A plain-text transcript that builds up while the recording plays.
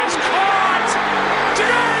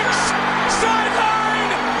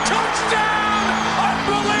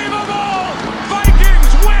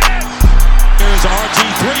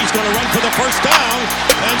for the first down,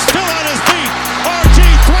 and still on his feet.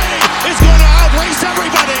 RG3 is going to outrace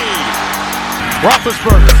everybody.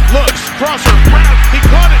 Roethlisberger looks, crosser, grab, he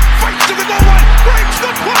caught it, fights to the goal line, breaks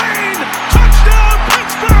the plane, touchdown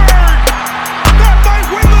Pittsburgh! That might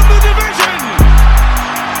win them the division!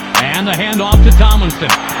 And the handoff to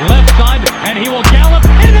Tomlinson, left side, and he will gallop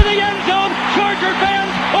into the end zone. Charger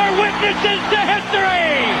fans are witnesses to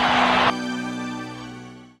history!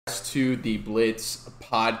 To the Blitz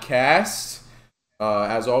podcast.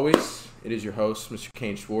 As always, it is your host, Mr.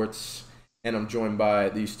 Kane Schwartz, and I'm joined by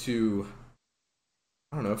these two,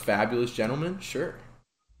 fabulous gentlemen. Sure.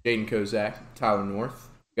 Jaden Kozak, Tyler North.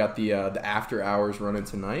 We got the after hours running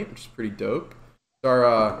tonight, which is pretty dope. It's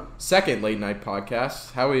our second late night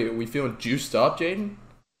podcast. How we feeling juiced up, Jaden?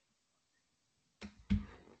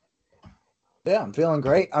 Yeah, I'm feeling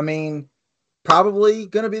great. I mean, probably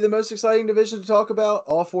going to be the most exciting division to talk about.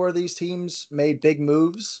 All four of these teams made big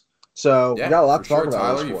moves, so we got a lot to talk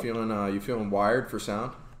about. Tyler, you feeling wired for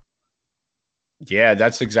sound? Yeah,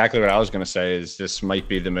 that's exactly what I was going to say. Is this might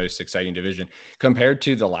be the most exciting division compared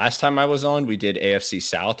to the last time I was on? We did AFC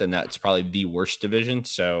South, and that's probably the worst division.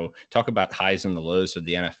 So talk about highs and the lows of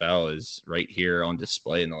the NFL is right here on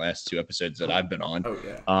display in the last two episodes that I've been on. Oh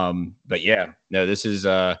yeah. But yeah, no, this is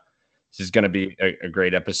going to be a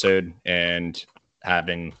great episode, and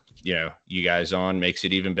having you guys on makes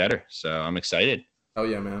it even better. So I'm excited. Oh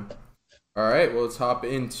yeah, man. All right, well, let's hop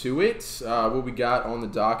into it. What we got on the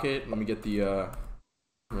docket? Let me get the. I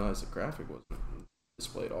realized the graphic wasn't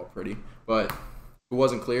displayed all pretty, but if it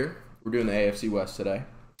wasn't clear, we're doing the AFC West today,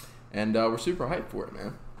 and we're super hyped for it,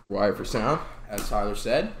 man. Wired for sound, as Tyler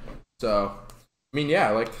said. So, I mean,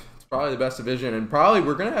 yeah, it's probably the best division, and probably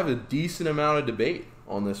we're gonna have a decent amount of debate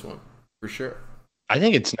on this one for sure. I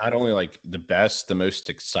think it's not only the best, the most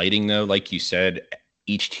exciting though. Like you said,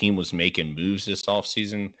 each team was making moves this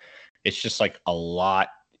offseason. It's just a lot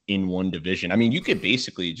in one division. I mean, you could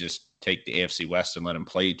basically just take the AFC West and let them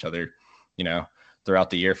play each other, throughout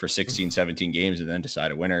the year for 16, 17 games and then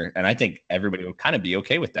decide a winner. And I think everybody will kind of be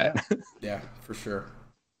okay with that. Yeah, for sure.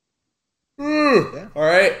 Yeah. All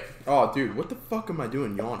right. Oh, dude, what the fuck am I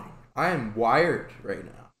doing yawning? I am wired right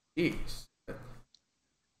now. Jeez.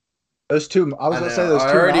 Those two, I was going to say those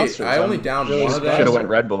two monsters. I only downed one of them. Should have went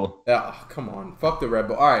Red Bull. Yeah, come on. Fuck the Red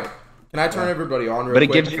Bull. All right. Can I turn everybody on real quick?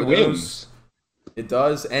 But it gives you wings. It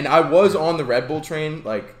does. And I was on the Red Bull train,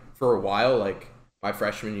 for a while, my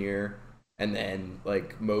freshman year, and then,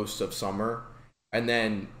 most of summer. And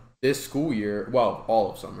then this school year, well,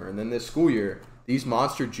 all of summer. And then this school year, these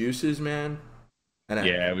Monster Juices, man.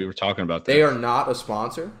 And we were talking about that. They are not a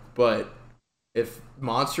sponsor, but if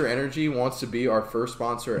Monster Energy wants to be our first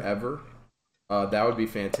sponsor ever, that would be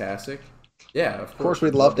fantastic. Yeah, of course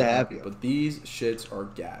we'd love to have you. But these shits are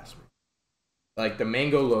gas. The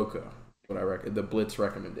Mango Loco, what I reckon, the Blitz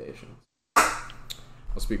recommendation.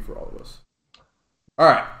 I'll speak for all of us. All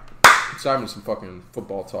right, it's time for some fucking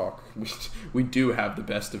football talk. We do have the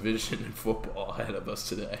best division in football ahead of us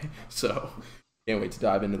today, so can't wait to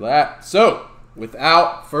dive into that. So,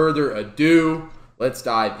 without further ado, let's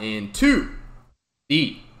dive into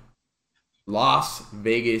the Las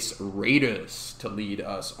Vegas Raiders to lead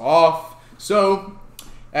us off. So,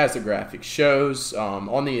 as the graphic shows,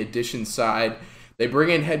 on the addition side, they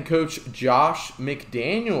bring in head coach Josh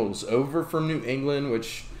McDaniels over from New England,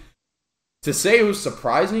 which to say it was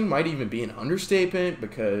surprising might even be an understatement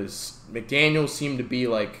because McDaniels seemed to be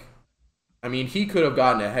he could have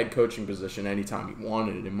gotten a head coaching position anytime he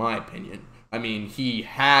wanted it, in my opinion. I mean, he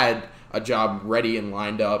had a job ready and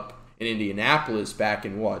lined up in Indianapolis back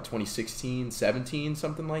in 2016, 17,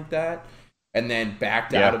 something like that, and then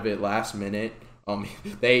backed out of it last minute.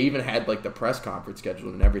 They even had the press conference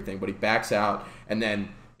scheduled and everything, but he backs out, and then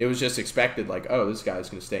it was just expected this guy's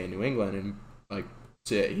going to stay in New England and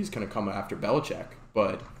he's going to come after Belichick,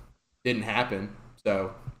 but didn't happen.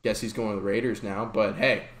 So guess he's going to the Raiders now. But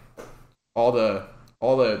hey, all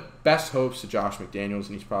the best hopes to Josh McDaniels,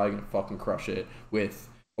 and he's probably going to fucking crush it with.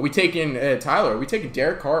 Are we taking Tyler? Are we taking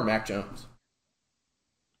Derek Carr or Mac Jones?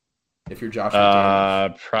 If you're Josh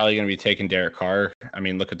McDaniels, probably going to be taking Derek Carr. I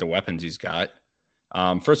mean, look at the weapons he's got.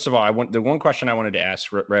 First of all, the one question I wanted to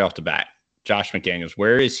ask right off the bat, Josh McDaniels,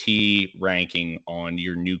 where is he ranking on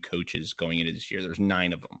your new coaches going into this year? There's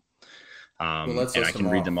 9 of them. And I can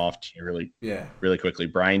read them off to you really quickly.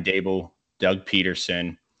 Brian Dable, Doug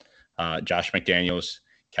Peterson, Josh McDaniels,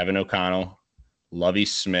 Kevin O'Connell, Lovie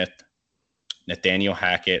Smith, Nathaniel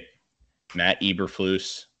Hackett, Matt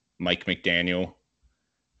Eberflus, Mike McDaniel,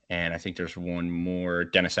 and I think there's one more,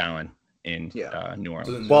 Dennis Allen in New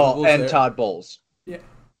Orleans. Well, and Todd Bowles. Yeah.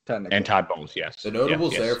 And Todd Bowles, yes. The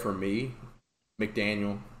notables there for me,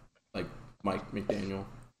 McDaniel, like Mike McDaniel,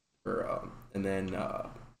 and then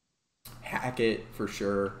Hackett for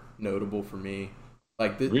sure, notable for me.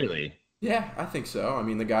 Really? Yeah, I think so. I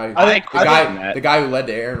mean, the guy who led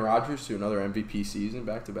to Aaron Rodgers to another MVP season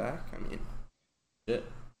back to back. I mean, shit.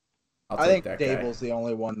 I think Dable's the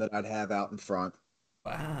only one that I'd have out in front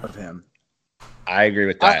of him. I agree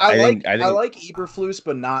with that. I like Eberflus,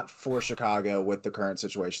 but not for Chicago with the current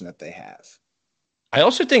situation that they have. I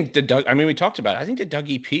also think we talked about it. I think the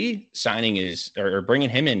Doug EP signing or bringing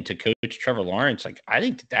him in to coach Trevor Lawrence. Like, I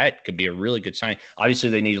think that could be a really good signing. Obviously,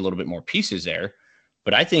 they need a little bit more pieces there,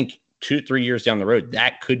 but I think 2-3 years down the road,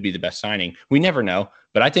 that could be the best signing. We never know,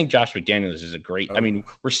 but I think Josh McDaniels is a great. I mean,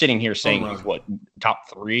 we're sitting here saying he's top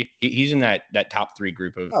 3. He's in that top 3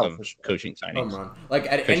 group of coaching signings.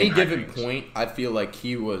 Like at any given point, I feel like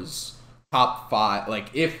he was top 5. Like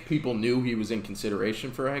if people knew he was in consideration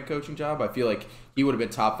for a head coaching job, I feel like he would have been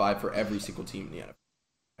top 5 for every single team in the NFL.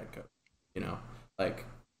 Head coach, like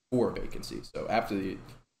 4 vacancies. So after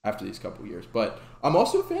these couple years, but I'm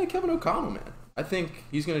also a fan of Kevin O'Connell, man. I think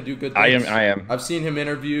he's gonna do good things. I am. I've seen him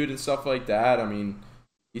interviewed and stuff like that. I mean,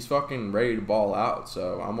 he's fucking ready to ball out.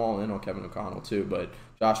 So I'm all in on Kevin O'Connell too. But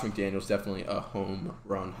Josh McDaniels definitely a home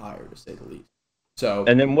run hire to say the least. So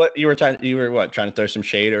and then what you were trying to throw some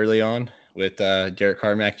shade early on with Derek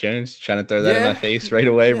Carr, Mac Jones, trying to throw that in my face right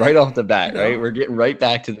away, right off the bat, right? We're getting right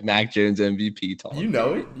back to the Mac Jones MVP talk. You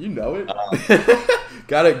know it.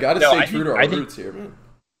 Gotta stay true to our roots here, man.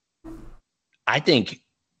 I think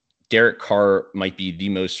Derek Carr might be the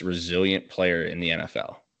most resilient player in the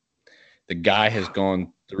NFL. The guy has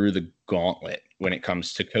gone through the gauntlet when it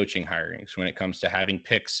comes to coaching hirings, when it comes to having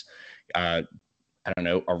picks,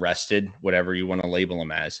 arrested, whatever you want to label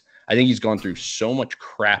him as. I think he's gone through so much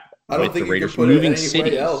crap with the Raiders, moving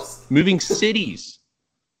cities.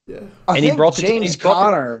 Yeah, and he brought James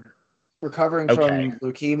Conner recovering from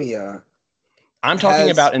leukemia. I'm talking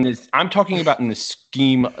about in the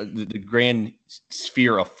scheme, the grand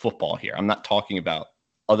sphere of football here. I'm not talking about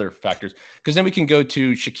other factors, because then we can go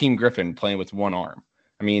to Shaquem Griffin playing with one arm.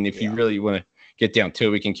 I mean, if you really want to get down to it,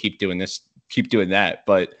 we can keep doing that.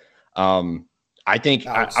 But I think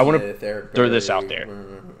I want to throw this out there.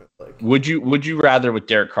 Would you rather with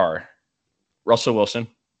Derek Carr, Russell Wilson,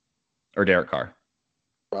 or Derek Carr?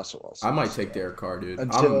 Russell Wilson. I might take Derek Carr, dude.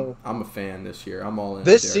 I'm a fan this year. I'm all in.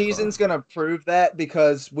 This season's going to prove that,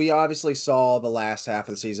 because we obviously saw the last half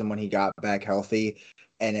of the season when he got back healthy,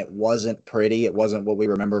 and it wasn't pretty. It wasn't what we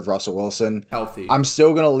remember of Russell Wilson. Healthy. I'm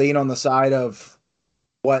still going to lean on the side of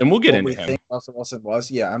what, and we'll get what into we him. think Russell Wilson was.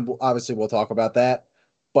 Yeah, and obviously we'll talk about that.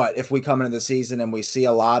 But if we come into the season and we see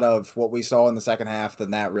a lot of what we saw in the second half,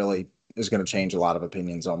 then that really is going to change a lot of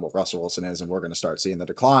opinions on what Russell Wilson is, and we're going to start seeing the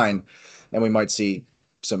decline, and we might see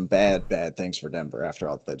some bad things for Denver after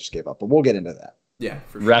all that they just gave up. But we'll get into that. Yeah,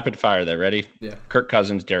 for sure. Rapid fire there. Ready? Yeah. Kirk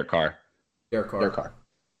Cousins, Derek Carr. Derek Carr.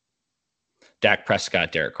 Dak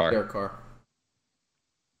Prescott, Derek Carr. Derek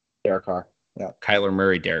Carr. Yeah. Kyler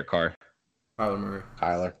Murray, Derek Carr.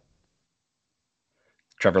 Kyler.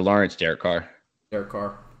 Trevor Lawrence, Derek Carr. Derek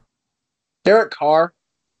Carr.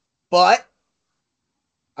 But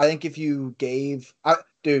I think if you gave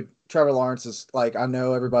Trevor Lawrence is like, I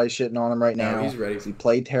know everybody's shitting on him right now. He's ready. He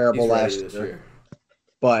played terrible last year.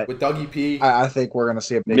 But with Dougie P, I think we're going to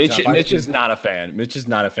see a big jump. Mitch is not a fan. Mitch is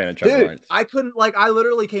not a fan of Trevor Lawrence. I couldn't, I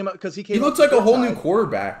literally came up because he looks like a whole new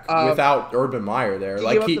quarterback without Urban Meyer there.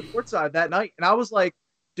 He came up to courtside that night, and I was like,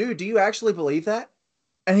 dude, do you actually believe that?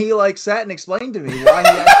 And he sat and explained to me why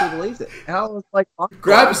he actually believes it. And I was like,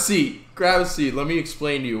 grab a seat. Let me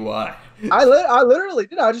explain to you why. I literally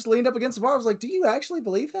did. I just leaned up against the bar. I was like, do you actually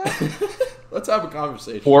believe that? Let's have a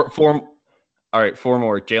conversation. All right, 4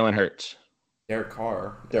 more. Jalen Hurts. Derek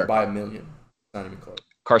Carr by $1 million. Not even close.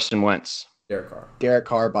 Carson Wentz. Derek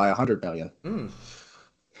Carr by $100 million.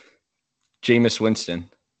 Jameis Winston.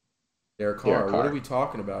 Derek Carr. What are we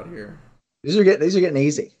talking about here? These are getting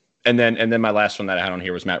easy. And then my last one that I had on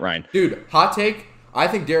here was Matt Ryan. Dude, hot take. I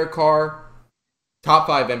think Derek Carr, top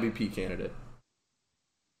 5 MVP candidate.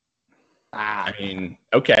 I mean,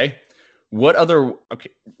 okay. What other?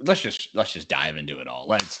 Okay, let's just dive into it all.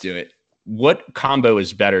 Let's do it. What combo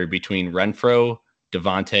is better between Renfro,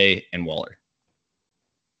 Devontae, and Waller?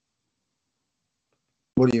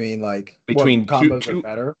 What do you mean, between what combos are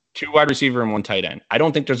better? 2 wide receiver and 1 tight end. I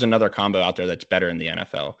don't think there's another combo out there that's better in the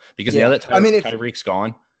NFL, because now that Tyreek's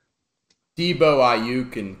gone. Debo,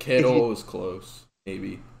 Ayuk, and Kittle is close,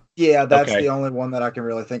 maybe. Yeah, that's the only one that I can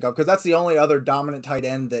really think of, because that's the only other dominant tight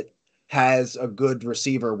end that has a good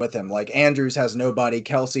receiver with him. Like Andrews has nobody,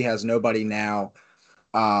 Kelsey has nobody now.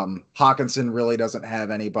 Hawkinson really doesn't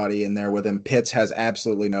have anybody in there with him. Pitts has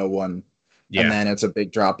absolutely no one. Yeah. And then it's a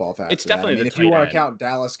big drop off after It's definitely that. I mean, the if you tight want end. to count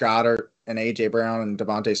Dallas Goedert and A.J. Brown and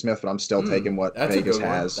Devontae Smith, but I'm still taking what That's Vegas a good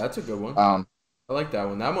has. One. That's a good one. I like that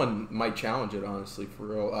one. That one might challenge it, honestly, for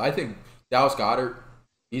real. I think Dallas Goedert,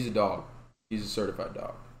 he's a dog. He's a certified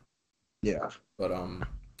dog. Yeah. But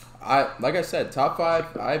like I said, top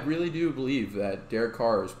 5. I really do believe that Derek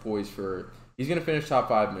Carr is poised for. He's gonna finish top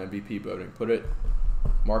 5 in MVP voting.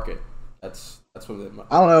 Mark it. That's what it might.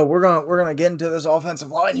 I don't know. We're gonna get into this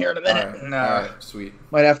offensive line here in a minute. All right, sweet.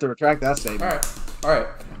 Might have to retract that statement. All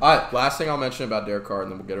right. Last thing I'll mention about Derek Carr,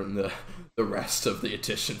 and then we'll get into the rest of the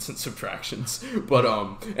additions and subtractions. But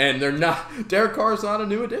and they're not. Derek Carr is not a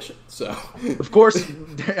new addition, so of course.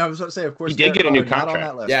 I was going to say, of course, he did get a new contract. On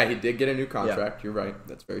that list. Yeah, he did get a new contract. Yeah. You're right.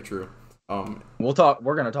 That's very true. We'll talk.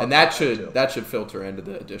 We're going to talk. And that should filter into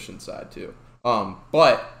the addition side too.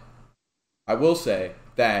 But I will say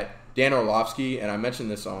that Dan Orlovsky, and I mentioned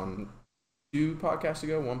this on one podcast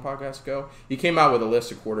ago, he came out with a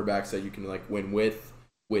list of quarterbacks that you can like win with,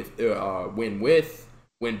 win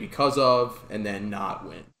because of, and then not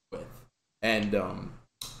win with. And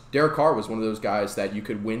Derek Carr was one of those guys that you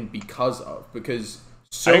could win because of, because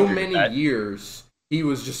so many years he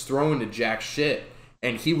was just throwing to jack shit,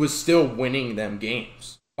 and he was still winning them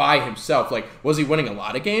games by himself. Like, was he winning a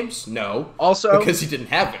lot of games? No. Also, because he didn't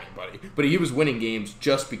have anybody. But he was winning games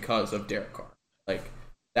just because of Derek Carr. Like,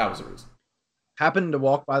 that was the reason. Happened to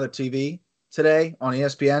walk by the TV today on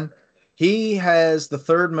ESPN. He has the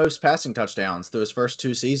 3rd most passing touchdowns through his first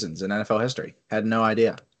 2 seasons in NFL history. Had no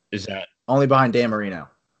idea. Is that only behind Dan Marino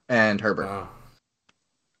and Herbert?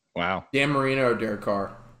 Wow. Dan Marino or Derek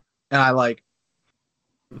Carr? And I like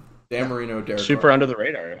Dan Marino, Derek super Carr. Under the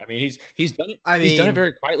radar. I mean, he's done it. He's done it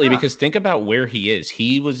very quietly because think about where he is.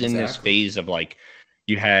 He was in this phase of like,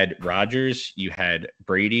 you had Rodgers, you had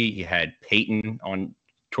Brady, you had Peyton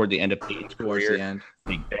toward the end of Peyton's career. The end.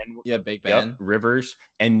 Big Ben. Yeah, Big Ben. Yep, Rivers.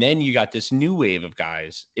 And then you got this new wave of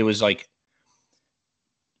guys. It was like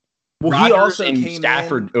Rodgers he also and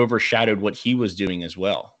Stafford overshadowed what he was doing as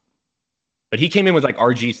well. But he came in with like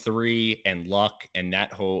RG3 and Luck and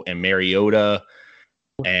that whole and Mariota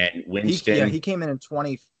and Winston. He came in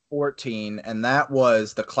 2014, and that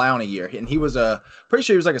was the Clowney year. And he was pretty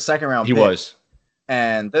sure he was like a 2nd round pick. He was.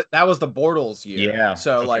 And that was the Bortles year. Yeah.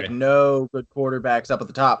 So, like, no good quarterbacks up at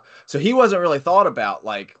the top. So, he wasn't really thought about,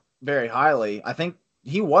 like, very highly. I think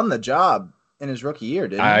he won the job in his rookie year,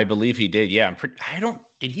 didn't he? I believe he did, yeah.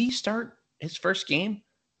 Did he start his first game?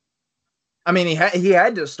 I mean, he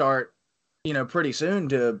had to start, pretty soon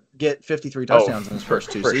to get 53 touchdowns in his first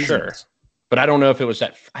 2 seasons. Sure. But I don't know if it was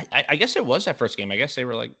that. I guess it was that first game. I guess they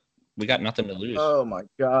were like, we got nothing to lose. Oh, my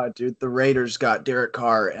God, dude. The Raiders got Derek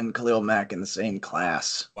Carr and Khalil Mack in the same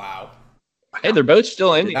class. Wow. Hey, they're both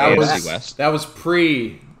still in the AFC West. That was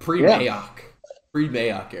pre-Mayock.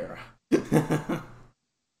 Pre-Mayock era.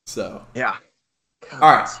 So. Yeah. God,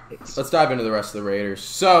 all right. Let's dive into the rest of the Raiders.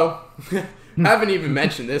 So, haven't even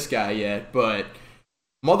mentioned this guy yet, but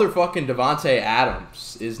motherfucking Devontae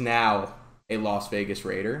Adams is now a Las Vegas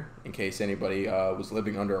Raider, in case anybody was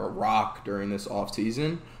living under a rock during this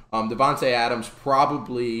offseason. Devontae Adams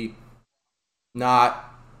probably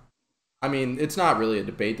not – I mean, it's not really a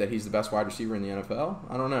debate that he's the best wide receiver in the NFL.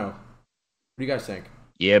 I don't know. What do you guys think?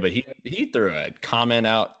 Yeah, but he threw a comment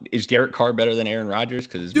out. Is Derek Carr better than Aaron Rodgers?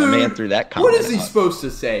 Because my man threw that comment What is he supposed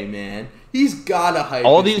to say, man? He's got to hype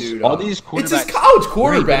all this these dude all up. these quarterbacks. It's his college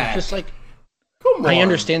quarterback. Right, just like – come on. I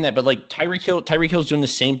understand that, but like Tyreek Hill's doing the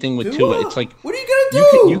same thing with Tua. It's like, what are you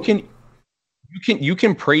gonna do? You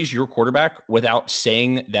can praise your quarterback without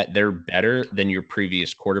saying that they're better than your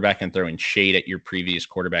previous quarterback and throwing shade at your previous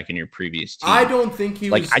quarterback and your previous team. I don't think he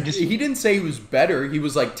like, was. He didn't say he was better. He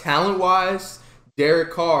was like talent wise.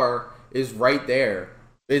 Derek Carr is right there.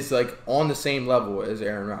 Is like on the same level as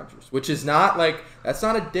Aaron Rodgers, which is not like that's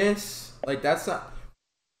not a diss. Like that's not.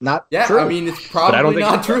 Not true. I mean, it's probably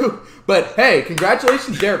not true. But hey,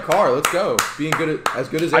 congratulations, Derek Carr. Let's go. Being as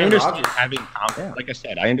good as Aaron Rodgers. Like I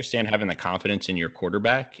said, I understand having the confidence in your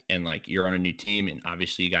quarterback and like you're on a new team and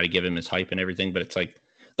obviously you got to give him his hype and everything. But it's like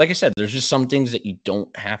I said, there's just some things that you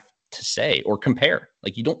don't have to say or compare.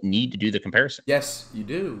 Like you don't need to do the comparison. Yes, you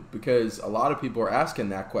do, because a lot of people are asking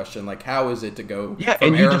that question, like how is it to go from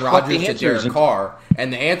and Aaron Rodgers to Derek Carr?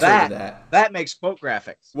 And the answer to that makes quote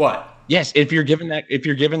graphics. What? Yes, if you're given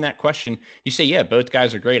that question, you say, yeah, both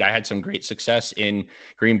guys are great. I had some great success in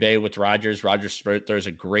Green Bay with Rodgers. Rodgers throws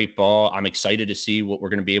a great ball. I'm excited to see what we're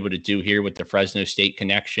going to be able to do here with the Fresno State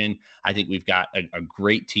connection. I think we've got a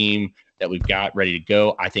great team that we've got ready to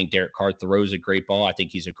go. I think Derek Carr throws a great ball. I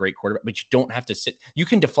think he's a great quarterback, but you don't have to sit. You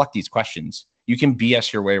can deflect these questions You can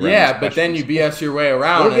BS your way around. Yeah, but then you BS your way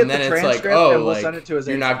around, We'll get and then the it's like, transcript oh, and we'll like send it to his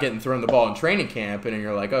you're agent. not getting thrown the ball in training camp, and then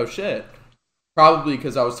you're like, oh shit, probably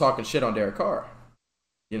because I was talking shit on Derek Carr.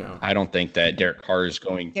 You know, I don't think that Derek Carr is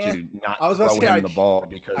going to not I was about throw to say, him the ball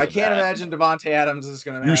because I of can't that. imagine Devontae Adams is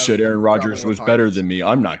going to. You said Aaron Rodgers was better than me.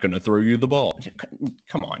 I'm not going to throw you the ball.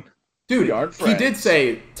 Come on. dude, We aren't he did friends.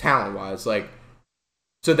 say talent wise, like,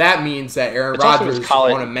 so that means that Aaron It's also his Rodgers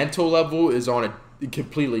college- on a mental level is on a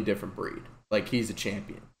completely different breed. Like, he's a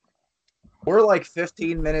champion. We're like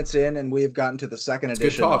 15 minutes in, and we've gotten to the second Good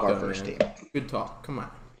edition talk, of our though, first man. team. Good talk. Come on.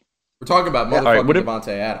 We're talking about Yeah, motherfucking all right, what if-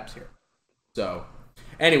 Devontae Adams here. So,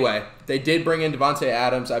 anyway, they did bring in Devontae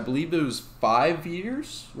Adams. I believe it was 5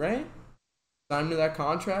 years, right? Signed to that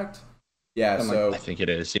contract. Yeah, so I think it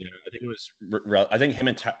is. You know, I think it was. I think him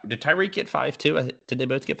and did Tyreek get 5 too? Did they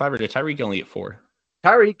both get 5, or did Tyreek only get 4?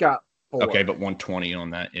 Tyreek got 4. Okay, but 120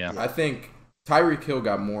 on that. Yeah. I think Tyreek Hill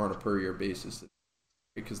got more on a per year basis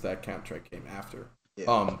because that contract came after.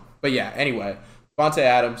 Yeah. But yeah, anyway, Devontae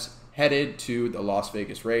Adams headed to the Las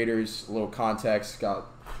Vegas Raiders. A little context: got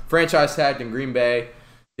franchise tagged in Green Bay.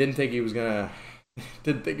 Didn't think he was gonna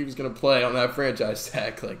play on that franchise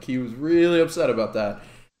tag. Like, he was really upset about that.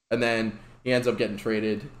 And then he ends up getting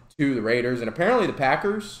traded to the Raiders. And apparently the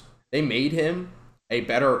Packers, they made him a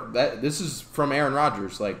better. This is from Aaron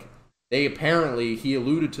Rodgers. Like, he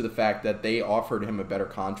alluded to the fact that they offered him a better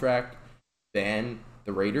contract than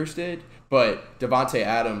the Raiders did. But Devontae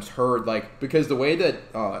Adams heard, like, because the way that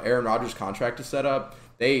Aaron Rodgers' contract is set up,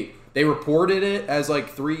 they reported it as like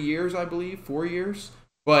 3 years, I believe, 4 years.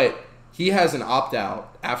 But he has an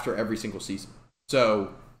opt-out after every single season.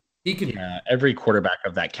 So he could. Yeah, every quarterback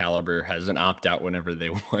of that caliber has an opt-out whenever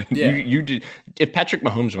they want. Yeah. You did. If Patrick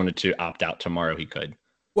Mahomes wanted to opt out tomorrow, he could.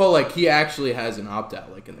 Well, like, he actually has an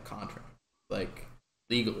opt-out, like, in the contract, like,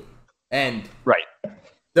 legally. And Right.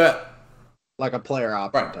 Like a player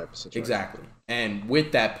option Right, type of situation. exactly. And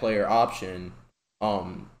with that player option,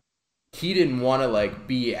 he didn't want to, like,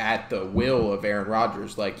 be at the will of Aaron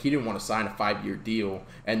Rodgers. Like, he didn't want to sign a 5-year deal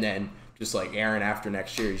and then just, like, Aaron after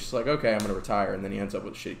next year, he's just like, okay, I'm going to retire. And then he ends up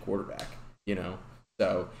with a shitty quarterback, you know?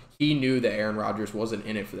 So he knew that Aaron Rodgers wasn't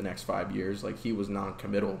in it for the next 5 years. Like, he was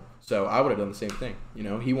non-committal. So I would have done the same thing. You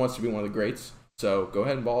know, he wants to be one of the greats. So go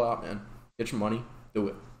ahead and ball out, man. Get your money. Do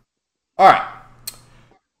it. All right.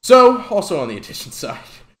 So, also on the addition side,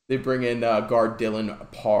 they bring in guard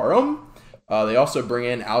Dylan Parham. They also bring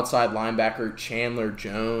in outside linebacker Chandler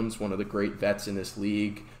Jones, one of the great vets in this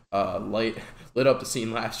league. Lit up the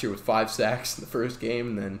scene last year with 5 sacks in the first game,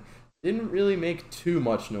 and then didn't really make too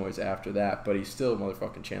much noise after that, but he's still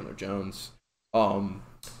motherfucking Chandler Jones.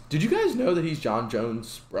 Did you guys know that he's John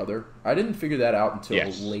Jones' brother? I didn't figure that out until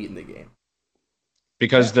late in the game.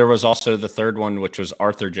 Because there was also the third one, which was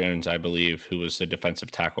Arthur Jones, I believe, who was the defensive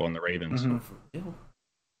tackle on the Ravens. Mm-hmm.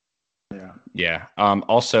 Yeah. Yeah.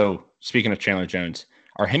 Also, speaking of Chandler Jones,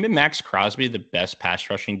 are him and Max Crosby the best pass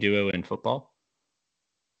rushing duo in football?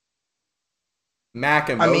 Mac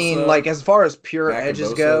and Bosa. I mean, like, as far as pure Mac and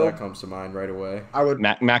edges Bosa, go, that comes to mind right away. I would.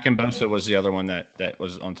 Mac and Bosa was the other one that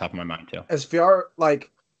was on top of my mind, too. As far, like,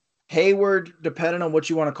 Hayward, depending on what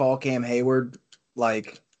you want to call Cam Hayward,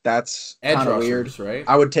 like, that's Edge kind of rushers, weird. right?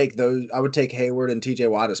 I would take Hayward and TJ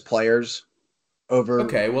Watt as players over.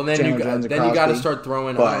 Okay, well then Chandler you Jones and got to Crosby. start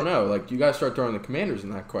throwing. I But- don't know, like, you got to start throwing the Commanders in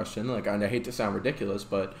that question. Like, I hate to sound ridiculous,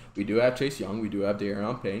 but we do have Chase Young, we do have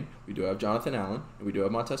De'Aaron Payne, we do have Jonathan Allen, and we do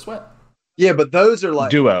have Montez Sweat. Yeah, but those are like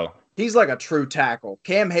Duo. he's like a true tackle.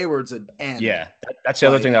 Cam Hayward's an end. Yeah. That's the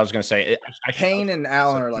other Like, thing that I was going to say. Payne and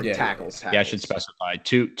Allen are like Yeah, tackles. Yeah, I should specify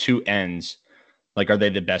two ends. Like, are they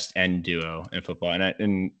the best end duo in football?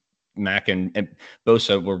 And Mac and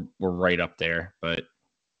Bosa were right up there, but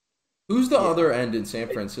Who's the other end in San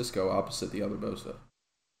Francisco opposite the other Bosa?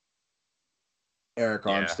 Eric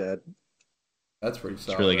Yeah. Armstead. That's pretty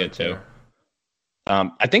solid. it's really right good too. there.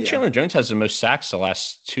 I think Yeah. Chandler Jones has the most sacks the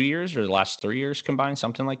last 2 years or the last 3 years combined,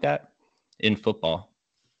 something like that, in football.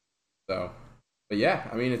 So, but yeah,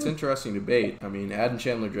 I mean, it's interesting debate. I mean, adding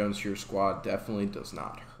Chandler Jones to your squad definitely does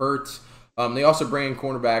not hurt. They also bring in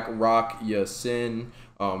cornerback Rock Ya-Sin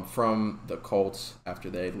from the Colts after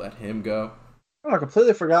they let him go. Oh, I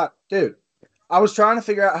completely forgot, dude. I was trying to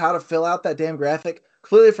figure out how to fill out that damn graphic.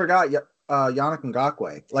 Completely forgot Yannick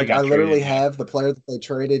Ngakoue. Like, got I literally traded, yeah. have the player that they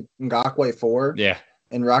traded Ngakoue for, Yeah.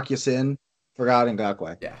 and Rock Ya-Sin. Forgot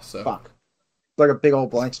Ngakoue. Yeah, so. Fuck. It's like a big old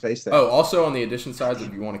blank space there. Oh, also on the addition side,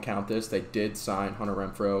 if you want to count this, they did sign Hunter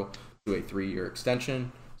Renfrow to a 3-year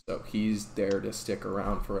extension. So he's there to stick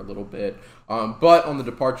around for a little bit. But on the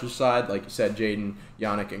departure side, like you said, Jaden,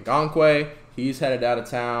 Yannick Ngakoue, he's headed out of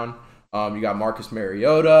town. You got Marcus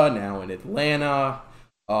Mariota now in Atlanta.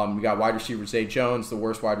 We got wide receiver Zay Jones, the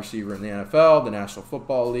worst wide receiver in the NFL, the National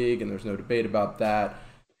Football League, and there's no debate about that.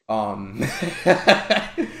 But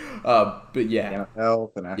yeah,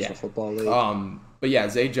 NFL, the National Football League. But yeah,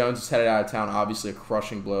 Zay Jones is headed out of town. Obviously, a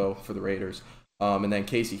crushing blow for the Raiders. And then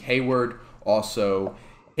Casey Hayward also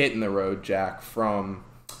hitting the road, Jack, from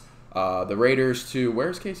the Raiders to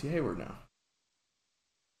where's Casey Hayward now?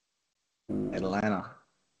 Ooh. Atlanta.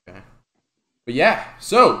 Okay. But yeah,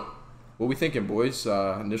 so what we thinking, boys?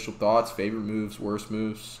 Initial thoughts, favorite moves, worst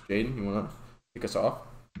moves. Jaden, you want to kick us off?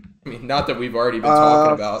 I mean, not that we've already been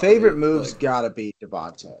talking about. Favorite moves gotta be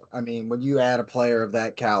Devontae. I mean, when you add a player of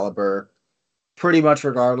that caliber, pretty much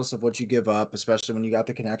regardless of what you give up, especially when you got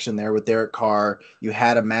the connection there with Derek Carr, you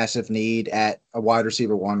had a massive need at a wide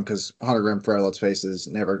receiver one because Hunter Renfrow, let's face it, is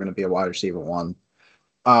never going to be a wide receiver one.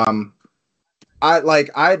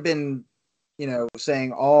 I'd been,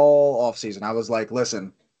 saying all offseason, I was like,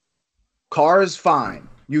 listen, Carr is fine.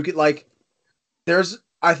 You could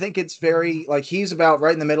I think it's very he's about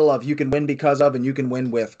right in the middle of you can win because of and you can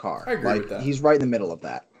win with Carr. I agree with that. He's right in the middle of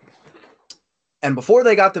that. And before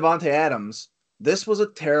they got Devontae Adams, this was a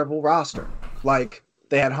terrible roster.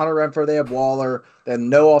 They had Hunter Renfrow, they had Waller, they had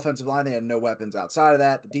no offensive line, they had no weapons outside of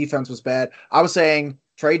that. The defense was bad. I was saying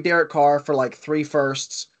trade Derek Carr for 3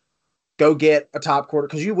 firsts, go get a top quarter,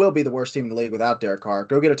 because you will be the worst team in the league without Derek Carr.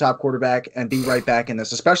 Go get a top quarterback and be right back in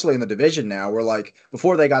this, especially in the division now, where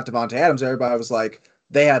before they got Devontae Adams, everybody was like,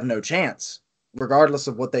 they have no chance, regardless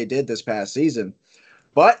of what they did this past season.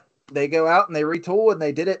 But they go out and they retool, and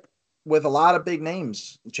they did it with a lot of big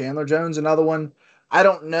names. Chandler Jones, another one. I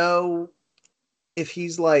don't know if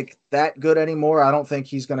he's that good anymore. I don't think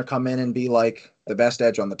he's going to come in and be the best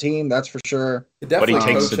edge on the team. That's for sure. But he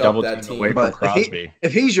takes the double team away from Crosby.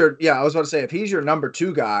 If he's your if he's your number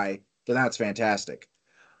 2 guy, then that's fantastic.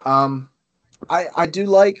 I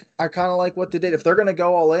kind of like what they did. If they're going to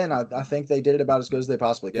go all in, I think they did it about as good as they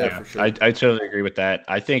possibly could. Yeah, for sure. I totally agree with that.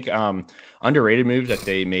 I think underrated moves that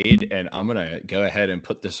they made, and I'm going to go ahead and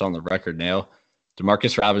put this on the record now.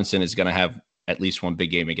 Demarcus Robinson is going to have at least one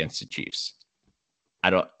big game against the Chiefs.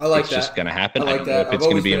 It's just going to happen. I don't know if it's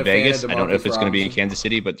going to be in Vegas. I don't know if it's going to be in Kansas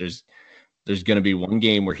City, but there's going to be one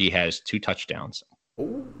game where he has 2 touchdowns.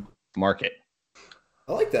 Ooh. Mark it.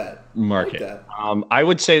 I like that. I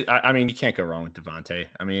would say, you can't go wrong with Devontae.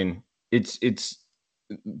 I mean, it's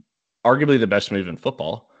arguably the best move in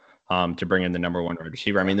football to bring in the number 1 wide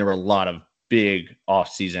receiver. I mean, there were a lot of big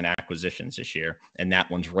offseason acquisitions this year, and that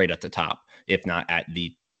one's right at the top, if not at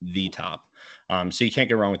the top. So you can't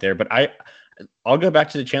go wrong with there. But I'll go back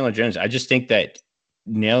to the Chandler Jones. I just think that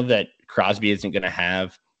now that Crosby isn't going to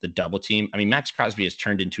have the double team, I mean, Max Crosby has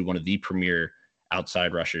turned into one of the premier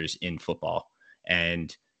outside rushers in football.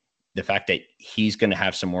 And the fact that he's going to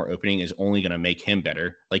have some more opening is only going to make him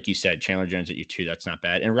better. Like you said, Chandler Jones at your 2, that's not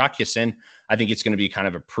bad. And Rock Ya-Sin, I think it's going to be kind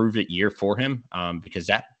of a prove-it year for him because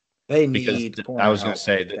I was going to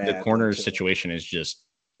say the corner situation is just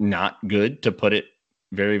not good, to put it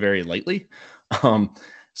very, very lightly.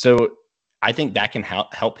 So I think that can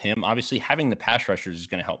help him. Obviously, having the pass rushers is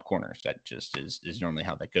going to help corners. That just is normally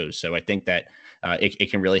how that goes. So I think that it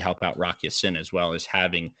can really help out Rock Ya-Sin as well as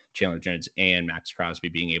having Chandler Jones and Max Crosby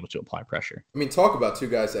being able to apply pressure. I mean, talk about 2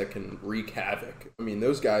 guys that can wreak havoc. I mean,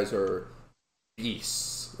 those guys are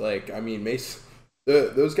beasts. Mace,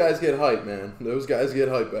 those guys get hype, man. Those guys get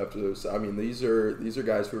hype after those. I mean, these are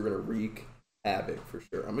guys who are going to wreak havoc for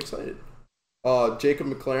sure. I'm excited. Jacob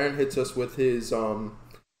McLaren hits us with his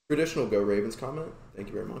traditional Go Ravens comment. Thank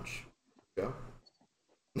you very much. Go.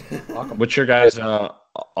 Welcome. What's your guys'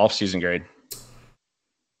 off-season grade?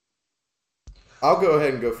 I'll go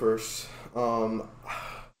ahead and go first.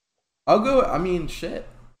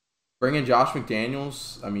 Bring in Josh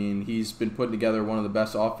McDaniels. I mean, he's been putting together one of the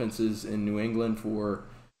best offenses in New England for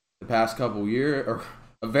the past couple years, or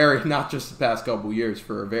not just the past couple years,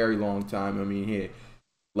 for a very long time. I mean, he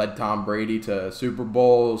led Tom Brady to Super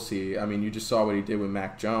Bowls. You just saw what he did with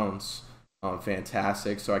Mac Jones.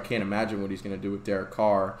 Fantastic. So I can't imagine what he's going to do with Derek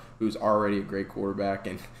Carr, who's already a great quarterback.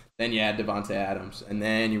 And then you add Devontae Adams. And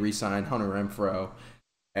then you re-sign Hunter Renfrow.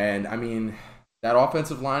 And, that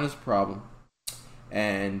offensive line is a problem.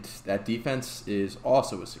 And that defense is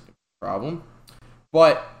also a significant problem.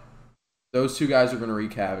 But those 2 guys are going to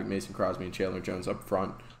wreak havoc, Mason Crosby and Chandler Jones up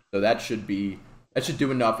front. So that should do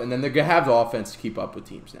enough. And then they're going to have the offense to keep up with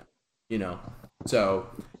teams now. So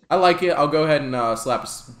I like it. I'll go ahead and slap a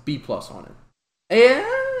B+ on it. A-.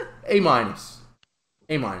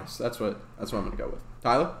 That's what I'm going to go with.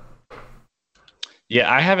 Tyler? Yeah,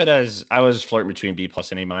 I have it as, I was flirting between B+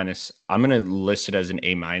 and A-. I'm going to list it as an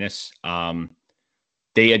A-.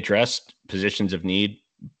 They addressed positions of need,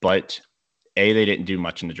 but they didn't do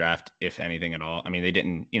much in the draft, if anything at all. I mean, they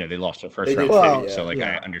didn't, they lost their first round Well, pick. So like,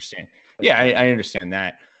 yeah. I understand. Yeah, I understand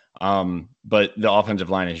that. But the offensive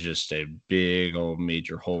line is just a big old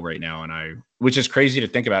major hole right now. Which is crazy to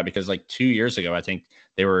think about because like 2 years ago, I think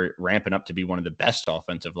they were ramping up to be one of the best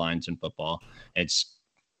offensive lines in football. And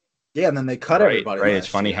then they cut everybody. Right. It's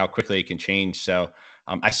funny how quickly it can change. So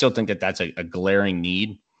I still think that's a glaring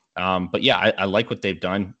need. But yeah, I like what they've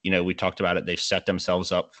done. We talked about it. They've set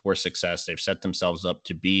themselves up for success. They've set themselves up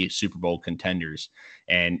to be Super Bowl contenders.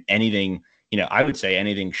 And anything, I would say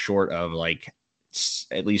anything short of like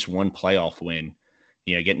at least one playoff win,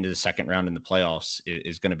 getting to the second round in the playoffs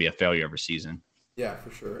is going to be a failure of a season. Yeah,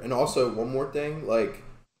 for sure. And also one more thing, like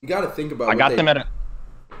you got to think about.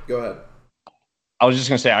 Go ahead. I was just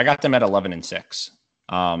going to say I got them at 11-6.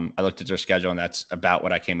 I looked at their schedule, and that's about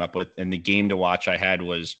what I came up with. And the game to watch I had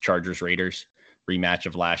was Chargers-Raiders, rematch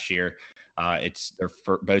of last year. It's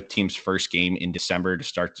both teams' first game in December to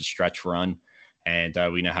start the stretch run. And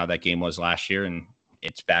we know how that game was last year, and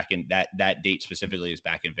it's back in that date specifically is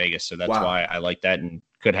back in Vegas. So that's why I like that and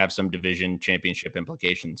could have some division championship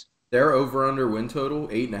implications. Their over-under win total,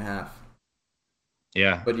 8.5.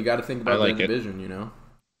 Yeah. But you got to think about their division,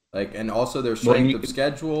 Like, and also their strength of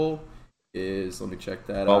schedule is, let me check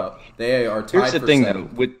that out. They are tied for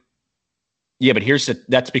seventh. But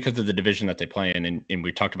that's because of the division that they play in, and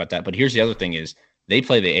we talked about that. But here's the other thing is they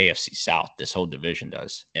play the AFC South. This whole division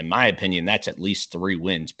does. In my opinion, that's at least 3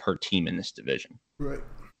 wins per team in this division. Right.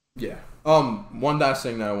 Yeah. One last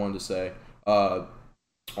thing that I wanted to say, on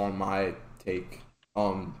my take,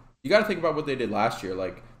 you got to think about what they did last year.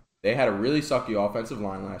 Like, they had a really sucky offensive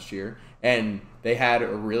line last year, and they had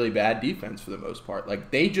a really bad defense for the most part.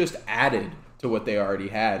 Like, they just added to what they already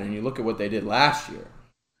had, and you look at what they did last year.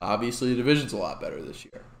 Obviously, the division's a lot better this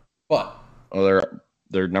year. But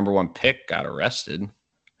their number 1 pick got arrested,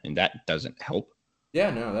 and that doesn't help.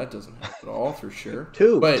 Yeah, no, that doesn't help at all for sure.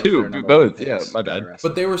 Both. Yeah, my bad.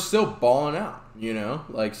 But they were still balling out,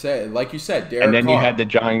 like you said, Derek and then Carr. You had the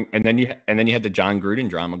John, and then you had the John Gruden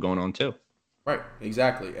drama going on too. Right,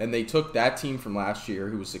 exactly. And they took that team from last year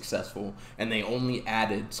who was successful, and they only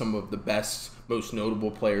added some of the best, most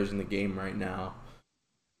notable players in the game right now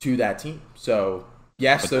to that team. So,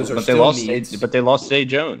 yes, those are still needs. But they lost Zay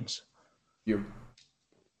Jones. You're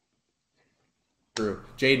true.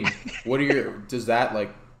 Jaden, does that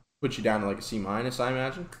like put you down to like a C-, I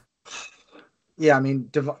imagine? Yeah, I mean,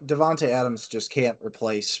 Devontae Adams just can't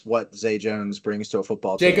replace what Zay Jones brings to a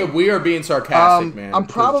football team. Jacob, we are being sarcastic, man.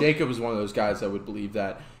 Jacob is one of those guys that would believe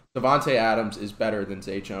that Devontae Adams is better than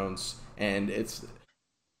Zay Jones, and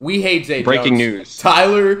we hate Zay Jones. Breaking news.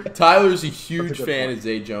 Tyler's a huge fan of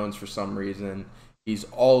Zay Jones for some reason. He's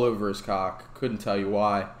all over his cock. Couldn't tell you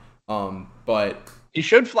why. But he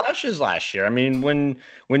showed flashes last year. I mean, when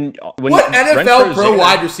what NFL pro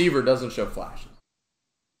wide receiver doesn't show flashes?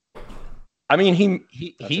 I mean,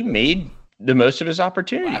 he made the most of his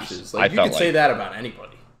opportunities. Flashes. Like, you could say that about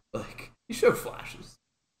anybody. Like, he showed flashes.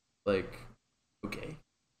 Like, okay.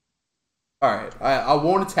 All right. I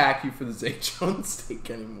won't attack you for the Zay Jones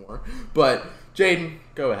take anymore. But, Jaden,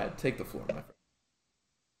 go ahead. Take the floor, my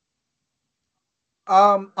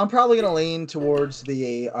friend. I'm probably going to lean towards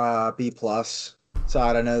the B+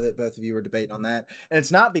 side. I know that both of you were debating on that. And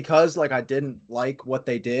it's not because like I didn't like what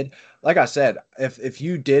they did. Like I said, if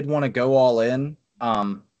you did want to go all in,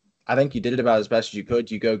 I think you did it about as best as you could.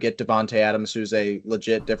 You go get Devontae Adams, who's a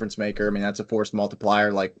legit difference maker. I mean, that's a force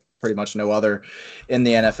multiplier like pretty much no other in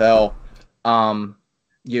the NFL.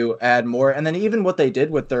 You add more. And then even what they did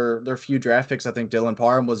with their few draft picks, I think Dylan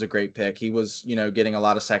Parham was a great pick. He was, getting a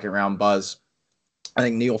lot of second round buzz. I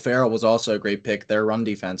think Neil Farrell was also a great pick. Their run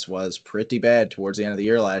defense was pretty bad towards the end of the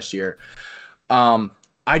year last year.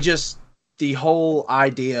 The whole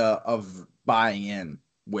idea of buying in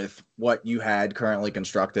with what you had currently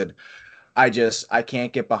constructed, I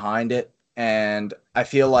can't get behind it. And I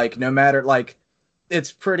feel like no matter, like,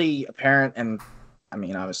 it's pretty apparent, and I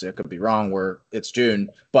mean, obviously I could be wrong where it's June,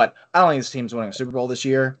 but I don't think this team's winning a Super Bowl this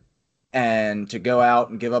year. And to go out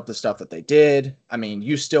and give up the stuff that they did, I mean,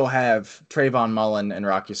 you still have Trayvon Mullen and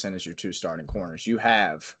Rocky Sin as your 2 starting corners. You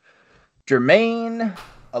have Jermaine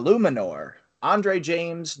Illuminor, Andre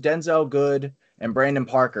James, Denzel Good, and Brandon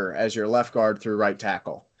Parker as your left guard through right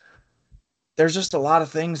tackle. There's just a lot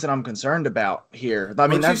of things that I'm concerned about here. I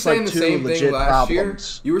mean, that's like 2 legit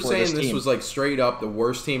problems. You were saying this was like straight up the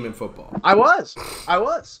worst team in football. I was.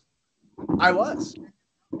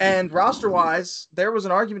 And roster-wise, there was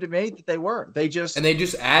an argument to be made that they were. They just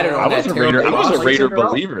added on that terrible roster. I was a Raider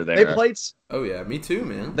believer there. They played. Oh yeah, me too,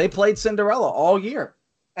 man. They played Cinderella all year,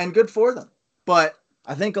 and good for them. But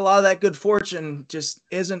I think a lot of that good fortune just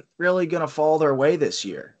isn't really going to fall their way this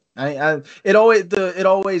year. It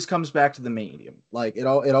always comes back to the medium. Like it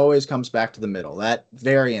always comes back to the middle. That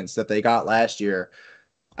variance that they got last year,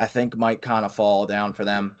 I think might kind of fall down for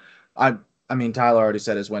them. I mean, Tyler already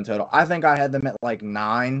said his win total. I think I had them at like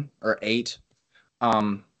 9 or 8.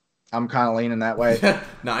 I'm kind of leaning that way.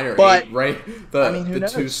 9 or But, 8, right? who The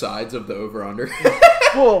knows? two sides of the over/under.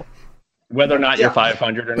 Well, Whether or not Yeah. you're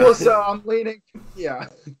 500 or not. well, so I'm leaning. Yeah,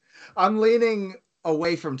 I'm leaning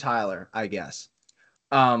away from Tyler, I guess.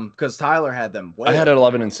 Because Tyler had them. Way I had it over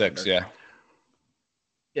 11 and 6. under. Yeah.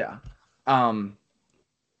 Yeah.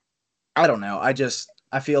 I don't know.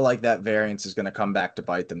 I feel like that variance is going to come back to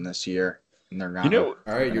bite them this year, and they're not. All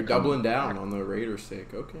right, you're doubling down on the Raiders'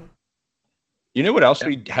 sake. Okay. You know what else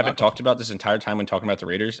we haven't talked about this entire time when talking about the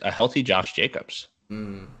Raiders? A healthy Josh Jacobs.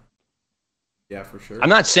 Yeah, for sure. I'm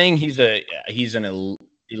not saying he's an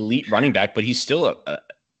elite running back, but he's still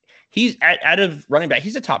he's out of running back.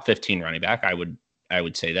 He's a top 15 running back. I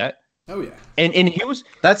would say that. Oh yeah. And he was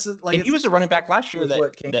he was a running back last year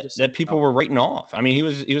that people were writing off. I mean, he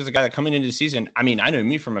was the guy that coming into the season. I mean, I know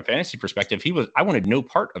me from a fantasy perspective, I wanted no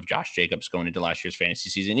part of Josh Jacobs going into last year's fantasy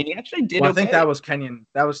season, and he actually did. Well, I think that was Kenyon.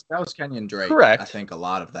 That was Kenyon Drake. Correct. I think a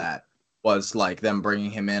lot of that was like them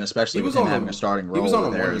bringing him in, especially He with was him on having a- a starting He role was on a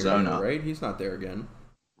with 1 year Arizona. deal, right? He's not there again.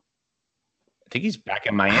 I think he's back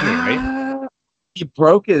in Miami, right? He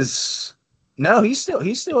broke his. No, he's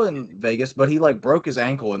still in Vegas, but he like broke his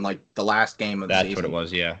ankle in like the last game of the That's season. what it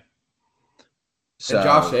was. Yeah. So And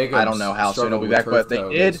Josh Jacobs I don't know how soon he'll struggled be with back, but turf they toe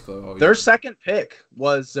did. basically all Their year. second pick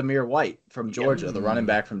was Zamir White from Georgia, the running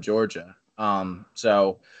back from Georgia.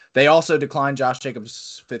 So they also declined Josh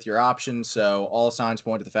Jacobs' 5th-year option. So all signs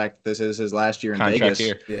point to the fact that this is his last year in Contract Vegas.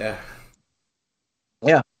 here.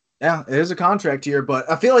 Yeah. Yeah, it is a contract year, but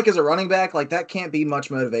I feel like as a running back, like that can't be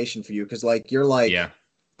much motivation for you because like you're like, Yeah.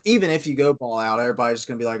 even if you go ball out, everybody's just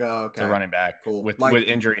gonna be like, oh, okay, The running back cool. with Like,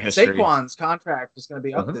 injury history. Saquon's contract is gonna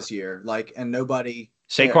be up Uh-huh. this year, like, and nobody.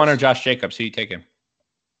 Saquon or cares. Josh Jacobs, who you taking?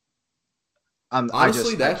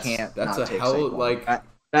 Honestly, I can't. that's not a take hell Saquon. like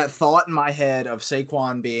That thought in my head of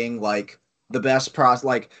Saquon being like the best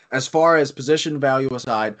like as far as position value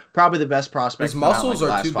aside, probably the best prospect. his come out in, muscles like, the are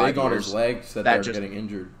last too 5 big on years. his legs that That they're just- getting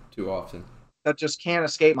injured too often. That just can't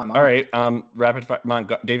escape my mind. All right. Rapid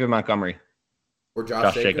fire. David Montgomery. Or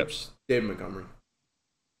Josh Jacobs. Jacobs. David Montgomery.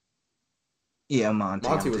 Yeah, Monty.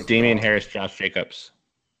 Monty was- Damian Harris, Josh Jacobs.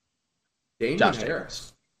 Damian Josh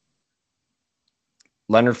Harris.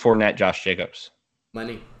 Leonard Fournette, Josh Jacobs.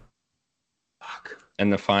 Lenny. Fuck.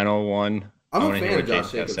 And the final one. I'm I a wanna hear fan what of Josh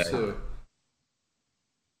Jaden's gotta Jacobs say. too.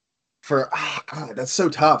 God, that's so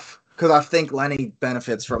tough because I think Lenny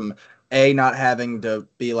benefits from not having to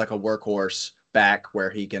be like a workhorse back where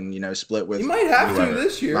he can split with. He might have to whoever,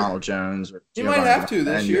 this year. Ronald Jones. Or He might have to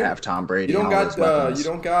this and year. You have Tom Brady. You don't and all got those weapons. you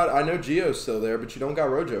don't got I know Gio's still there, but you don't got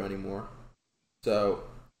Rojo anymore. So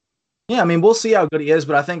Yeah, I mean we'll see how good he is,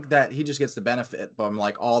 but I think that he just gets the benefit from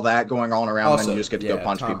like all that going on around, also, and you just get to go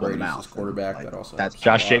punch Tom people in the Brady's mouth. his quarterback. Like, That also that's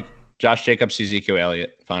helps a lot. Josh Jacobs, Ezekiel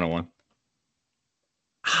Elliott. Final one.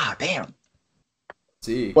 Damn.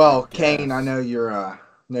 See. Well, Yes. Kane, I know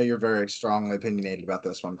you're very strongly opinionated about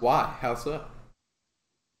this one. Why? How's that?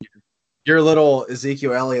 Your little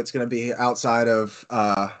Ezekiel Elliott's going to be outside of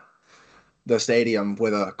the stadium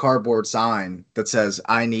with a cardboard sign that says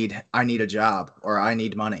 "I need a job" or "I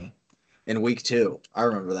need money" in week 2. I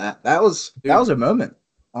remember that. That was a moment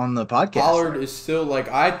on the podcast. Pollard is still like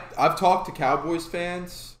I've talked to Cowboys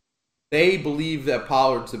fans. They believe that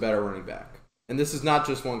Pollard's a better running back, and this is not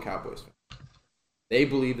just one Cowboys fan. They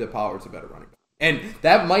believe that Pollard's a better running back. And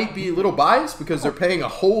that might be a little biased because they're paying a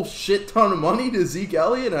whole shit ton of money to Zeke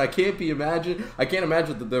Elliott, and I can't imagine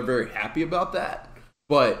that they're very happy about that.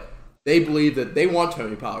 But they believe that they want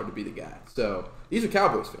Tony Pollard to be the guy. So these are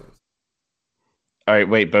Cowboys fans. All right,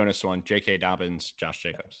 wait, bonus one. J.K. Dobbins, Josh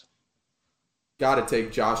Jacobs. Got to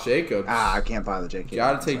take Josh Jacobs. I can't buy the JK.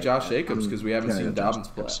 Got to take Josh Jacobs because we haven't seen Dobbins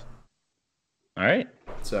play. All right,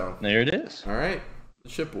 So there it is. all right,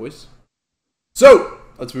 good shit, boys. So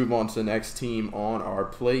let's move on to the next team on our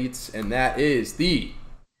plates, and that is the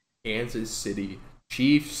Kansas City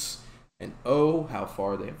Chiefs. And oh, how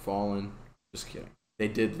far they have fallen. Just kidding. They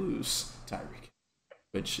did lose Tyreek.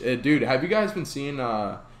 Which, dude, have you guys been seeing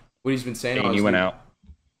what he's been saying? And you went out.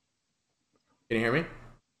 Can you hear me?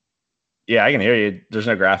 Yeah, I can hear you. There's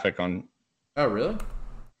no graphic on. Oh, really?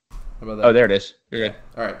 How about that? Oh, there it is. You're good.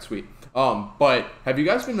 All right, sweet. But have you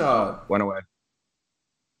guys been Went away.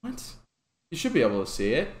 what? You should be able to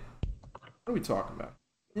see it. What are we talking about?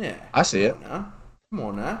 Yeah. I see it. Come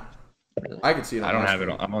on now. I can see it. I don't have it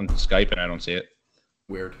on. I'm on Skype and I don't see it.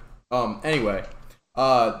 Weird. Anyway,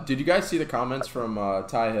 Did you guys see the comments from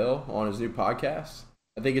Ty Hill on his new podcast?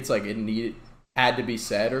 I think it's like had to be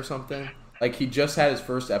said or something. Like he just had his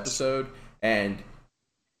first episode and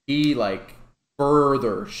he like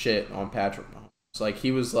further shit on Patrick Mahomes. Like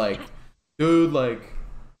he was like, dude, like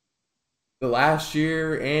the last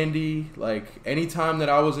year, Andy, like anytime that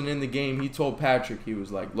I wasn't in the game, he told Patrick, he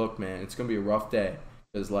was like, look, man, it's gonna be a rough day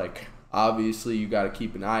because like obviously you got to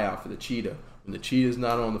keep an eye out for the cheetah. When the cheetah's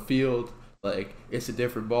not on the field, like it's a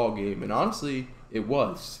different ball game, and honestly, it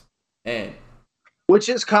was. And which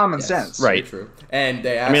is common sense, right? True. And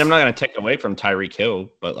they asked, I mean, I'm not going to take away from Tyreek Hill,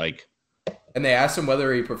 but like, and they asked him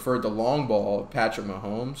whether he preferred the long ball of Patrick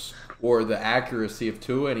Mahomes or the accuracy of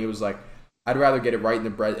Tua, and he was like, I'd rather get it right in the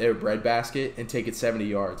bread basket and take it 70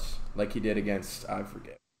 yards, like he did against I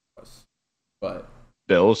forget what it was, but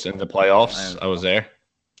Bills in the playoffs. I was there.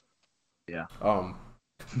 Yeah.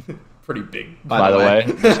 Pretty big. By the way,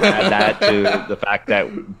 just add that to the fact that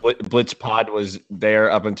Blitz Pod was there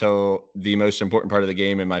up until the most important part of the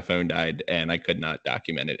game, and my phone died, and I could not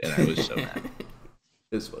document it, and I was so mad.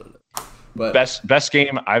 This was it. But best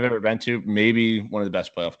game I've ever been to, maybe one of the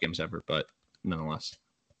best playoff games ever, but nonetheless.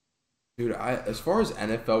 Dude, as far as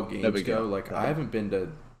NFL games go, like I haven't been to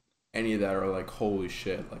any of that are like holy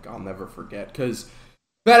shit, like I'll never forget because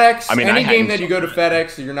FedEx. I mean, any game that you go to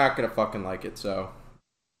FedEx, you're not gonna fucking like it. So.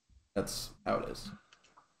 That's how it is.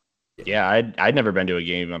 Yeah, I'd never been to a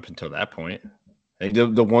game up until that point. I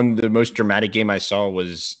think the most dramatic game I saw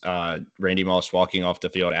was Randy Moss walking off the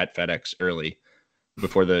field at FedEx early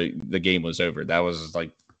before the game was over. That was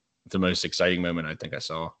like the most exciting moment I think I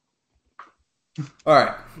saw. All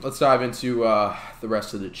right, let's dive into the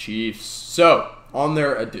rest of the Chiefs. So on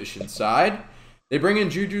their addition side, they bring in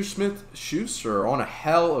Juju Smith-Schuster on a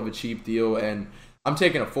hell of a cheap deal, and I'm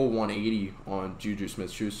taking a full 180 on Juju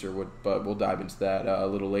Smith-Schuster, but we'll dive into that a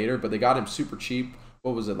little later. But they got him super cheap.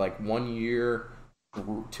 What was it, like 1 year,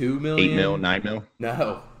 $2 million? $8 million, $9 million?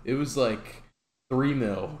 No, it was like $3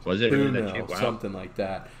 million. Was it $2 really million, wow. something like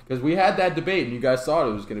that. Because we had that debate, and you guys thought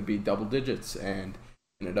it was going to be double digits, and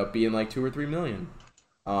ended up being like $2 or $3 million.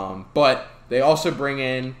 But they also bring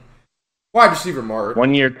in wide receiver Mark.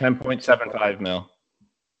 1 year, $10.75 million.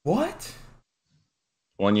 What?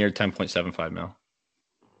 1 year, $10.75 million.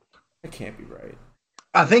 That can't be right.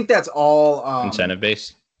 I think that's all incentive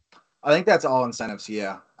based. I think that's all incentives.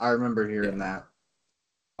 Yeah, I remember hearing that.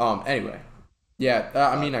 Anyway, yeah.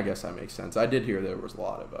 I mean, I guess that makes sense. I did hear there was a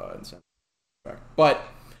lot of incentives, but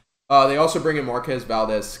they also bring in Marquez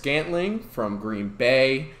Valdez-Scantling from Green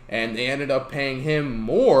Bay, and they ended up paying him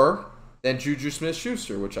more than Juju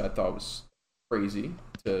Smith-Schuster, which I thought was crazy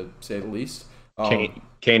to say the least.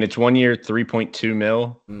 Kane, it's 1 year, $3.2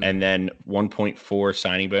 million, and then 1.4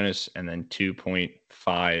 signing bonus, and then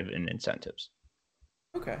 2.5 in incentives.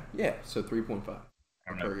 Okay, yeah, so 3.5. I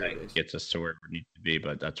don't know if that gets us to where we need to be,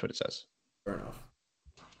 but that's what it says. Fair enough.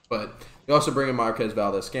 But they also bring in Marquez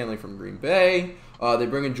Valdez-Scantling from Green Bay. They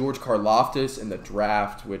bring in George Karlaftis in the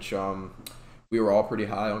draft, which we were all pretty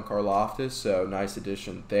high on Karlaftis, so nice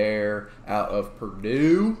addition there out of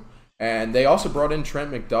Purdue. And they also brought in Trent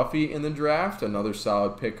McDuffie in the draft, another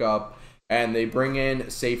solid pickup. And they bring in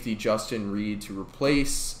safety Justin Reed to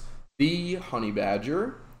replace the Honey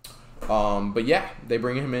Badger. But yeah, they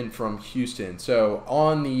bring him in from Houston. So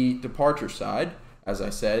on the departure side, as I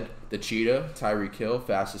said, the Cheetah, Tyreek Hill,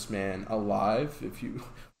 fastest man alive, if you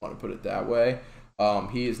want to put it that way.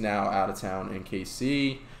 He is now out of town in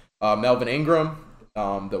KC. Melvin Ingram,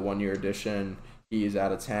 the 1 year addition, he is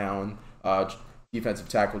out of town. Defensive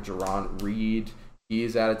tackle Jerron Reed, he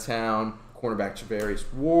is out of town. Cornerback Javarius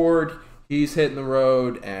Ward, he's hitting the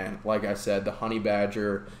road. And like I said, the Honey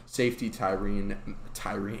Badger, safety Tyrann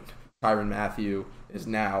Mathieu is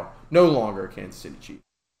now no longer a Kansas City Chief.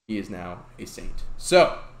 He is now a Saint.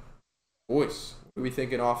 So, boys, what are we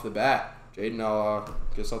thinking off the bat? Jaden,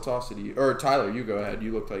 guess I'll toss it to you. Or Tyler, you go ahead.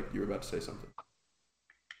 You look like you were about to say something.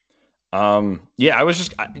 Yeah, I was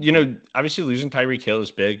just, obviously losing Tyreek Hill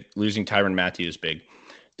is big. Losing Tyrann Mathieu is big.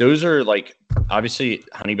 Those are like, obviously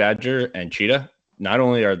Honey Badger and Cheetah. Not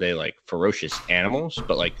only are they like ferocious animals,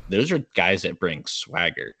 but like those are guys that bring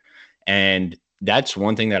swagger. And that's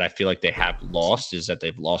one thing that I feel like they have lost is that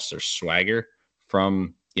they've lost their swagger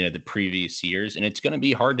from, the previous years. And it's going to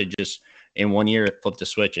be hard to just in 1 year flip the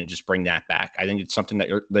switch and just bring that back. I think it's something that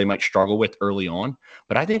they might struggle with early on.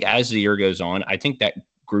 But I think as the year goes on, I think that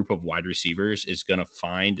group of wide receivers is going to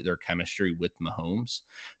find their chemistry with Mahomes,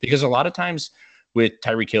 because a lot of times with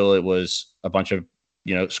Tyreek Hill, it was a bunch of,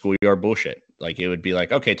 schoolyard bullshit. Like it would be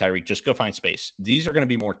like, okay, Tyreek, just go find space. These are going to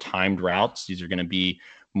be more timed routes. These are going to be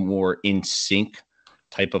more in sync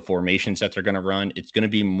type of formations that they're going to run. It's going to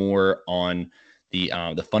be more on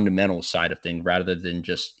the fundamental side of things rather than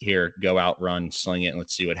just here, go out, run, sling it, and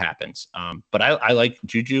let's see what happens. But I like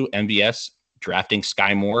Juju, MVS, drafting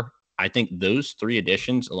Sky Moore. I think those 3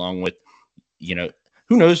 additions, along with,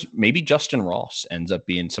 who knows, maybe Justin Ross ends up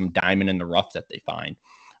being some diamond in the rough that they find.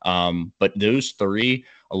 But those 3,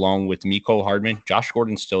 along with Mecole Hardman, Josh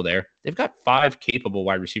Gordon's still there. They've got 5 capable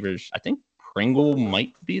wide receivers. I think Pringle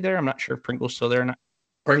might be there. I'm not sure if Pringle's still there or not.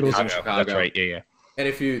 Pringle's in Chicago. That's right. Yeah. And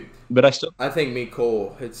I think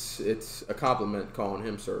Mecole, it's a compliment calling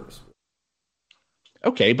him serviceable.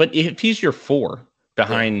 Okay, but if he's your 4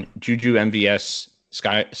 behind Juju, MVS,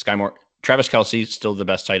 Sky Moore, Travis Kelce's still the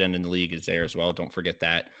best tight end in the league is there as well. Don't forget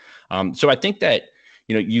that. So I think that,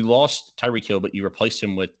 you lost Tyreek Hill, but you replaced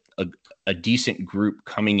him with a decent group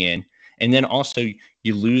coming in. And then also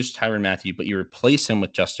you lose Tyrann Mathieu, but you replace him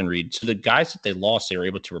with Justin Reed. So the guys that they lost, they were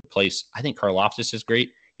able to replace. I think Karlaftis is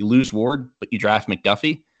great. You lose Ward, but you draft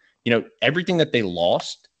McDuffie. Everything that they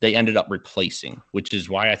lost, they ended up replacing, which is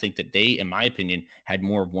why I think that they, in my opinion, had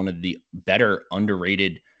more of one of the better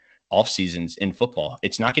underrated off seasons in football.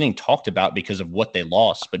 It's not getting talked about because of what they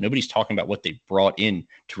lost, but nobody's talking about what they brought in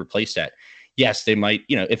to replace that. Yes, they might,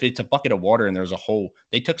 if it's a bucket of water and there's a hole,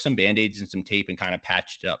 they took some Band-Aids and some tape and kind of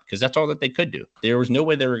patched it up because that's all that they could do. There was no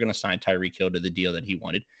way they were going to sign Tyreek Hill to the deal that he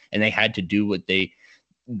wanted, and they had to do what they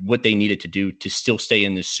needed to do to still stay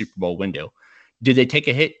in this Super Bowl window. Did they take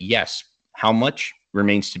a hit? Yes. How much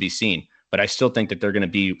remains to be seen, but I still think that they're going to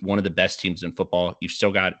be one of the best teams in football. You've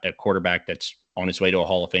still got a quarterback that's on his way to a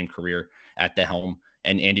Hall of Fame career at the helm.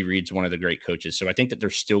 And Andy Reid's one of the great coaches. So I think that they're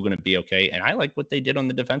still going to be okay. And I like what they did on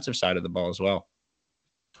the defensive side of the ball as well.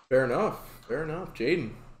 Fair enough. Jaden,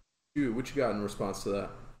 what you got in response to that?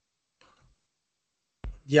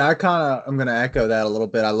 Yeah, I'm going to echo that a little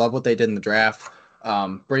bit. I love what they did in the draft.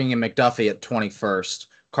 Bringing in McDuffie at 21st,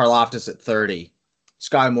 Karlaftis at 30,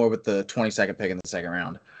 Sky Moore with the 22nd pick in the second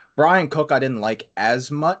round. Brian Cook I didn't like as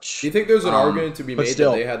much. Do you think there's an argument to be made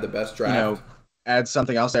that they had the best draft? Add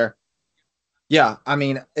something else there. Yeah, I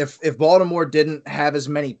mean, if Baltimore didn't have as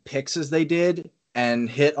many picks as they did and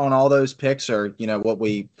hit on all those picks, or what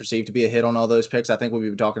we perceive to be a hit on all those picks, I think we'd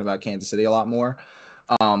be talking about Kansas City a lot more.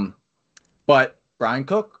 But Brian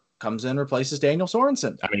Cook comes in, replaces Daniel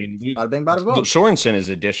Sorensen. I mean, bada bing, bada boom. Sorensen is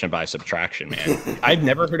addition by subtraction, man. I've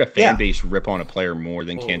never heard a fan base rip on a player more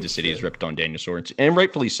than Kansas City has ripped on Daniel Sorensen, and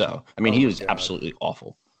rightfully so. I mean, he was absolutely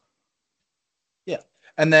awful. Yeah,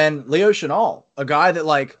 and then Leo Chenal, a guy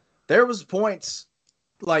that there was points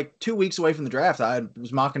 2 weeks away from the draft. I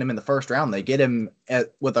was mocking him in the first round. They get him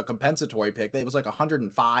with a compensatory pick. It was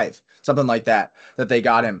 105, something like that they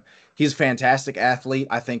got him. He's a fantastic athlete.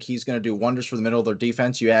 I think he's going to do wonders for the middle of their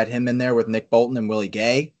defense. You add him in there with Nick Bolton and Willie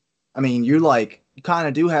Gay. I mean, you kind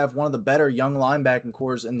of do have one of the better young linebacking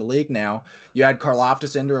cores in the league now. You add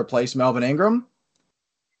Karlaftis in to replace Melvin Ingram.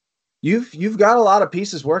 You've got a lot of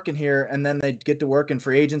pieces working here, and then they get to work in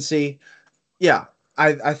free agency. Yeah,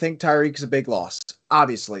 I think Tyreek's a big loss.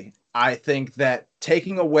 Obviously, I think that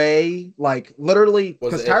taking away literally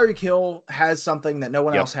because Tyreek Hill has something that no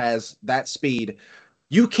one else has, that speed.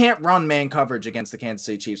 You can't run man coverage against the Kansas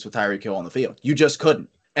City Chiefs with Tyreek Hill on the field. You just couldn't.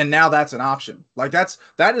 And now that's an option.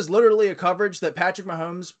 That is literally a coverage that Patrick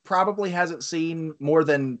Mahomes probably hasn't seen more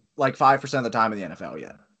than 5% of the time in the NFL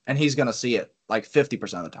yet. And he's going to see it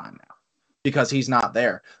 50% of the time now because he's not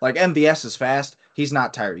there. MVS is fast. He's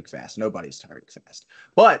not Tyreek fast. Nobody's Tyreek fast.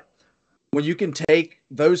 But when you can take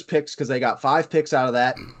those picks, because they got 5 picks out of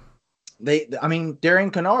that,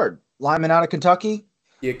 Darian Kennard, lineman out of Kentucky.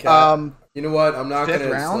 Yeah, you know what? I'm not going to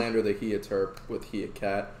slander the Hia Terp with Hia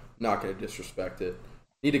Cat. I'm not going to disrespect it.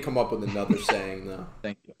 Need to come up with another saying though.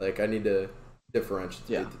 Thank you. I need to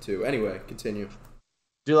differentiate the two. Anyway, continue.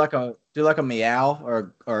 Do a meow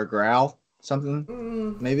or a growl,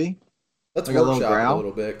 something maybe. Let's workshop a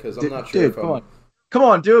little bit because I'm not sure. Dude, come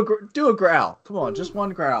on, do a growl. Come on, just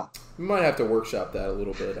one growl. We might have to workshop that a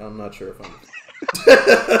little bit. I'm not sure if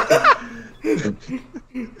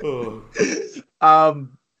I'm.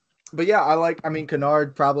 But yeah,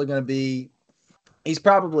 Kennard probably going to be. He's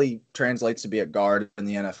probably translates to be a guard in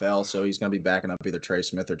the NFL, so he's going to be backing up either Trey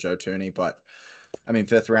Smith or Joe Thuney. But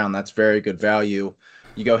 5th round, that's very good value.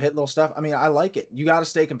 You go hit little stuff. I like it. You got to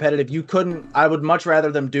stay competitive. I would much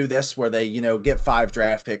rather them do this where they, get 5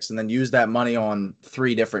 draft picks and then use that money on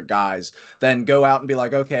 3 different guys than go out and be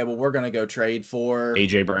like, okay, well, we're going to go trade for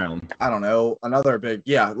AJ Brown. I don't know. Another big,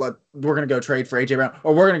 we're going to go trade for AJ Brown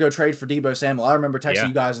or we're going to go trade for Deebo Samuel. I remember texting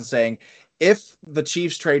you guys and saying, if the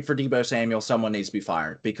Chiefs trade for Deebo Samuel, someone needs to be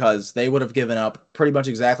fired because they would have given up pretty much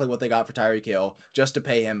exactly what they got for Tyreek Hill just to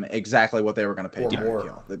pay him exactly what they were going to pay Tyreek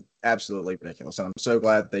Hill. Absolutely ridiculous. And I'm so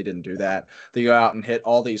glad they didn't do that. They go out and hit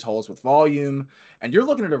all these holes with volume. And you're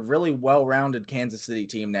looking at a really well-rounded Kansas City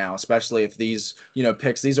team now, especially if these,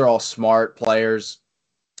 picks, these are all smart players.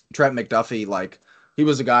 Trent McDuffie, like, he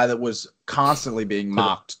was a guy that was constantly being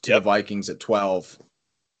mocked to the Vikings at 12.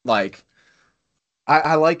 Like,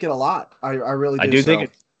 I like it a lot. I really do. I do think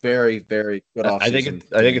it's very, very good offseason.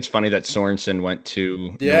 I think it's funny that Sorensen went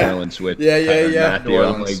to New Orleans with Tyrann Mathieu.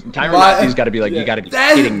 Like, Tyrann Mathieu's got to be like, you got to be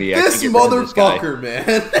kidding me. This motherfucker,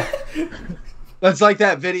 man. That's like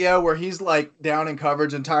that video where he's like down in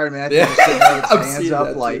coverage and Tyrann Mathieu is sitting there with his hands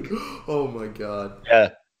up, like, oh my god.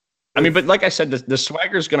 Yeah. I mean, but like I said, the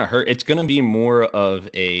swagger is going to hurt. It's going to be more of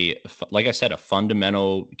like I said, a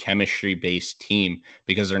fundamental chemistry-based team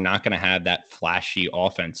because they're not going to have that flashy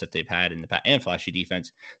offense that they've had in the past and flashy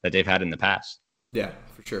defense that they've had in the past. Yeah,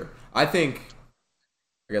 for sure. I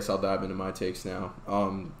guess I'll dive into my takes now.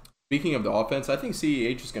 Speaking of the offense, I think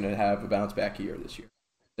CEH is going to have a bounce-back year this year.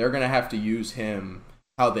 They're going to have to use him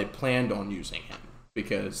how they planned on using him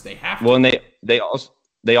because they have to. Well, and they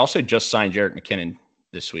also just signed Jerick McKinnon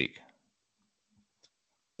this week.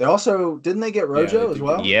 They also didn't they get Rojo as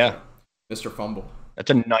well? Yeah, Mr. Fumble. That's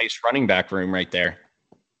a nice running back room right there,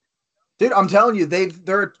 dude. I'm telling you,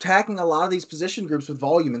 they're attacking a lot of these position groups with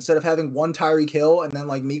volume. Instead of having one Tyreek Hill and then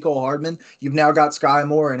like Mecole Hardman, you've now got Sky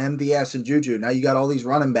Moore and MVS and Juju. Now you got all these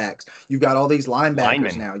running backs. You've got all these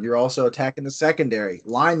linebackers now. You're also attacking the secondary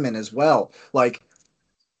linemen as well. Like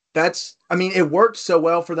it worked so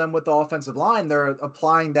well for them with the offensive line. They're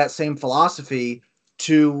applying that same philosophy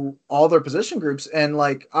to all their position groups. And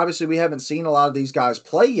like, obviously we haven't seen a lot of these guys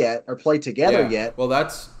play yet or play together yet. Well,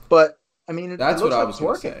 that's what I was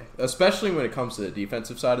going to say, especially when it comes to the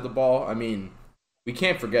defensive side of the ball. I mean, we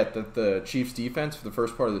can't forget that the Chiefs defense for the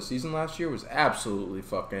first part of the season last year was absolutely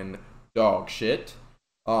fucking dog shit.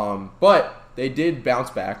 But they did bounce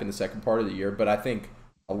back in the second part of the year. But I think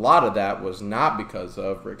a lot of that was not because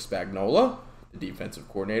of Rick Spagnuolo, the defensive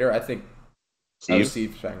coordinator. I think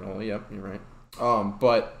Steve Spagnuolo. Yep, you're right.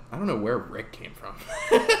 But I don't know where Rick came from.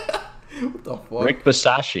 What the fuck? Rick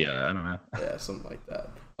Bisaccia, I don't know. Yeah, something like that.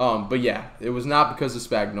 But yeah, it was not because of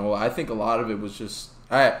Spagnuolo. I think a lot of it was just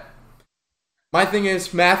my thing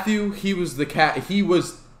is Mathieu, he was the cat. He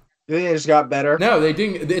was. They just got better. No, they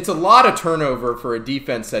didn't. It's a lot of turnover for a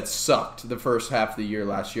defense that sucked the first half of the year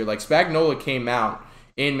last year. Like Spagnuolo came out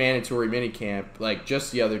in mandatory minicamp like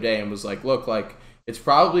just the other day and was like, look, like, it's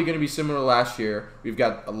probably going to be similar to last year. We've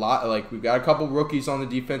got a couple rookies on the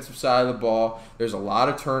defensive side of the ball. There's a lot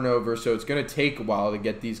of turnover, so it's going to take a while to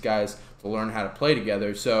get these guys to learn how to play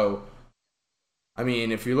together. So, I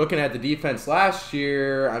mean, if you're looking at the defense last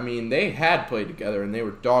year, I mean, they had played together and they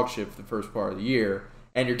were dog shit for the first part of the year.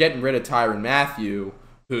 And you're getting rid of Tyrann Mathieu,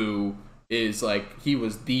 who is like, he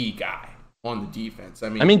was the guy on the defense. I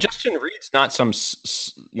mean, Justin Reed's not some,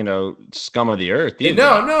 scum of the earth either.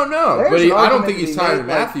 No. But I don't think he's Tyrann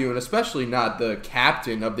Mathieu, and especially not the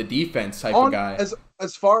captain of the defense type of guy.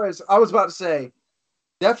 As far as I was about to say,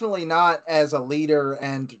 definitely not as a leader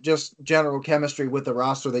and just general chemistry with the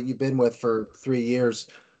roster that you've been with for 3 years.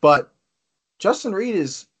 But Justin Reed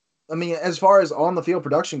is, as far as on the field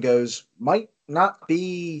production goes, might not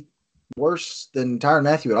be worse than Tyrann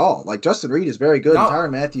Mathieu at all. Like, Justin Reed is very good, and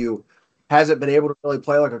Tyrann Mathieu hasn't been able to really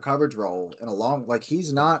play like a coverage role in a long. Like,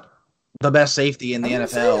 he's not the best safety in the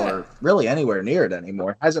NFL or really anywhere near it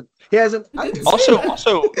anymore. He hasn't.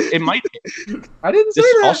 Also, it might. I didn't say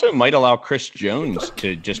that. Also, might allow Chris Jones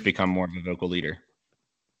to just become more of a vocal leader.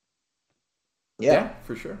 Yeah,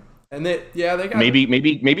 for sure. And they got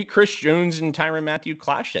maybe Chris Jones and Tyrann Mathieu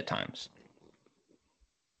clashed at times.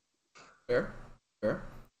 Fair.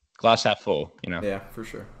 Glass half full, Yeah, for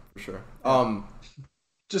sure.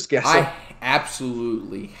 Just guessing. I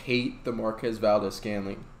absolutely hate the Marquez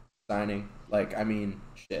Valdes-Scantling signing. Like,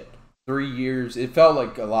 3 years. It felt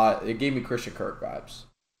like a lot. It gave me Christian Kirk vibes.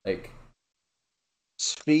 Like,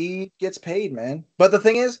 speed gets paid, man. But the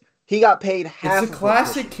thing is, he got paid half. It's a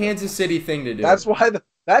classic Kansas City thing to do. That's why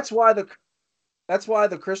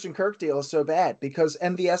the Christian Kirk deal is so bad, because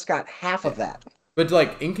MVS got half of that. But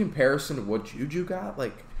like, in comparison to what Juju got,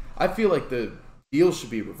 like, I feel like the deal should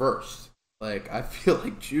be reversed. Like, I feel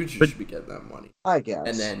like Juju should be getting that money. I guess.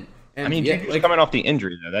 And then, Juju's coming off the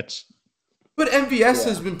injury though. But MVS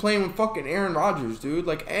has been playing with fucking Aaron Rodgers, dude.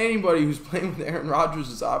 Like, anybody who's playing with Aaron Rodgers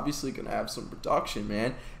is obviously going to have some production,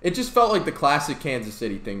 man. It just felt like the classic Kansas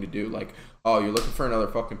City thing to do. Like, oh, you're looking for another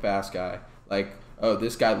fucking fast guy. Like, oh,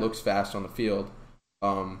 this guy looks fast on the field.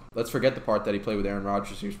 Let's forget the part that he played with Aaron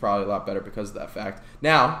Rodgers. He was probably a lot better because of that fact.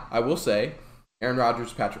 Now, I will say, Aaron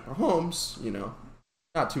Rodgers, Patrick Mahomes,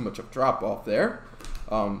 not too much of a drop-off there.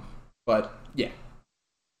 But, yeah.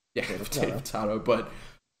 Yeah, David Tato. But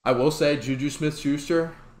I will say, Juju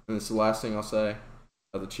Smith-Schuster, and this is the last thing I'll say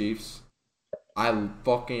of the Chiefs, I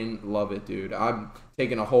fucking love it, dude. I'm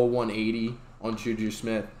taking a whole 180 on Juju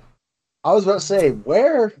Smith. I was about to say,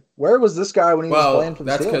 where was this guy when he was playing for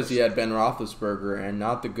the Steelers? That's because he had Ben Roethlisberger, and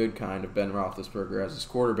not the good kind of Ben Roethlisberger as his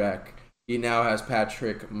quarterback. He now has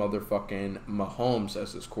Patrick motherfucking Mahomes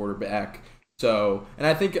as his quarterback. So, and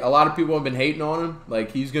I think a lot of people have been hating on him.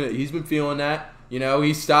 Like, he's been feeling that.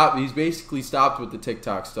 He's basically stopped with the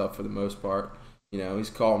TikTok stuff for the most part.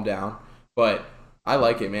 He's calmed down. But I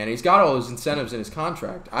like it, man. He's got all his incentives in his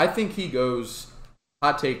contract. I think he goes,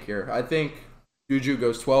 hot take here, I think Juju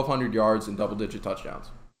goes 1,200 yards and double-digit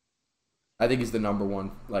touchdowns. I think he's the number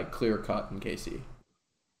one, clear cut in KC.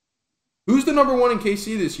 Who's the number one in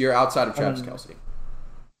KC this year outside of Travis Kelce?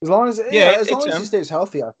 As long as he stays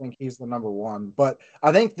healthy, I think he's the number one. But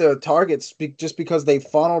I think the targets, just because they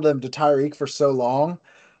funneled him to Tyreek for so long,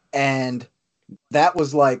 and that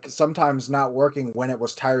was sometimes not working when it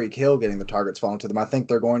was Tyreek Hill getting the targets falling to them. I think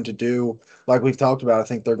they're going to do, like we've talked about, I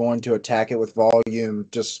think they're going to attack it with volume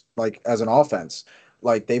just as an offense.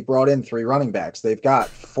 They've brought in 3 running backs. They've got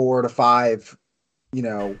 4 to 5,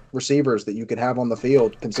 receivers that you could have on the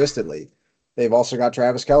field consistently. They've also got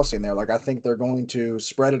Travis Kelce in there. I think they're going to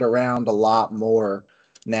spread it around a lot more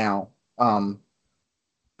now.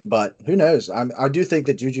 But who knows? I do think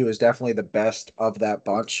that Juju is definitely the best of that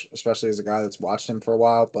bunch, especially as a guy that's watched him for a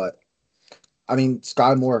while. But,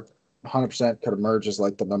 Sky Moore 100% could emerge as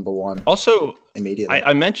the number one. Also, immediately.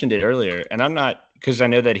 I mentioned it earlier, and I'm not – because I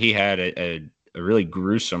know that he had a really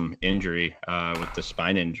gruesome injury with the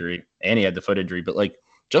spine injury, and he had the foot injury. But,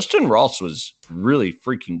 Justin Ross was really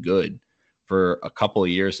freaking good for a couple of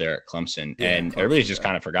years there at Clemson, and everybody's just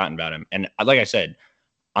kind of forgotten about him. And like I said,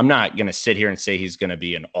 I'm not going to sit here and say he's going to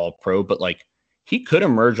be an all-pro, but he could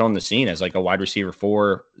emerge on the scene as a wide receiver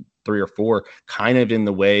 3 or 4, kind of in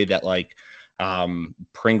the way that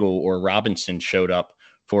Pringle or Robinson showed up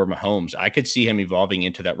for Mahomes. I could see him evolving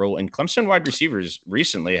into that role. And Clemson wide receivers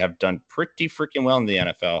recently have done pretty freaking well in the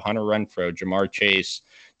NFL. Hunter Renfrow, Jamar Chase,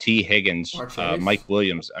 T. Higgins, Mike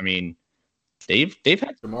Williams. They've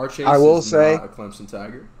had Jamar Chase. I will say, not a Clemson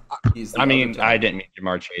Tiger. I didn't mean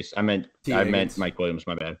Jamar Chase. I meant Mike Williams.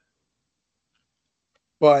 My bad.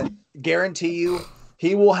 But guarantee you,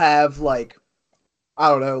 he will have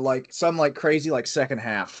some crazy second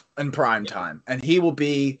half in prime time, and he will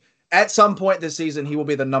be at some point this season. He will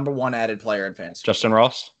be the number one added player in fantasy. Justin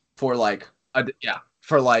Ross for 2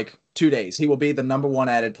 days. He will be the number one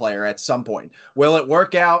added player at some point. Will it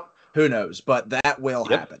work out? Who knows? But that will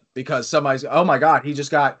happen because somebody's, oh my God, he just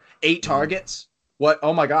got 8 targets. What?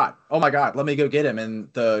 Oh my God. Let me go get him in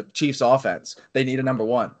the Chiefs offense. They need a number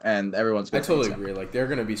one, and everyone's. I totally agree. They're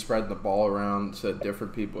going to be spreading the ball around to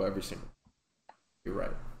different people every single. You're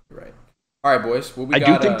right. All right, boys. I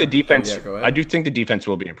do think the defense. I do think the defense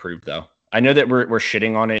will be improved, though. I know that we're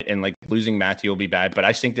shitting on it and losing Matthew will be bad, but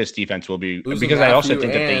I think this defense will be because I also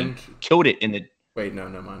think that they killed it in the. Wait, no,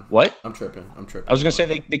 mind. What? I'm tripping. I was going to say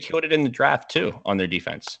they killed it in the draft, too, on their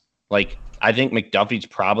defense. I think McDuffie's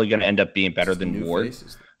probably going to end up being better than Ward.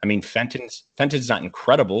 Faces. Fenton's not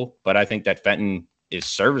incredible, but I think that Fenton is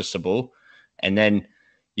serviceable. And then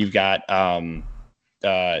you've got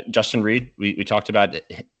Justin Reed. We talked about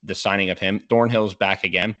the signing of him. Thornhill's back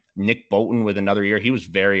again. Nick Bolton with another year. He was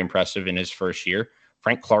very impressive in his first year.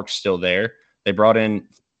 Frank Clark's still there. They brought in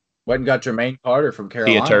went and got Jermaine Carter from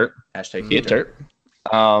Carolina. Theater.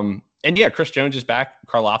 And yeah, Chris Jones is back.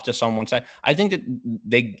 Karlaftis on one side. I think that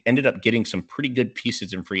they ended up getting some pretty good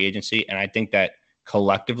pieces in free agency, and I think that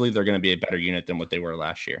collectively they're going to be a better unit than what they were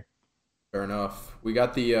last year. Fair enough. We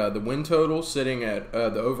got the win total sitting at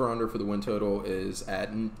the over/under for the win total is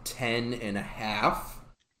at 10.5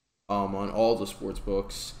 on all the sports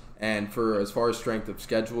books. And for as far as strength of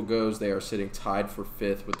schedule goes, they are sitting tied for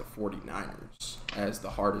 5th with the 49ers as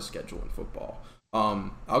the hardest schedule in football.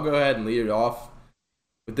 I'll go ahead and lead it off.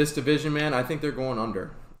 With this division, man, I think they're going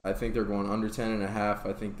under. I think they're going under 10.5.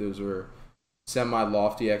 I think those are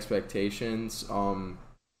semi-lofty expectations.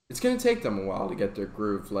 It's going to take them a while to get their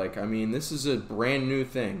groove. This is a brand new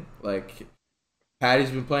thing.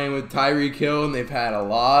 Patty's been playing with Tyreek Hill, and they've had a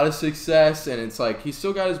lot of success. And it's he's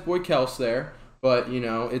still got his boy Kels there. But,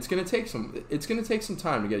 it's going to take some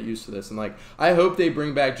time to get used to this. And, I hope they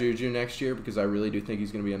bring back Juju next year because I really do think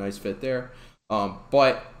he's going to be a nice fit there.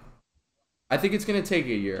 But I think it's going to take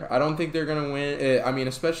a year. I don't think they're going to win.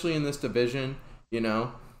 Especially in this division,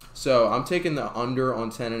 So I'm taking the under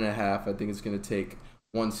on 10.5. I think it's going to take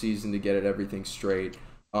one season to get it everything straight.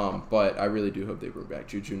 But I really do hope they bring back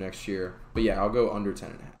Juju next year. But yeah, I'll go under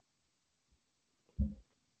 10.5.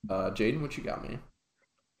 Jaden, what you got, man?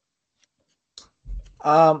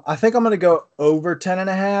 I think I'm going to go over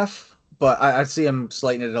 10.5, but I see him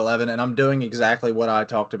slating it at 11, and I'm doing exactly what I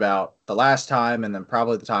talked about the last time and then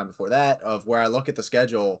probably the time before that, of where I look at the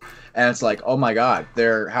schedule and it's like, oh my God,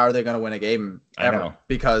 how are they going to win a game ever? I know.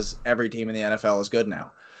 Because every team in the NFL is good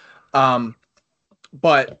now.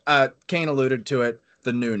 But Kane alluded to it,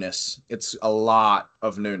 the newness. It's a lot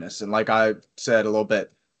of newness. And like I said a little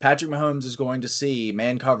bit, Patrick Mahomes is going to see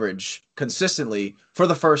man coverage consistently for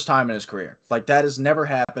the first time in his career. Like, that has never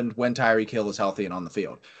happened when Tyreek Hill is healthy and on the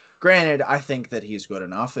field. Granted, I think that he's good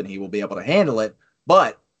enough and he will be able to handle it,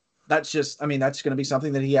 but that's going to be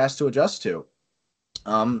something that he has to adjust to.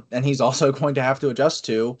 And he's also going to have to adjust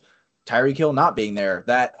to Tyreek Hill not being there.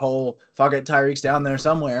 That whole fuck it, Tyreek's down there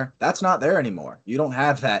somewhere, that's not there anymore. You don't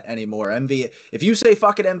have that anymore. If you say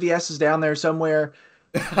fuck it, MVS is down there somewhere,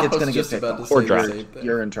 it's going to get picked off. Or dropped.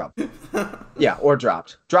 You're in trouble. Yeah, or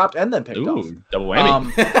dropped. Dropped and then picked off. Double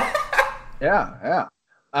whammy. Yeah.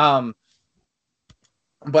 But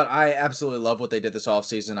I absolutely love what they did this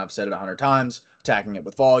offseason. I've said it 100 times, attacking it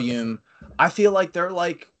with volume. I feel like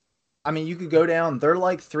you could go down, they're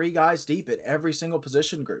like 3 guys deep at every single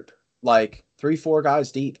position group. Like 3-4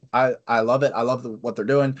 guys deep. I love it. I love what they're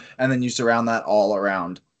doing. And then you surround that all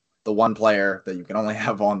around the one player that you can only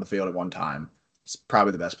have on the field at one time. It's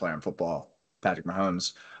probably the best player in football, Patrick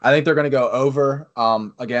Mahomes. I think they're going to go over.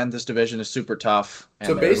 Again, this division is super tough, and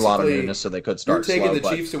so there's a lot of newness, so they could start slow. You're taking the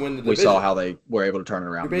Chiefs to win the division. We saw how they were able to turn it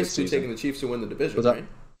around. You're basically taking the Chiefs to win the division, right?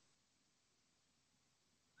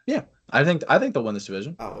 Yeah, I think they'll win this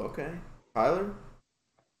division. Oh, okay. Tyler?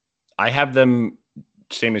 I have them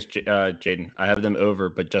same as Jaden. I have them over,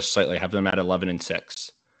 but just slightly. I have them at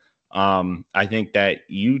 11-6. I think that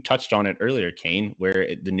you touched on it earlier, Kane,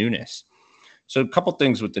 where the newness. So a couple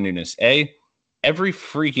things with the newness. Every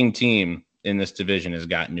freaking team in this division has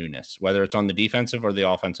got newness, whether it's on the defensive or the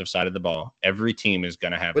offensive side of the ball. Every team is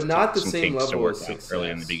going to have but not the some same kinks to level work of out success early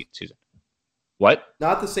in the season. What?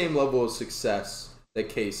 Not the same level of success that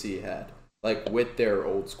KC had, like with their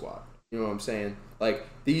old squad. You know what I'm saying? Like,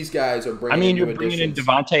 these guys are bringing you're bringing in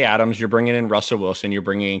Devontae Adams, you're bringing in Russell Wilson, you're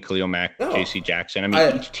bringing in Khalil Mack, J.C. Jackson.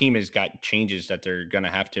 Each team has got changes that they're going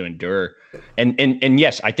to have to endure. And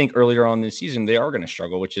yes, I think earlier on in the season they are going to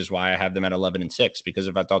struggle, which is why I have them at 11-6, because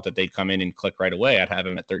if I thought that they'd come in and click right away, I'd have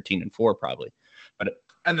them at 13-4 probably.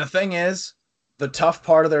 And the thing is, the tough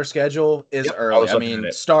part of their schedule is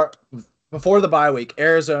early. Start before the bye week: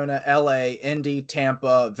 Arizona, LA, Indy,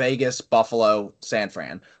 Tampa, Vegas, Buffalo, San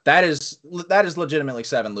Fran. That is legitimately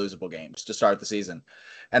 7 losable games to start the season.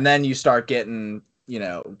 And then you start getting,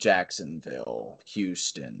 Jacksonville,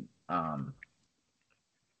 Houston,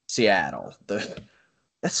 Seattle. That's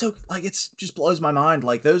so, it just blows my mind.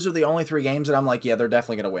 Like, those are the only 3 games that I'm like, yeah, they're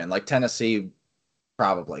definitely going to win. Like, Tennessee,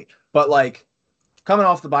 probably. But, coming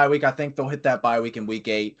off the bye week, I think they'll hit that bye week in week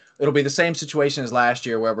 8. It'll be the same situation as last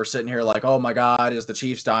year, where we're sitting here like, oh my God, is the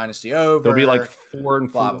Chiefs dynasty over? They'll be like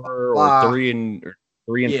 4-4 or 3-5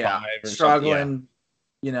 or struggling.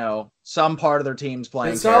 Yeah. Some part of their team's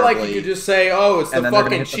playing. It's not like you could just say, oh, it's the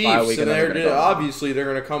fucking Chiefs, and obviously they're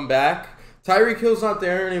going to come back. Tyreek Hill's not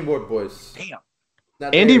there anymore, boys. Damn.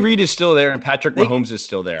 Andy Reid is still there, and Patrick Mahomes is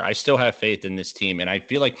still there. I still have faith in this team, and I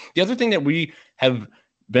feel like the other thing that we have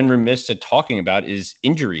been remiss at talking about is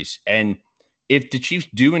injuries. And if the Chiefs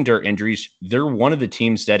do endure injuries, they're one of the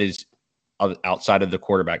teams that is outside of the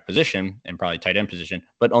quarterback position and probably tight end position.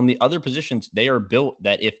 But on the other positions, they are built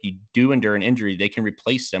that if you do endure an injury, they can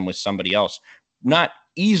replace them with somebody else. Not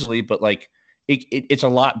easily, but it's a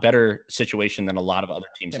lot better situation than a lot of other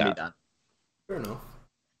teams have. Fair enough.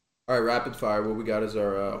 All right, rapid fire. What we got is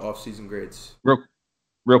our off-season grades.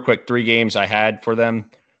 Real quick, 3 games I had for them.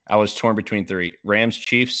 I was torn between 3: Rams,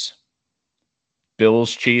 Chiefs,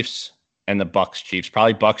 Bills, Chiefs, and the Bucks, Chiefs.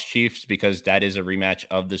 Probably Bucks, Chiefs, because that is a rematch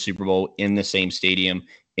of the Super Bowl in the same stadium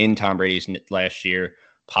in Tom Brady's last year,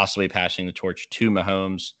 possibly passing the torch to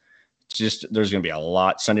Mahomes. There's going to be a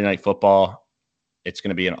lot. Sunday Night Football, it's going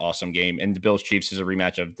to be an awesome game. And the Bills, Chiefs is a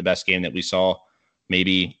rematch of the best game that we saw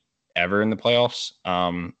maybe ever in the playoffs.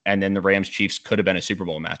 And then the Rams, Chiefs could have been a Super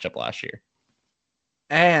Bowl matchup last year.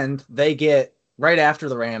 And they get... Right after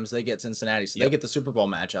the Rams, they get Cincinnati, so they get the Super Bowl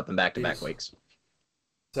matchup in back-to-back weeks.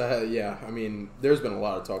 So, there's been a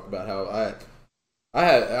lot of talk about how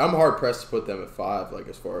I'm hard-pressed to put them at 5,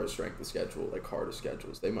 as far as strength of schedule, hardest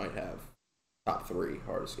schedules. They might have top 3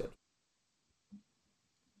 hardest schedules.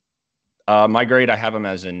 My grade, I have him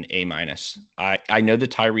as an A-. I know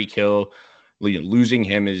that Tyreek Hill, losing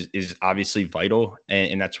him is obviously vital,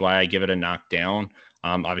 and that's why I give it a knockdown.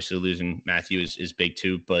 Obviously, losing Matthew is big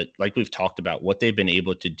too. But like we've talked about, what they've been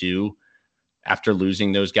able to do after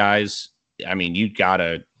losing those guys, I mean, you got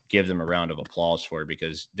to give them a round of applause for it,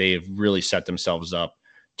 because they have really set themselves up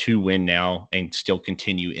to win now and still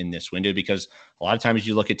continue in this window. Because a lot of times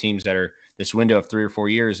you look at teams that are this window of 3 or 4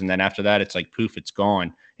 years, and then after that, it's like poof, it's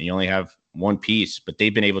gone, and you only have one piece. But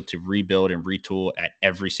they've been able to rebuild and retool at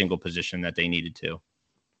every single position that they needed to.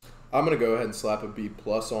 I'm gonna go ahead and slap a B+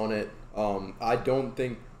 on it. I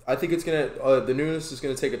think it's gonna the newness is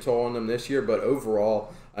gonna take a toll on them this year, but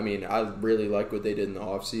overall, I mean, I really like what they did in the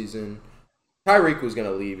offseason. Tyreek was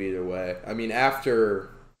gonna leave either way. I mean,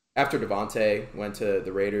 after Devontae went to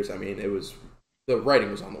the Raiders, I mean, the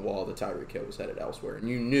writing was on the wall that Tyreek Hill was headed elsewhere, and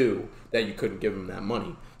you knew that you couldn't give him that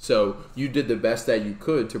money. So you did the best that you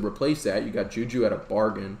could to replace that. You got Juju at a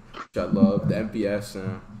bargain, which I love. The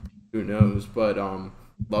MVS, who knows? But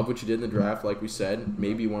love what you did in the draft, like we said.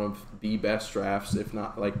 Maybe one of the best drafts, if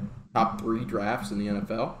not like top 3 drafts in the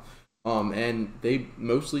NFL. And they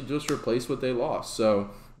mostly just replaced what they lost. So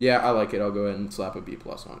yeah, I like it. I'll go ahead and slap a B+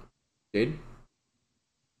 on it. Jaden?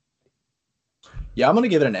 Yeah, I'm going to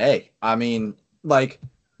give it an A. I mean, like,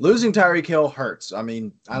 losing Tyreek Hill hurts. I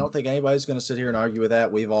mean, I don't think anybody's going to sit here and argue with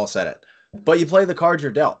that. We've all said it. But you play the cards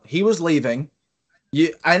you're dealt. He was leaving.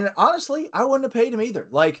 And honestly, I wouldn't have paid him either.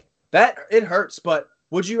 Like, that, it hurts. But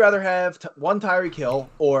would you rather have one Tyreek Hill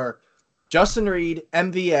or Justin Reed,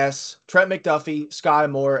 MVS, Trent McDuffie, Sky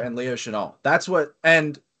Moore, and Leo Chenal? That's what –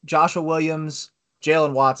 and Joshua Williams –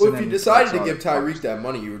 Jalen Watson. Well, if you decided to give Tyreek that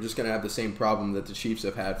money, you were just going to have the same problem that the Chiefs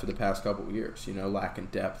have had for the past couple of years, lacking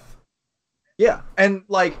depth. Yeah, and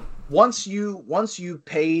like once you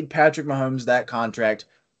paid Patrick Mahomes that contract,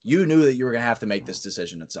 you knew that you were going to have to make this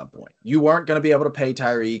decision at some point. You weren't going to be able to pay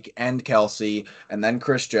Tyreek and Kelsey and then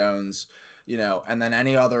Chris Jones, and then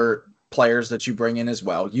any other players that you bring in as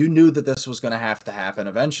well. You knew that this was going to have to happen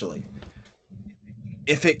eventually.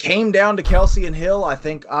 If it came down to Kelsey and Hill, I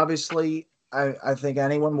think obviously – I think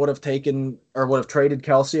anyone would have taken or would have traded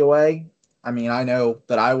Kelsey away. I mean, I know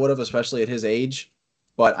that I would have, especially at his age,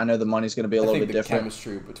 but I know the money's going to be a little bit different. I think the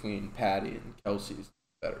chemistry between Patty and Kelsey is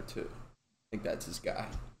better, too. I think that's his guy.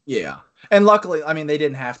 Yeah. And luckily, I mean, they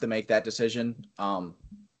didn't have to make that decision.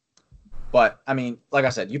 But, I mean, like I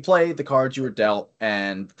said, you played the cards you were dealt,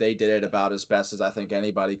 and they did it about as best as I think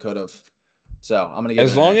anybody could have. So, I'm going to give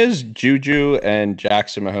as long as Juju and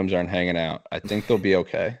Jackson Mahomes aren't hanging out, I think they'll be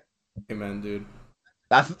okay. Amen, dude.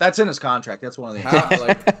 That's in his contract. That's one of the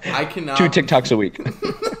I cannot 2 TikToks a week.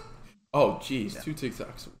 Oh, geez, yeah. 2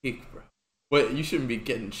 TikToks a week, bro. But you shouldn't be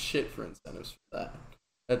getting shit for incentives for that.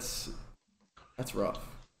 That's rough.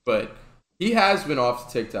 But he has been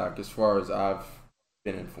off TikTok as far as I've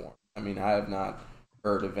been informed. I mean, I have not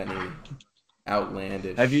heard of any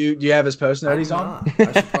outlandish. Do you have his post note he's on?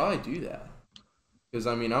 I should probably do that. Because,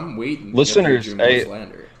 I mean, I'm waiting. Listeners,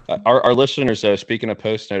 our listeners, speaking of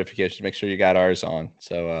post notifications, make sure you got ours on.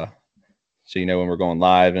 So you know when we're going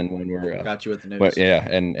live and when we're got you with the news.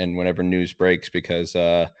 And whenever news breaks, because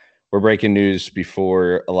we're breaking news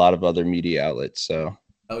before a lot of other media outlets. So.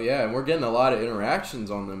 Oh, yeah, and we're getting a lot of interactions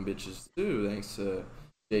on them bitches, too, thanks to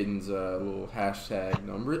Jaden's little hashtag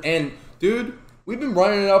number. And, dude, we've been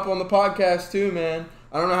running it up on the podcast, too, man.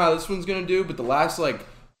 I don't know how this one's going to do, but the last,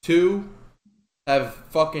 2 have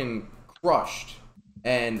fucking crushed.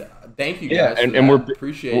 And thank you guys for and that.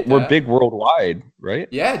 Appreciate we're that. big worldwide, right?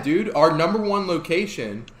 Yeah, dude. Our #1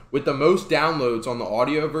 location with the most downloads on the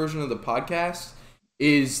audio version of the podcast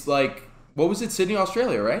is what was it? Sydney,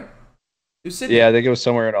 Australia, right? It was Sydney. Yeah, I think it was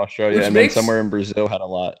somewhere in Australia, then somewhere in Brazil had a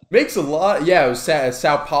lot. Makes a lot. Yeah, it was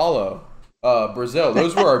Sao Paulo, Brazil.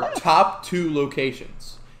 Those were our top 2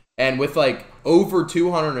 locations, and with over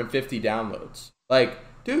 250 downloads.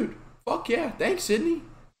 Dude, fuck yeah! Thanks, Sydney.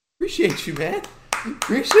 Appreciate you, man.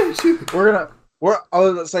 Appreciate you. We're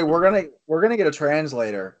gonna get a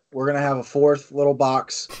translator. We're gonna have a 4th little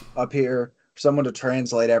box up here for someone to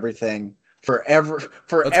translate everything for every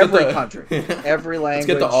country, every language.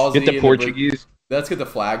 Let's get the Aussie, get the Portuguese. Let's get the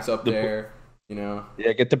flags up there.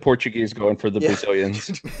 Yeah, get the Portuguese going for the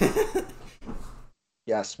Brazilians.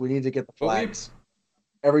 Yes, we need to get the flags.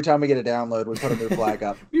 Every time we get a download, we put a new flag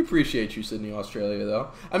up. We appreciate you, Sydney, Australia,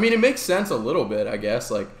 though. I mean, it makes sense a little bit, I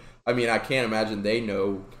guess. I can't imagine they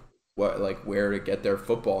know where to get their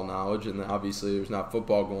football knowledge, and obviously there's not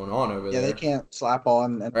football going on over there. Yeah, they can't slap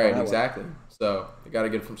on. Right, exactly. So they got to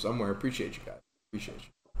get it from somewhere. Appreciate you guys. Appreciate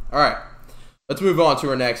you. All right, let's move on to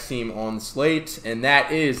our next team on the slate, and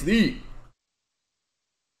that is the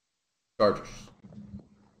Chargers.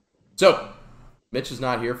 So, Mitch is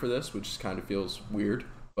not here for this, which kind of feels weird.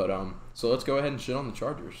 But so let's go ahead and shit on the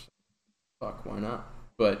Chargers. Fuck, why not?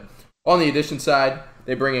 But on the addition side,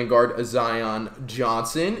 they bring in guard Zion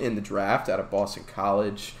Johnson in the draft out of Boston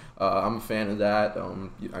College. I'm a fan of that.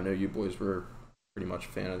 I know you boys were pretty much a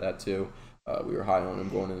fan of that too. We were high on him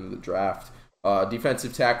going into the draft.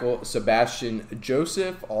 Defensive tackle Sebastian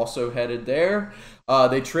Joseph also headed there.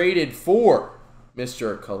 They traded for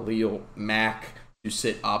Mr. Khalil Mack to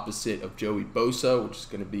sit opposite of Joey Bosa, which is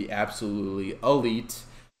going to be absolutely elite.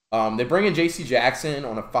 They bring in J.C. Jackson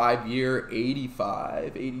on a 5-year,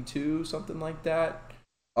 85, 82, something like that.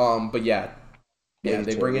 But yeah,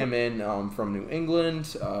 they bring him in from New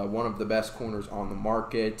England, one of the best corners on the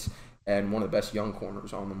market, and one of the best young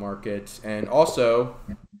corners on the market. And also,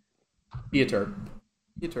 Theater.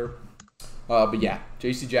 But yeah,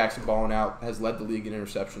 J.C. Jackson balling out, has led the league in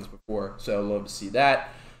interceptions before, so love to see that.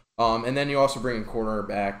 And then you also bring in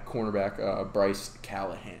cornerback Bryce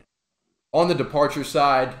Callahan. On the departure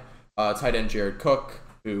side, tight end Jared Cook,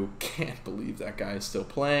 who can't believe that guy is still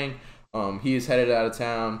playing. He is headed out of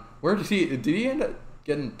town. Where did he end up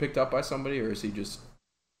getting picked up by somebody, or is he just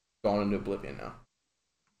gone into oblivion now?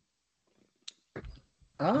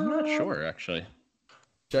 I'm not sure, actually.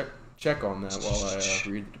 Check on that while I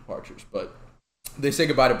read the departures. But they say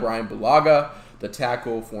goodbye to Brian Bulaga, the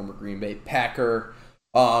tackle, former Green Bay Packer.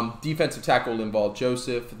 Defensive tackle Linval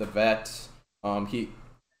Joseph, the vet.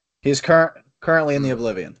 He's currently in the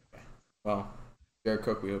oblivion. Well, Jared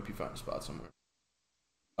Cook, we hope you find a spot somewhere.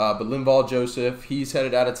 But Linval Joseph, he's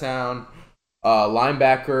headed out of town.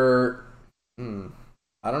 Linebacker, I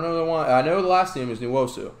don't know the one. I know the last name is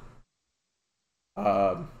Nwosu.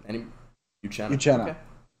 Uchenna. Okay.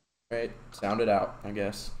 Right, sound it out, I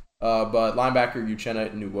guess. But linebacker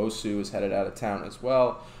Uchenna Nwosu is headed out of town as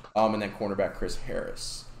well. And then cornerback Chris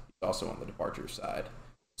Harris, he's also on the departure side.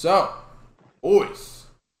 So, boys,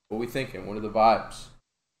 what are we thinking? What are the vibes?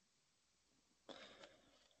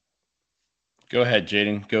 Go ahead,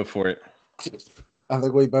 Jaden. Go for it. I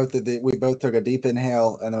think we both took a deep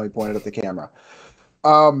inhale and then we pointed at the camera.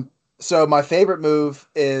 So my favorite move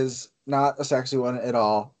is not a sexy one at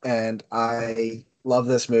all, and I love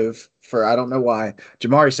this move for I don't know why.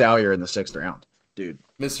 Jamari Salyer in the 6th round, dude.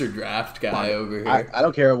 Mr. Draft guy over here. I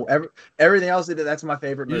don't care. Everything else he did, that's my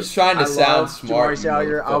favorite move. You're just trying to sound smart. Jamari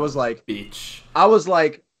Salyer. I was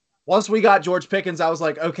like, once we got George Pickens, I was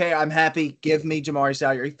like, okay, I'm happy. Give me Jamari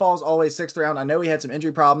Salyer. He falls always 6th round. I know he had some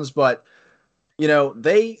injury problems, but you know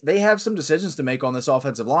they have some decisions to make on this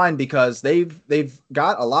offensive line because they've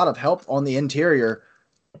got a lot of help on the interior,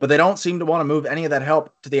 but they don't seem to want to move any of that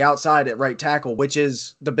help to the outside at right tackle, which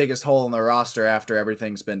is the biggest hole in their roster after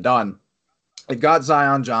everything's been done. They've got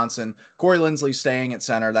Zion Johnson. Corey Linsley staying at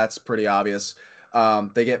center. That's pretty obvious.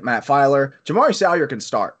 They get Matt Filer. Jamari Salyer can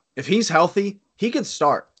start. If he's healthy, he could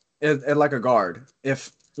start at like a guard.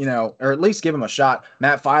 If, you know, or at least give him a shot.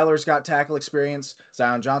 Matt Filer's got tackle experience.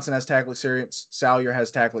 Zion Johnson has tackle experience. Salyer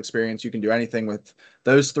has tackle experience. You can do anything with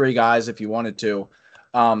those three guys if you wanted to.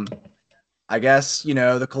 I guess, you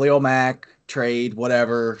know, the Khalil Mack trade,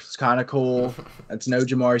 whatever, it's kind of cool. It's no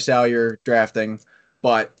Jamari Salyer drafting,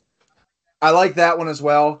 but I like that one as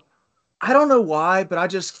well. I don't know why, but I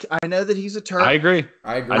know that he's a Turk. I agree.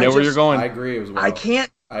 I know where you're going. I agree as well.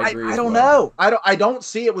 I don't know. I don't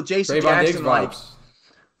see it with J.C. Jackson like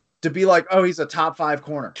to be like, oh, he's a top 5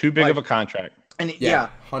 corner. Too big of a contract. And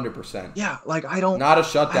 100%. Yeah, like I don't. Not a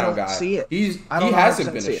shutdown guy. See it. He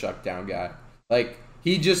hasn't been a shutdown guy. Like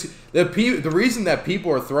he just the reason that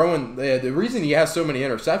people are throwing the reason he has so many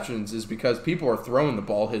interceptions is because people are throwing the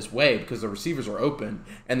ball his way because the receivers are open,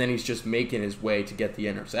 and then he's just making his way to get the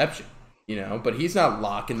interception. You know, but he's not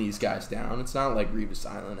locking these guys down. It's not like Revis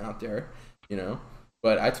Island out there. You know,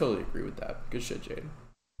 but I totally agree with that. Good shit, Jaden.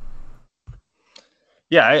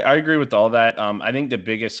 Yeah, I agree with all that. I think the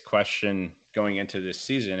biggest question going into this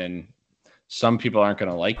season, and some people aren't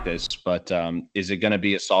going to like this, but is it going to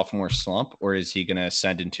be a sophomore slump or is he going to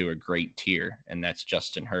ascend into a great tier? And that's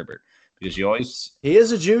Justin Herbert. Because he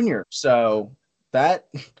is a junior, so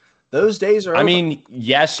those days are over. I mean,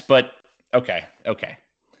 yes, but okay.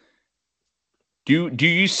 Do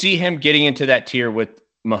you see him getting into that tier with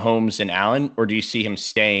Mahomes and Allen, or do you see him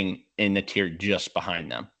staying in the tier just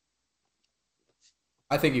behind them?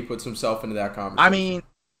 I think he puts himself into that conversation. I mean,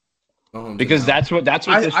 Mahomes because that's what this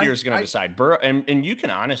year is going to decide. Burrow, and you can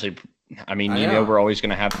honestly, I mean, we're always going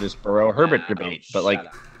to have this Burrow Herbert debate, but like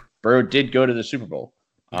Burrow did go to the Super Bowl.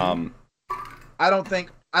 I don't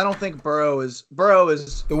think Burrow is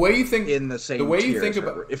the way you think in the same. The way you tier think as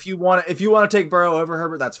about Herbert. If you want to take Burrow over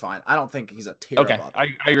Herbert, that's fine. I don't think he's a tier. Okay, above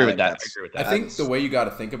I agree with that. I think the way you got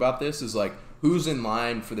to think about this is like who's in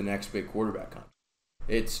line for the next big quarterback hunt?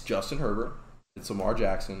 It's Justin Herbert. It's Lamar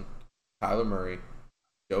Jackson, Kyler Murray,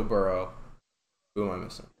 Joe Burrow. Who am I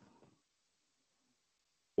missing?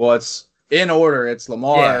 Well, it's in order. It's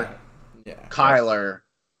Lamar, Yeah. Kyler,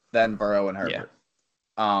 then Burrow and Herbert.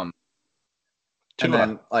 Yeah. And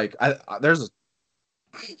then like there's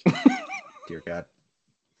dear God.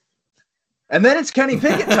 And then it's Kenny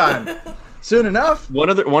Pickett time. Soon enough. One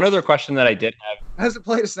other question that I did have. Hasn't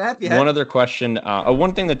played a snap yet. One other question.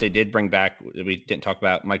 One thing that they did bring back that we didn't talk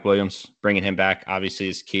about, Mike Williams, bringing him back obviously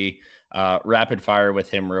is key. Rapid fire with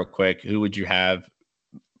him real quick. Who would you have?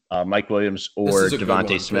 Mike Williams or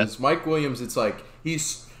Devontae Smith? Mike Williams, it's like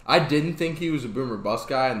I didn't think he was a boomer bust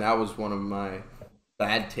guy, and that was one of my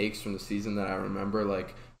bad takes from the season that I remember.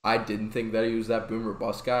 Like, I didn't think that he was that boomer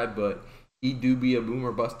bust guy, but he do be a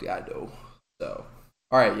boomer bust guy though. So,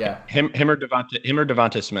 all right, yeah. Him or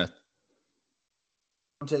Devontae Smith?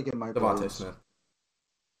 I'm taking Mike Devontae Williams. Smith.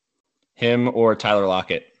 Him or Tyler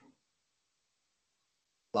Lockett?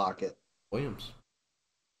 Lockett. Williams.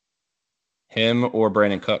 Him or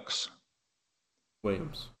Brandon Cooks?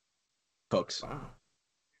 Williams. Cooks. Wow.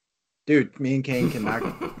 Dude, me and Kane can't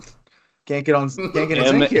get in sync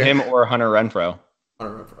here. Him or Hunter Renfrow?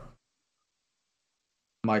 Hunter Renfrow.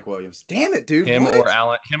 Mike Williams. Damn it, dude. Him what? or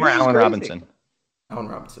Allen Crazy. Robinson? Allen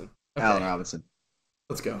Robinson. Okay. Allen Robinson.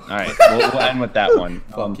 Let's go. All right, we'll end with that one.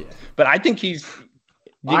 Fuck yeah. But I think do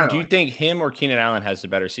you think him or Keenan Allen has the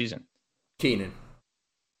better season? Keenan's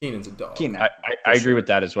a dog. I agree with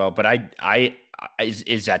that as well. But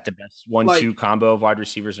is that the best 1-2 combo of wide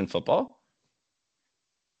receivers in football?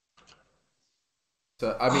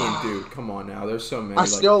 So, I mean, dude, come on now. There's so many.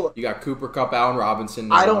 You got Cooper Kupp, Allen Robinson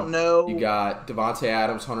now. I don't know. You got Devontae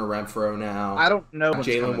Adams, Hunter Renfrow now. I don't know.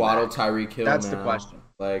 Jalen Waddle, Tyreek Hill. That's now. the question.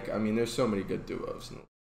 Like, I mean, there's so many good duos.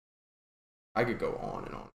 I could go on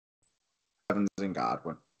and on. Evans and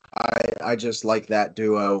Godwin. I just like that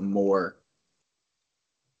duo more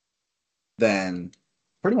than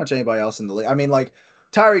pretty much anybody else in the league. I mean, like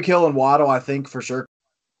Tyreek Hill and Waddle, I think for sure,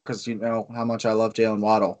 because you know how much I love Jalen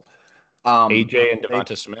Waddle. AJ and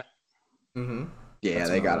Devonta Smith. Mm-hmm. Yeah,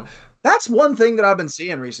 they got it. That's one thing that I've been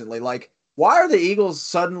seeing recently. Like, why are the Eagles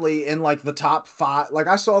suddenly in like the top 5? Like,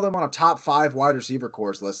 I saw them on a top 5 wide receiver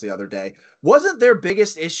course list the other day. Wasn't their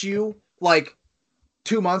biggest issue like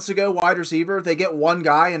 2 months ago wide receiver? They get one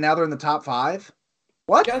guy and now they're in the top 5.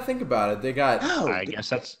 What? You gotta think about it. They got. I guess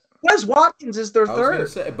that's. Quez Watkins is their I was third. gonna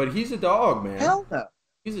say, but he's a dog, man. Hell no.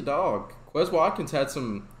 He's a dog. Quez Watkins had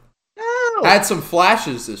some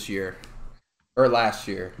flashes this year. Or last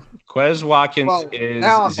year. Quez Watkins is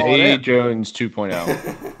Zay Jones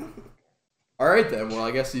 2.0. All right, then. Well,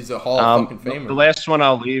 I guess he's a Hall of fucking Famer. The last one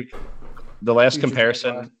I'll leave. The last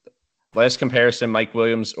comparison. Mike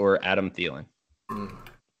Williams or Adam Thielen?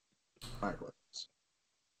 Mike Williams.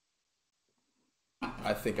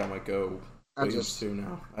 I think I might go Williams too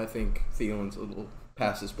now. I think Thielen's a little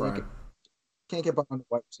past his prime. Can't get behind the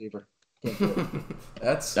wide receiver.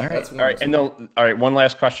 That's all right. That's all right. And all right. One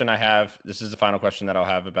last question I have. This is the final question that I'll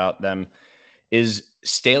have about them. Is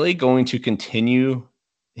Staley going to continue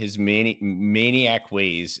his maniac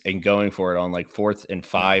ways and going for it on like 4th and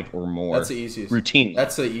 5 or more? That's the easiest routine.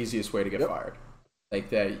 That's the easiest way to get fired.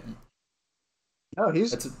 Like that. No,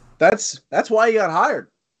 that's why he got hired.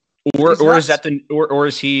 Or is that or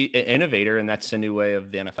is he an innovator and that's the new way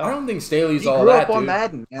of the NFL? I don't think Staley's all that, dude.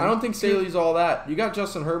 I don't think Staley's all that. You got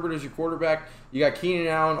Justin Herbert as your quarterback. You got Keenan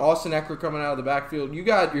Allen, Austin Eckler coming out of the backfield. You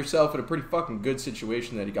got yourself in a pretty fucking good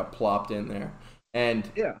situation that he got plopped in there. And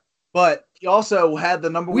yeah, but he also had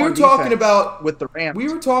the number one. We were talking about with the Rams.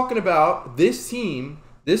 We were talking about this team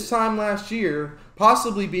this time last year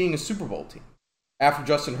possibly being a Super Bowl team after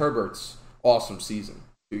Justin Herbert's awesome season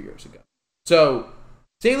 2 years ago. So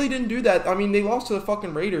Staley didn't do that. I mean, they lost to the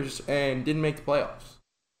fucking Raiders and didn't make the playoffs.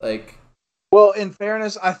 Like, well, in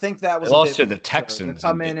fairness, I think that was they lost to the Texans. To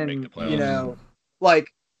come in and you know,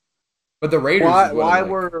 like, but the Raiders. Why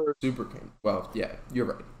were super king? Well, yeah, you're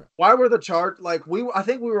right. Why were the Chargers like I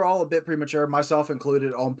think we were all a bit premature, myself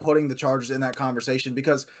included, on putting the Chargers in that conversation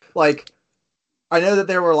because, like, I know that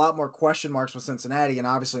there were a lot more question marks with Cincinnati, and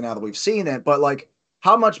obviously now that we've seen it, but like,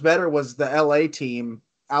 how much better was the LA team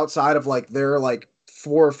outside of like their like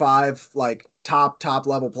 4 or 5 like top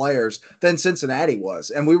level players than Cincinnati was?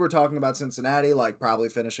 And we were talking about Cincinnati like probably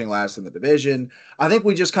finishing last in the division. I think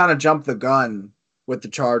we just kind of jumped the gun with the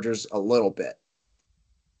Chargers a little bit.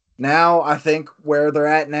 Now, I think where they're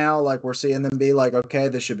at now, like we're seeing them be like, okay,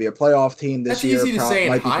 this should be a playoff team this That's year. easy to say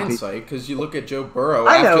in hindsight because you look at Joe Burrow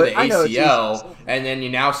I know after the it. I know it's ACL, and then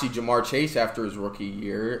you now see Jamar Chase after his rookie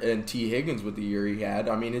year, and T. Higgins with the year he had.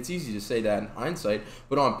 I mean, it's easy to say that in hindsight,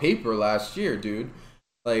 but on paper last year, dude,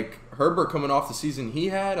 like Herbert coming off the season he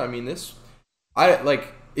had, I mean, it's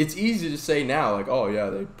easy to say now, like, oh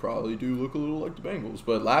yeah, they probably do look a little like the Bengals,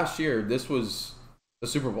 but last year this was a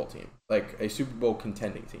Super Bowl team, like a Super Bowl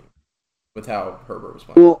contending team. With how Herbert was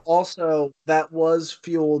playing. Well, also, that was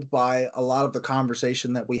fueled by a lot of the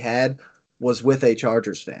conversation that we had was with a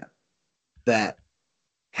Chargers fan that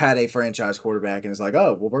had a franchise quarterback and is like,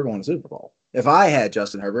 oh, well, we're going to the Super Bowl. If I had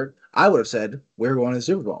Justin Herbert, I would have said, we're going to the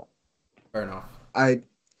Super Bowl. Fair enough.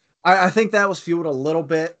 I think that was fueled a little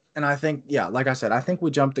bit. And I think, yeah, like I said, I think we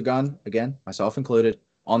jumped the gun, again, myself included,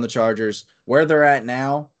 on the Chargers. Where they're at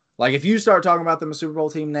now, like if you start talking about them a Super Bowl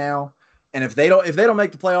team now, and if they don't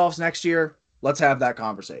make the playoffs next year, let's have that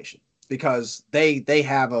conversation because they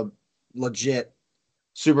have a legit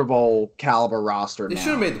Super Bowl caliber roster. They now.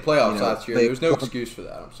 should have made the playoffs last year. There was no excuse for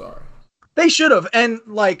that. I'm sorry. They should have, and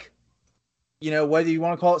like, whether you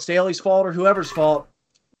want to call it Staley's fault or whoever's fault,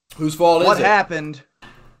 whose fault is it?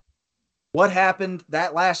 What happened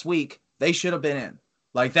that last week? They should have been in.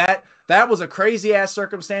 Like that. That was a crazy ass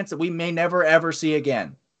circumstance that we may never ever see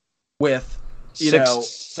again. With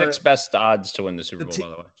six best odds to win the Super Bowl, by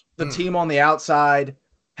the way. The team on the outside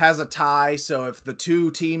has a tie, so if the two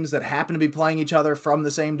teams that happen to be playing each other from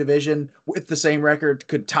the same division with the same record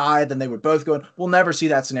could tie, then they would both go in. We'll never see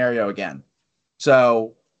that scenario again.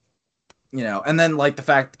 So, and then like the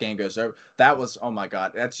fact the game goes over, that was, oh my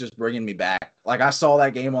God, that's just bringing me back. Like I saw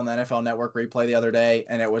that game on the NFL Network replay the other day,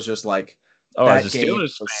 and it was just like, as a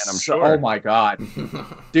Steelers fan, I'm sure. Oh my God.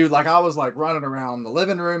 Dude, like I was like running around the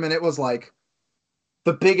living room, and it was like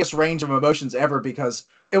the biggest range of emotions ever because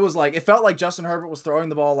it was like, it felt like Justin Herbert was throwing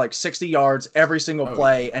the ball like 60 yards every single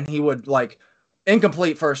play, and he would like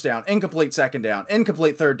incomplete first down, incomplete second down,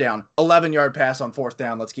 incomplete third down, 11-yard pass on fourth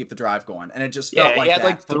down. Let's keep the drive going. And it just felt like he had that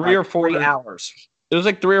like 3 or 4 hours. It was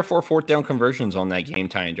like 3 or 4 fourth down conversions on that game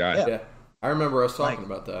tying drive. Yeah. I remember us talking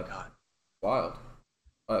about that. God. Wild.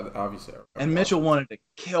 Obviously. And Mitchell wanted to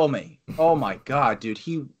kill me. Oh my God, dude.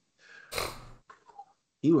 He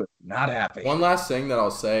was not happy. One last thing that I'll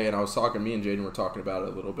say, and me and Jaden were talking about it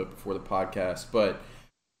a little bit before the podcast, but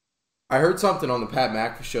I heard something on the Pat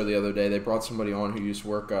McAfee show the other day. They brought somebody on who used to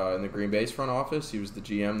work in the Green Bay's front office. He was the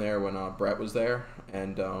GM there when Brett was there,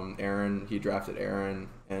 and he drafted Aaron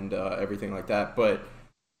and everything like that. But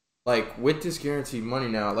like with this guaranteed money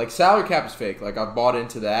now, like salary cap is fake. Like I bought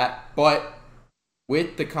into that, but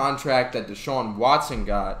with the contract that Deshaun Watson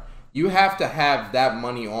got, you have to have that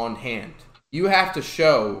money on hand. You have to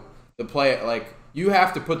show the play, like, you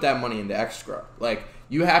have to put that money into escrow. Like,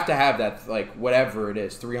 you have to have that, like, whatever it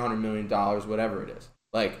is, $300 million, whatever it is.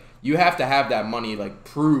 Like, you have to have that money, like,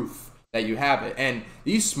 proof that you have it. And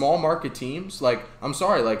these small market teams, like, I'm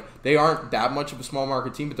sorry, like, they aren't that much of a small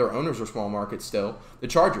market team, but their owners are small market still. The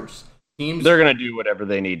Chargers. Teams. They're going to do whatever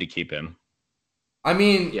they need to keep him. I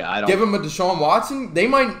mean, give him a Deshaun Watson, they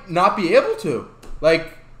might not be able to.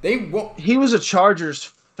 Like, they won't. He was a Chargers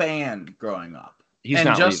fan growing up.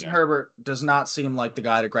 And Justin Herbert does not seem like the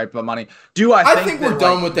guy to gripe about money. I think we're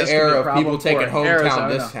done with the era of people taking hometown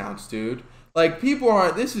discounts, dude. Like, people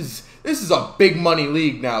aren't. This is a big money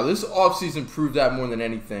league now. This offseason proved that more than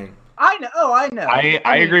anything. I know.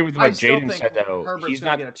 I agree with what Jaden said, though. He's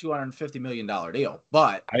not going to get a $250 million deal,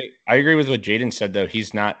 but I agree with what Jaden said, though.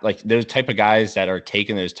 He's not like those type of guys that are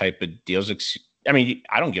taking those type of deals. I mean,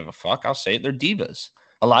 I don't give a fuck. I'll say it. They're divas.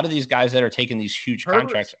 A lot of these guys that are taking these huge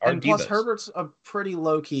contracts are divas. Plus, Herbert's a pretty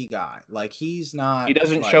low-key guy. Like, he's not... He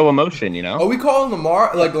doesn't show emotion, you know? Oh, we call him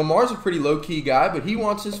Lamar. Like, Lamar's a pretty low-key guy, but he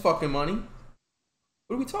wants his fucking money.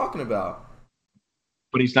 What are we talking about?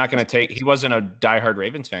 But he's not going to take... He wasn't a diehard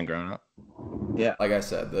Ravens fan growing up. Yeah. Like I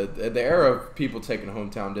said, the era of people taking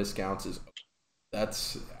hometown discounts is...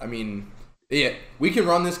 That's... I mean... Yeah, we can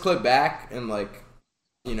run this clip back and, like...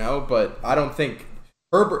 You know, but I don't think...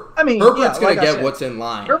 Herbert's going to get what's in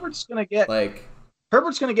line. Herbert's going to get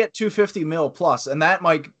 $250 million plus, and that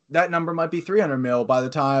number might be $300 million by the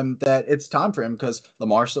time that it's time for him because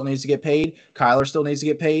Lamar still needs to get paid, Kyler still needs to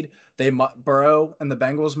get paid. Burrow and the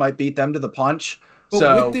Bengals might beat them to the punch.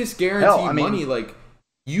 But with this guaranteed money, like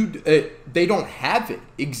they don't have it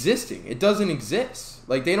existing. It doesn't exist.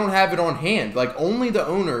 Like they don't have it on hand. Like only the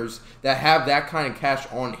owners that have that kind of cash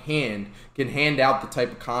on hand can hand out the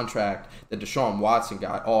type of contract that Deshaun Watson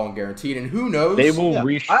got, all guaranteed. And who knows? They will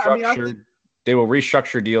restructure. They will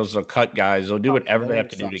restructure deals. They'll cut guys. They'll do whatever they have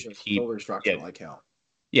to do to keep. They'll restructure like hell.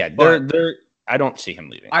 Yeah, I don't see him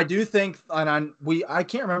leaving. I do think, and I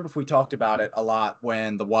can't remember if we talked about it a lot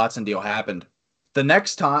when the Watson deal happened. The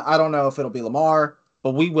next time, I don't know if it'll be Lamar,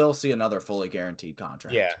 but we will see another fully guaranteed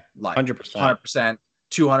contract. Yeah, like 100%.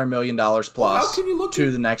 $200 million plus how can you look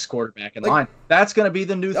to the next quarterback in line. That's going to be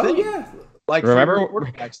the new thing. Yeah. Like remember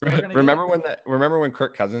when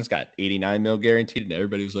Kirk Cousins got $89 million guaranteed and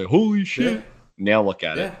everybody was like, "Holy shit!" Yeah. Now look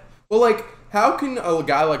at it. Well, like, how can a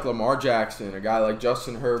guy like Lamar Jackson, a guy like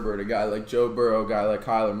Justin Herbert, a guy like Joe Burrow, a guy like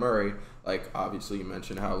Kyler Murray, like, obviously you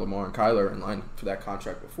mentioned how Lamar and Kyler are in line for that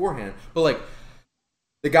contract beforehand, but like,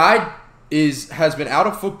 the guy has been out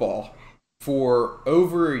of football for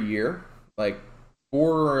over a year, like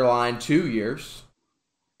borderline 2 years.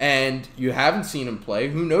 And you haven't seen him play.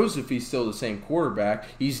 Who knows if he's still the same quarterback?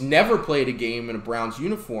 He's never played a game in a Browns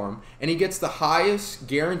uniform, and he gets the highest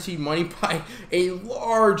guaranteed money by a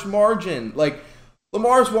large margin. Like,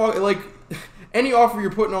 Lamar's like, any offer you're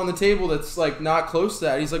putting on the table that's like not close to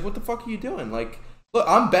that, he's like, what the fuck are you doing? Like, look,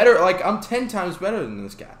 I'm better. Like, I'm 10 times better than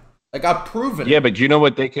this guy. Like, I've proven it. Yeah, but you know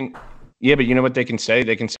what they can. Yeah, but you know what they can say?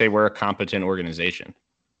 They can say we're a competent organization.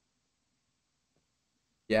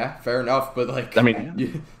 Yeah, fair enough, but like, I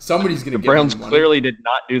mean, somebody's going to. The Browns clearly did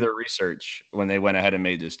not do their research when they went ahead and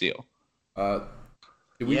made this deal. Do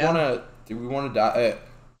we want to?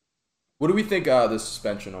 What do we think the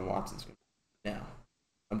suspension on Watson's going to be now?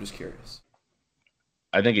 I'm just curious.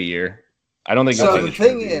 I think a year. I don't think. So the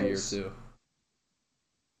thing is,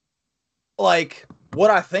 like, what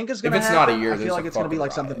I think is going to happen. If it's not a year, I feel like it's going to be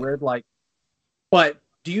like something weird, like. But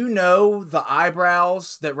do you know the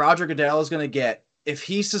eyebrows that Roger Goodell is going to get if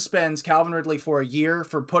he suspends Calvin Ridley for a year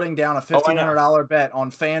for putting down a $1,500 bet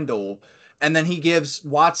on FanDuel, and then he gives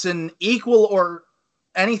Watson equal or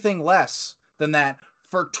anything less than that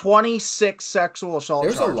for 26 sexual assault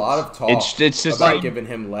charges? There's a lot of talk it's just about like, giving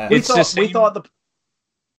him less. It's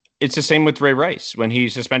the same with Ray Rice when he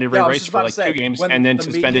suspended Ray Rice for like 2 games and then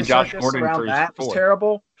suspended Josh Gordon for that 4. Was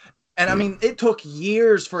terrible. And I mean, it took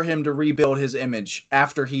years for him to rebuild his image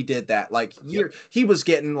after he did that. Like, he was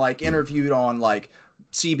getting like interviewed on like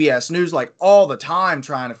CBS News like all the time,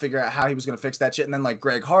 trying to figure out how he was going to fix that shit. And then like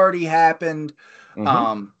Greg Hardy happened,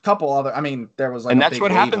 couple other. I mean, there was like, and that's what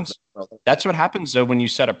happens. That's what happens though when you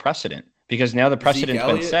set a precedent, because now the precedent's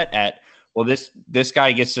been set at. Well, this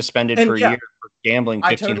guy gets suspended for a year for gambling.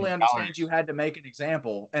 I totally understand you had to make an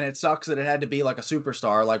example, and it sucks that it had to be like a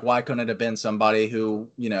superstar. Like, why couldn't it have been somebody who,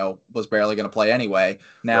 you know, was barely going to play anyway?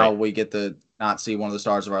 Now we get to not see one of the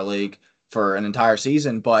stars of our league for an entire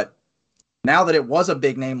season. But now that it was a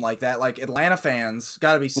big name like that, like Atlanta fans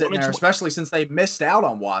got to be sitting there, especially since they missed out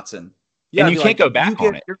on Watson. Yeah, and you can't go back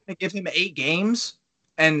on it. You're going to give him 8 games,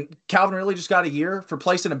 and Calvin Ridley just got a year for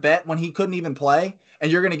placing a bet when he couldn't even play. And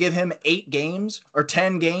you're going to give him 8 games or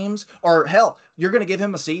 10 games, or hell, you're going to give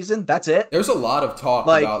him a season. That's it. There's a lot of talk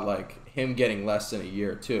about like him getting less than a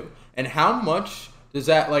year too. And how much does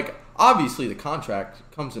that, like, obviously the contract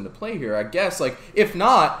comes into play here, I guess. Like, if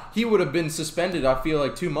not, he would have been suspended, I feel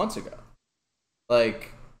like 2 months ago.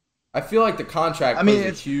 Like, I feel like the contract plays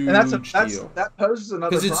a huge deal. That poses another problem.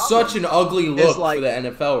 Because it's such an ugly look for the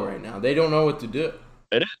NFL right now. They don't know what to do.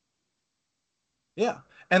 It is. Yeah.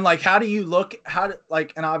 And like, how do you look?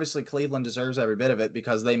 And obviously Cleveland deserves every bit of it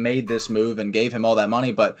because they made this move and gave him all that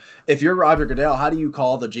money. But if you're Roger Goodell, how do you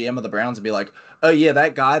call the GM of the Browns and be like, oh yeah,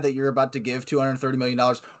 that guy that you're about to give $230 million,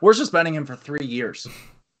 we're suspending him for 3 years,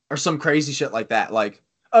 or some crazy shit like that? Like,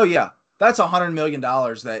 oh yeah, that's $100 million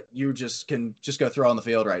that you can go throw on the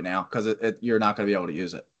field right now because you're not going to be able to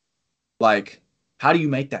use it. Like, how do you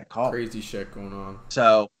make that call? Crazy shit going on.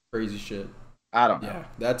 So crazy shit. I don't know. Yeah,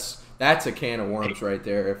 that's a can of worms right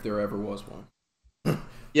there, if there ever was one.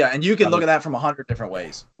 Yeah, and you can look at that from 100 different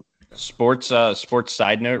ways. Sports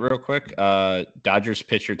side note real quick. Dodgers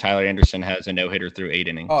pitcher Tyler Anderson has a no-hitter through 8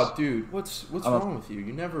 innings. Oh, dude, what's wrong with you?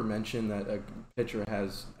 You never mentioned that a pitcher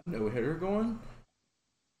has a no-hitter going?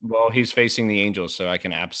 Well, he's facing the Angels, so I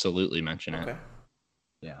can absolutely mention it. Okay.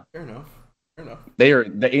 Yeah. Fair enough.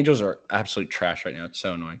 The Angels are absolute trash right now. It's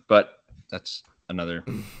so annoying. But that's another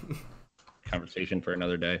conversation for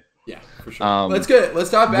another day. Yeah, for sure. Let's get let's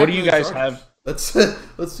dive back. What do you guys have? Let's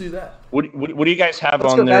do that. What do you guguys have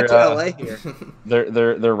on their LA here.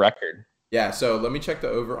 their record? Yeah, so let me check the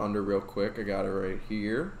over under real quick. I got it right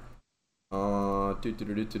here.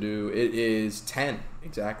 It is 10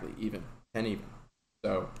 exactly, even 10 even.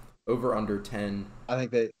 So over under 10. I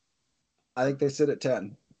think they sit at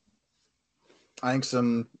 10. I think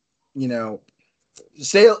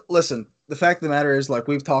listen. The fact of the matter is, like,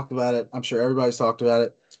 we've talked about it. I'm sure everybody's talked about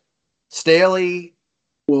it. Staley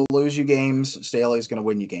will lose you games. Staley's going to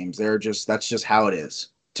win you games. That's just how it is.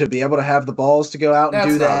 to be able to have the balls to go out and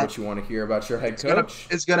do That's not that. what you want to hear about your head coach.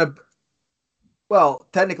 It's gonna. Well,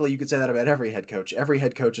 technically, you could say that about every head coach. Every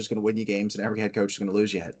head coach is going to win you games, and every head coach is going to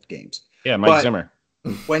lose you games. Yeah, Mike Zimmer.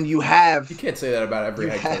 When you have, you can't say that about every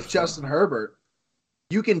head coach. Justin Herbert,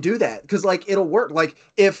 you can do that because like it'll work. Like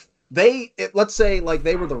if let's say like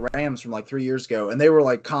they were the Rams from like 3 years ago, and they were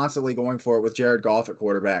like constantly going for it with Jared Goff at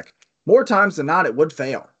quarterback. More times than not, it would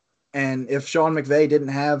fail. And if Sean McVay didn't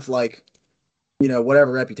have like,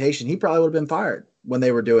 whatever reputation, he probably would have been fired when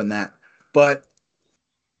they were doing that. But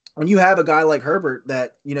when you have a guy like Herbert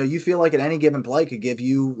that, you feel like at any given play could give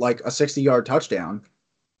you like a 60-yard touchdown,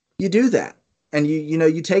 you do that. And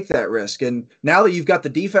you take that risk. And now that you've got the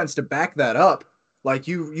defense to back that up, like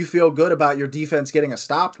you feel good about your defense getting a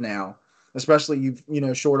stop now, especially you've,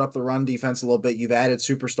 shored up the run defense a little bit. You've added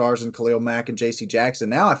superstars in Khalil Mack and JC Jackson.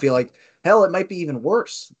 Now I feel like, hell, it might be even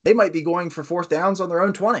worse. They might be going for fourth downs on their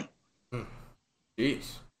own 20.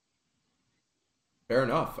 Jeez. Fair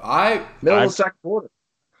enough. Middle of the second quarter.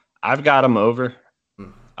 I've got them over.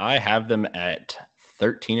 I have them at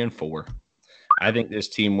 13-4. I think this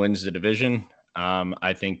team wins the division.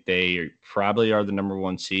 I think they probably are the number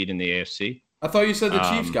 1 seed in the AFC. I thought you said the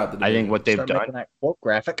Chiefs got the division. I think what they've done. That quote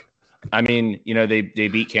graphic. I mean, they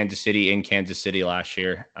beat Kansas City in Kansas City last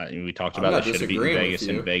year. We talked about they should have beaten Vegas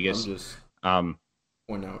in Vegas. I'm just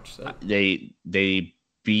pointing out what you said.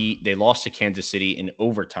 They lost to Kansas City in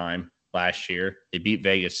overtime last year. They beat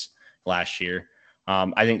Vegas last year.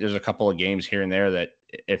 I think there's a couple of games here and there that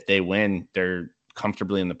if they win, they're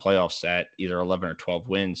comfortably in the playoffs at either 11 or 12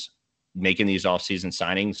 wins. Making these offseason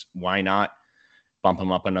signings, why not bump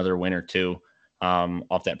them up another win or two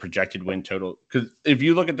off that projected win total? Because if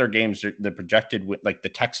you look at their games, the projected win, like the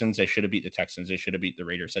Texans, they should have beat the Texans. They should have beat the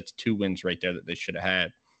Raiders. That's 2 wins right there that they should have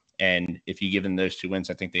had. And if you give them those 2 wins,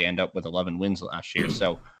 I think they end up with 11 wins last year.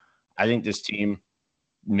 So I think this team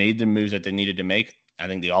made the moves that they needed to make. I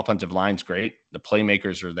think the offensive line's great. The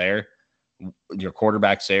playmakers are there. Your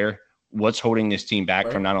quarterback's there. What's holding this team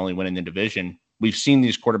back from not only winning the division? We've seen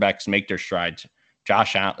these quarterbacks make their strides.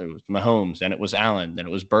 Josh Allen, it was Mahomes, then it was Allen, then it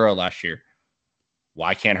was Burrow last year.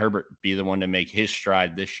 Why can't Herbert be the one to make his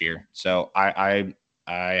stride this year? So I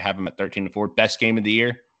have him at 13-4. Best game of the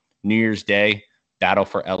year, New Year's Day, battle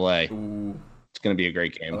for LA. Ooh. It's going to be a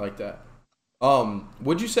great game. I like that.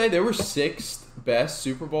 Would you say there were 6 best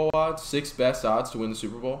Super Bowl odds, 6 best odds to win the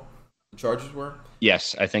Super Bowl? The Chargers were?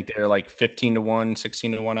 Yes, I think they're like 15-1,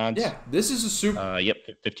 16-1 odds. Yeah, this is a Super. Yep,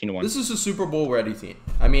 15-1. This is a Super Bowl ready team.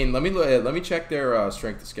 I mean, let me check their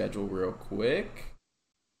strength of schedule real quick.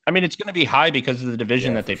 I mean, it's going to be high because of the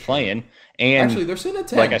division that they play in. And actually, they're sitting at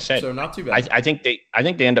 10. Like I said, so not too bad. I think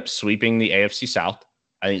they end up sweeping the AFC South.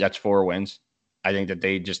 I think that's 4 wins. I think that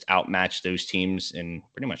they just outmatch those teams in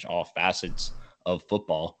pretty much all facets of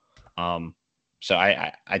football. So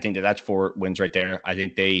I think that's 4 wins right there. I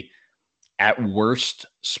think they, at worst,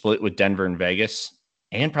 split with Denver and Vegas,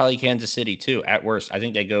 and probably Kansas City too. At worst, I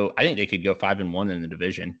think they could go 5-1 in the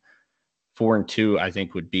division. 4-2, I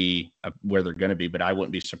think, would be where they're going to be, but I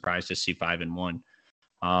wouldn't be surprised to see 5-1.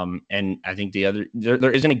 And I think there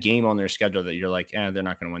isn't a game on their schedule that you're like, they're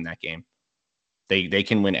not going to win that game. They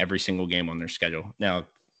can win every single game on their schedule. Now,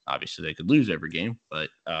 obviously, they could lose every game, but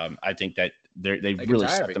I think that they've really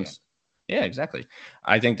set them. Yeah, exactly.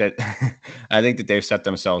 I think that they've set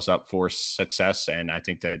themselves up for success, and I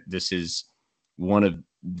think that this is one of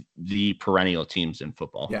the perennial teams in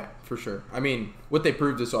football. Yeah, for sure. I mean, what they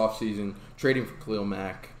proved this offseason, trading for Khalil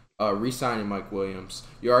Mack, re-signing Mike Williams.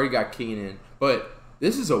 You already got Keenan, but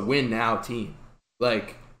this is a win-now team.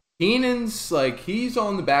 Like, Keenan's, like, he's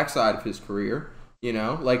on the backside of his career.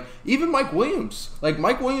 Like, even Mike Williams. Like,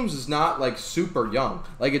 Mike Williams is not, like, super young.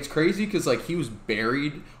 Like, it's crazy because, like, he was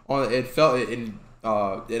buried on – it felt in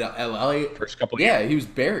LA. First couple of years. Yeah, he was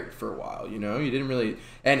buried for a while, He didn't really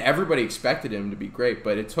 – and everybody expected him to be great,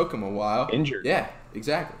 but it took him a while. Injured. Yeah,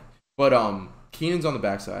 exactly. But Keenan's on the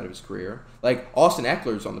backside of his career. Like, Austin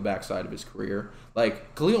Eckler's on the backside of his career.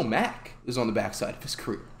 Like, Khalil Mack is on the backside of his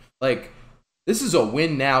career. Like, this is a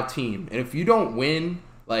win-now team. And if you don't win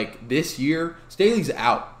 – like, this year, Staley's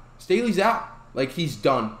out. Like, he's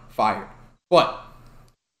done, fired. But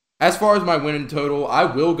as far as my winning total, I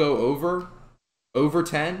will go over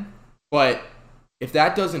 10. But if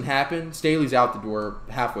that doesn't happen, Staley's out the door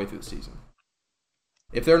halfway through the season.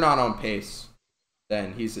 If they're not on pace,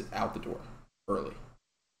 then he's out the door early.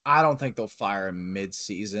 I don't think they'll fire him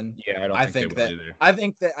mid-season. Yeah, I think they will either. I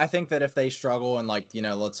think that if they struggle and, like,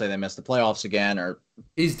 let's say they miss the playoffs again, or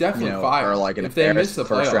he's definitely fired. Or like an if they miss the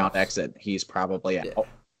first playoffs. Round exit, he's probably out.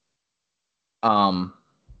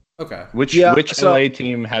 Okay. Which LA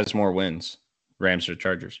team has more wins? Rams or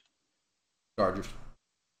Chargers? Chargers.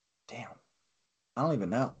 I don't even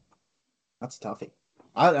know. That's a toughie.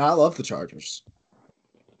 I love the Chargers.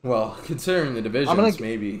 Well, considering the divisions,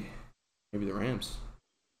 maybe the Rams.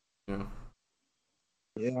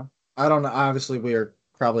 Yeah. I don't know. Obviously, we're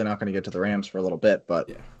probably not going to get to the Rams for a little bit, but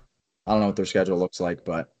yeah. I don't know what their schedule looks like,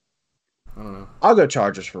 but I don't know. I'll go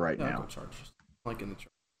Chargers for right now. I'll go Chargers. I like in the Chargers.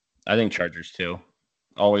 I think Chargers too.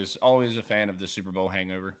 Always a fan of the Super Bowl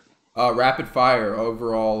hangover. Rapid fire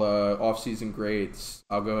overall offseason grades.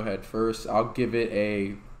 I'll go ahead first. I'll give it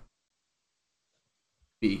a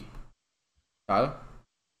B. Tyler?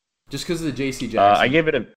 Just because of the J.C. Jackson. I gave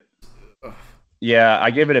it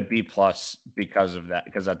a B plus because of that,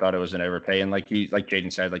 because I thought it was an overpay. And like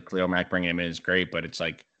Jaden said, like Khalil Mack bringing him in is great, but it's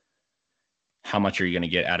like, how much are you going to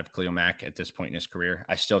get out of Khalil Mack at this point in his career?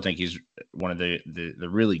 I still think he's one of the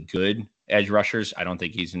really good edge rushers. I don't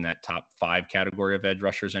think he's in that top 5 category of edge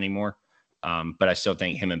rushers anymore. But I still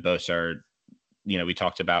think him and Bosa are, we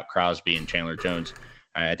talked about Crosby and Chandler Jones.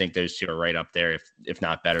 I think those two are right up there, if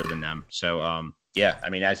not better than them. So, yeah, I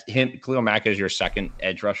mean, as Khalil Mack is your second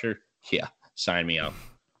edge rusher, yeah, sign me up.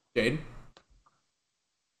 Jaden?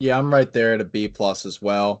 Yeah, I'm right there at a B plus as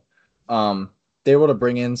well. They were able to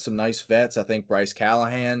bring in some nice vets. I think Bryce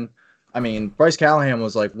Callahan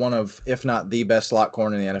was like one of, if not the best slot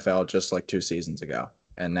corner in the NFL just like 2 seasons ago.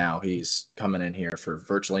 And now he's coming in here for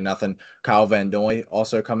virtually nothing. Kyle Van Noy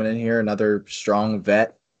also coming in here, another strong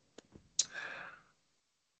vet.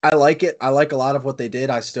 I like it. I like a lot of what they did.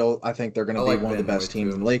 I think they're going to be one of the best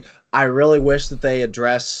teams in the league. I really wish that they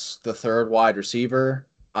address the third wide receiver.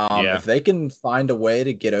 If they can find a way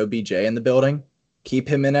to get OBJ in the building, keep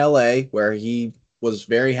him in LA where he was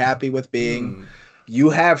very happy with being. You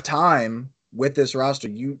have time with this roster,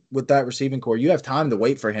 with that receiving core, you have time to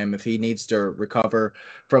wait for him if he needs to recover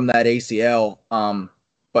from that ACL.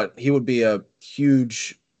 But he would be a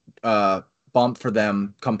huge bump for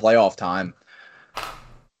them come playoff time.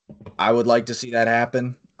 I would like to see that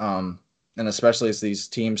happen. And especially as these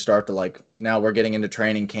teams start to now we're getting into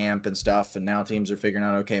training camp and stuff, and now teams are figuring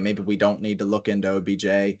out, okay, maybe we don't need to look into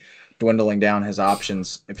OBJ, dwindling down his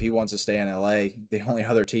options. If he wants to stay in LA, the only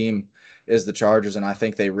other team is the Chargers, and I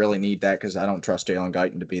think they really need that because I don't trust Jalen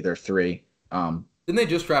Guyton to be their 3. Didn't they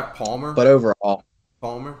just draft Palmer? But overall,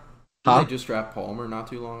 Palmer? Didn't they just draft Palmer not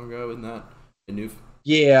too long ago? Isn't that a new?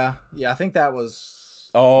 Yeah, I think that was.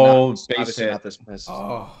 Obviously not this.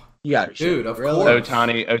 Oh. You got dude, of really? course.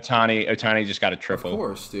 Otani just got a triple. Of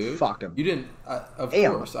course, dude. Fuck him. You didn't. Of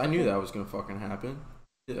course, I knew that was gonna fucking happen.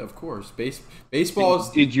 Yeah, of course. Baseball is.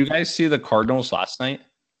 Did you guys see the Cardinals last night?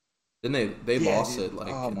 Didn't they lost it in the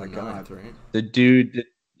 9th, right? The dude,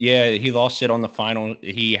 he lost it on the final.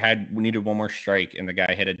 We needed one more strike, and the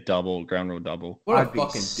guy hit a ground rule double. What a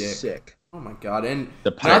fucking dick! Sick. Oh my god! And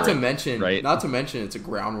the Pirate, not to mention, it's a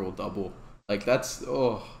ground rule double. That's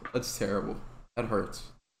terrible. That hurts.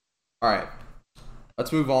 All right,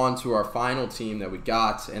 let's move on to our final team that we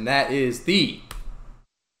got, and that is the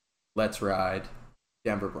Let's Ride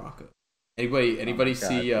Denver Broncos. Anybody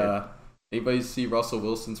see Russell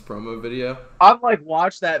Wilson's promo video? I've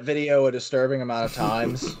watched that video a disturbing amount of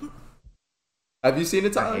times. Have you seen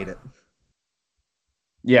it, Tyler? I hate it.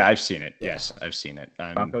 Yeah, I've seen it. Yes, I've seen it.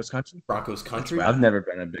 Broncos country. I've never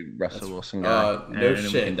been a big Russell Wilson guy. No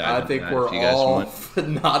shit. I think we're all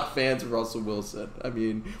not fans of Russell Wilson. I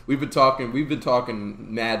mean, we've been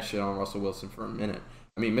talking mad shit on Russell Wilson for a minute.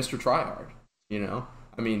 I mean, Mr. Tryhard.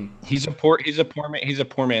 I mean, he's a poor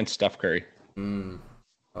man Steph Curry. I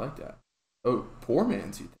like that. Oh, poor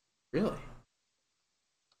man's you think? Really?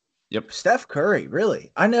 Yep. Steph Curry,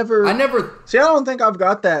 really? I never see. I don't think I've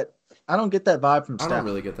got that. I don't get that vibe from Steph. I don't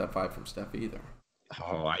really get that vibe from Steph either.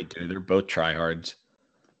 Oh, I do. They're both tryhards.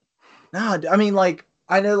 No, I mean,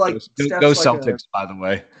 I know, go Celtics, by the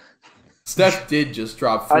way. Steph did just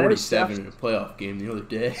drop 47 in a playoff game the other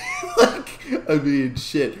day. I mean,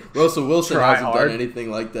 shit. Russell Wilson hasn't done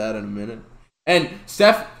anything like that in a minute. And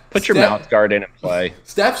Steph... Put your mouth guard in and play.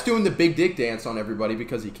 Steph's doing the big dick dance on everybody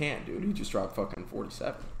because he can, dude. He just dropped fucking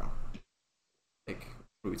 47, bro. What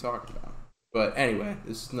are we talking about? But anyway,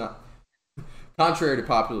 this is not... Contrary to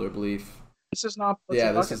popular belief... This is not Blitz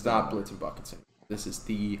and Buckets. This is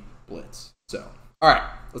the Blitz. So... All right,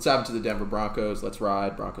 let's have it to the Denver Broncos. Let's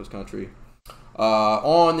ride Broncos country.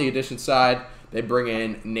 On the addition side, they bring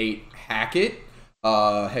in Nate Hackett,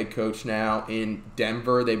 head coach now in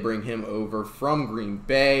Denver. They bring him over from Green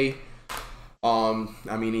Bay.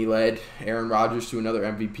 He led Aaron Rodgers to another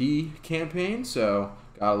MVP campaign, so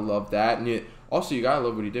gotta love that. And you gotta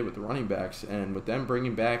love what he did with the running backs, and with them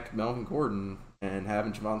bringing back Melvin Gordon, and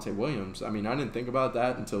having Javonte Williams. I mean, I didn't think about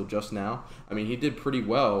that until just now. I mean, he did pretty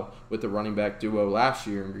well with the running back duo last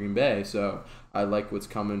year in Green Bay, so I like what's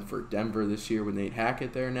coming for Denver this year with Nate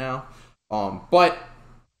Hackett there now. But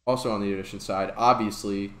also on the addition side,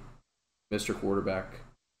 obviously, Mr. Quarterback,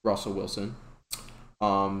 Russell Wilson.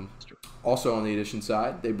 Also on the addition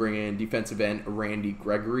side, they bring in defensive end Randy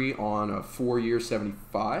Gregory on a 4-year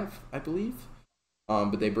 $75, I believe.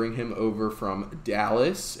 But they bring him over from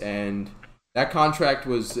Dallas, and that contract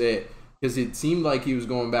was it because it seemed like he was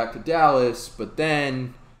going back to Dallas, but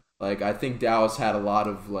then like I think Dallas had a lot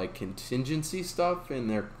of like contingency stuff in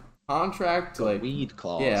their contract, like weed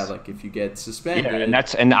clause. Yeah, like if you get suspended. Yeah,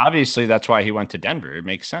 and obviously that's why he went to Denver. It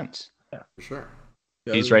makes sense. Yeah, for sure.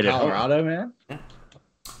 He's right at Colorado, man. Yeah.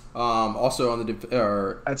 Also on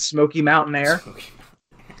the that's Smoky Mountain air.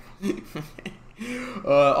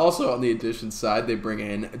 Also on the addition side, they bring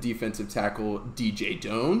in defensive tackle DJ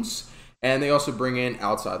Jones, and they also bring in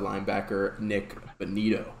outside linebacker Nick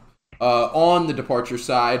Bonito. On the departure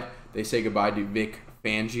side, they say goodbye to Vic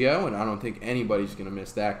Fangio, and I don't think anybody's gonna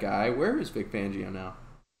miss that guy. Where is Vic Fangio now?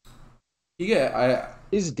 He's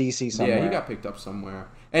a DC somewhere. Yeah, he got picked up somewhere,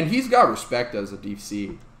 and he's got respect as a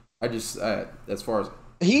DC. I just as far as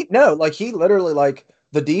he literally like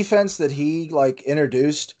the defense that he like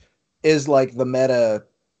introduced is like the meta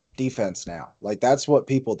defense now. Like that's what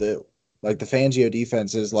people do. Like the Fangio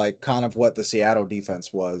defense is like kind of what the Seattle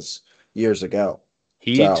defense was years ago.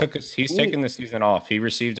 He's taken the season off. He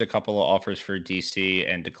received a couple of offers for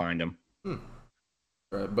DC and declined them.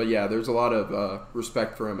 Right. But yeah, there's a lot of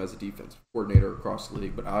respect for him as a defensive coordinator across the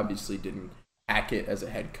league, but obviously didn't hack it as a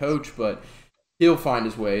head coach, but he'll find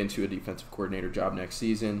his way into a defensive coordinator job next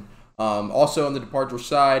season. Also on the departure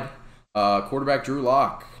side, quarterback Drew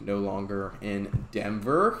Lock no longer in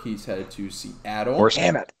Denver. He's headed to Seattle.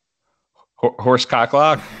 Damn it. Horse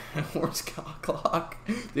Cocklock. Horse Cocklock.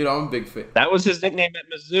 Dude, I'm a big fan. That was his nickname at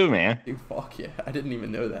Mizzou, man. Dude, fuck yeah. I didn't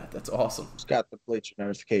even know that. That's awesome. Just got the bleacher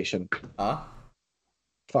notification. Huh?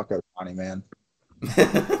 Fuck Otani, man.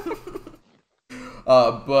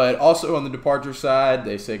 But also on the departure side,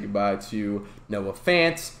 they say goodbye to Noah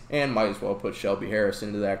Fant and might as well put Shelby Harris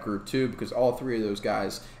into that group too because all three of those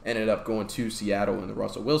guys ended up going to Seattle in the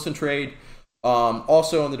Russell Wilson trade.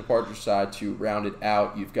 Also on the departure side to round it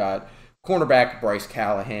out, you've got cornerback Bryce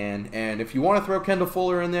Callahan. And if you want to throw Kendall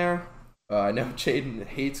Fuller in there, I know Jaden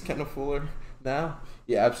hates Kendall Fuller now.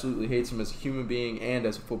 He absolutely hates him as a human being and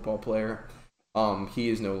as a football player. He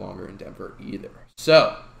is no longer in Denver either.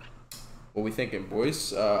 So, what we thinking,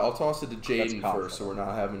 boys? I'll toss it to Jaden first so we're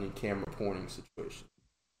not having any camera pointing situation.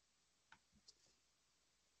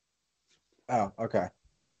 Oh, okay.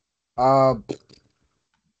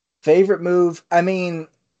 Favorite move? I mean,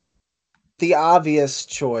 the obvious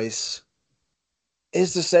choice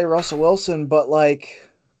is to say Russell Wilson, but like,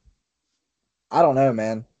 I don't know,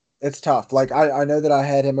 man. It's tough. Like, I know that I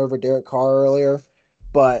had him over Derek Carr earlier,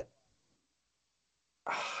 but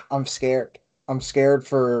I'm scared. I'm scared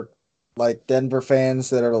for like Denver fans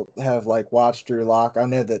that have like watched Drew Lock. I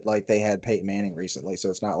know that like they had Peyton Manning recently, so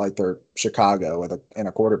it's not like they're Chicago in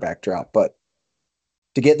a quarterback drought. But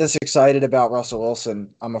to get this excited about Russell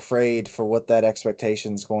Wilson, I'm afraid for what that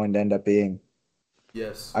expectation is going to end up being.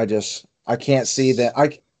 Yes. I can't see that.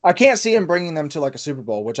 I can't see him bringing them to like a Super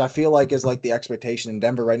Bowl, which I feel like is like the expectation in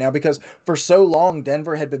Denver right now, because for so long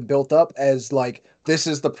Denver had been built up as like this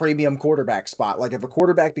is the premium quarterback spot. Like if a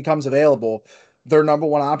quarterback becomes available, their number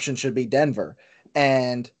one option should be Denver.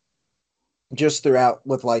 And just throughout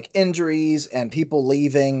with like injuries and people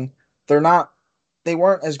leaving, they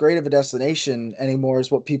weren't as great of a destination anymore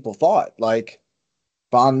as what people thought. Like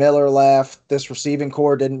Von Miller left. This receiving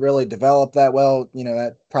core didn't really develop that well. You know,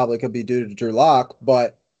 that probably could be due to Drew Lock,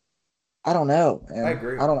 but I don't know. Man. I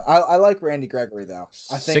agree. I don't know. I like Randy Gregory though.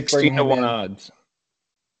 I think 16-1 odds.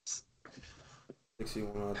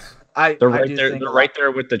 61 odds. They're right there. They're right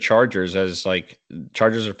there with the Chargers as like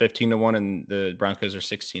Chargers are 15-1 and the Broncos are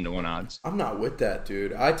 16-1 odds. I'm not with that,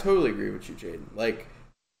 dude. I totally agree with you, Jaden. Like,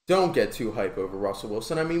 don't get too hype over Russell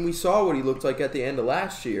Wilson. I mean, we saw what he looked like at the end of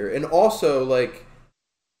last year, and also like,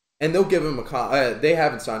 and they'll give him they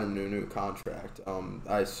haven't signed him to a new contract.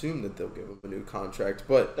 I assume that they'll give him a new contract,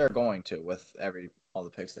 but they're going to with all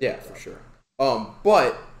the picks. For sure.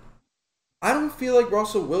 But I don't feel like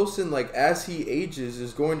Russell Wilson, like as he ages,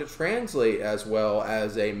 is going to translate as well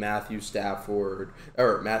as a Matthew Stafford.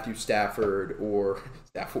 I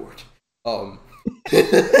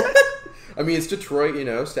mean, it's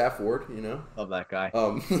Detroit, Stafford, Love that guy.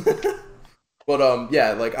 But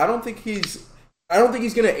yeah, like I don't think he's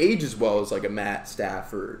gonna age as well as like a Matt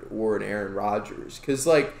Stafford or an Aaron Rodgers, because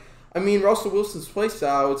like I mean, Russell Wilson's play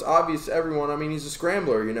style, it's obvious to everyone. I mean, he's a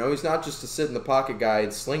scrambler, He's not just a sit-in-the-pocket guy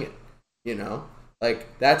and sling it,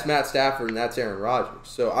 Like, that's Matt Stafford and that's Aaron Rodgers.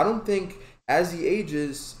 So I don't think as he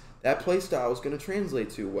ages, that play style is going to translate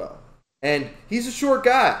too well. And he's a short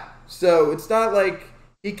guy, so it's not like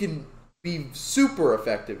he can be super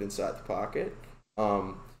effective inside the pocket.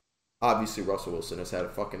 Obviously, Russell Wilson has had a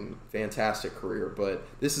fucking fantastic career, but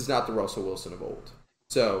this is not the Russell Wilson of old.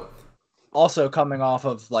 So, also coming off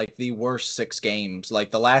of like the worst 6 games,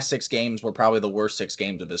 like the last 6 games were probably the worst 6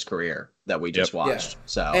 games of his career that we just watched. Yeah.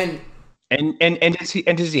 So,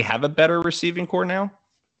 and does he have a better receiving core now?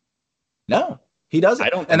 No, he doesn't. I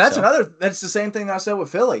don't. And that's that's the same thing I said with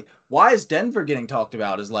Philly. Why is Denver getting talked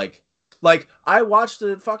about? Is like I watched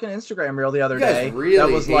a fucking Instagram reel the other day really that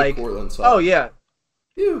was like, oh yeah,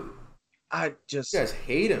 Ew. I just you guys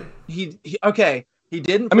hate him. He okay. He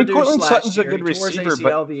didn't. I mean, produce Cortland last Sutton's year. a good He tore his receiver,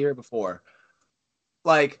 ACL the year before.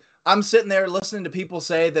 Like, I'm sitting there listening to people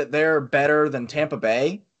say that they're better than Tampa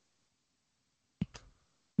Bay.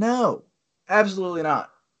 No, absolutely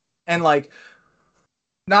not. And like,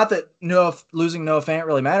 not that losing Noah Fant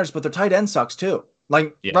really matters, but their tight end sucks too.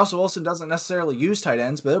 Like, Russell Wilson doesn't necessarily use tight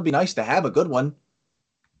ends, but it would be nice to have a good one.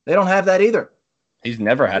 They don't have that either. He's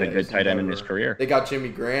never had a good tight end in his career. They got Jimmy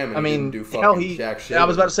Graham, and he didn't do fucking jack shit. I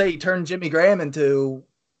was about to say he turned Jimmy Graham into,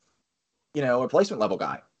 a replacement level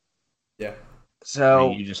guy. Yeah.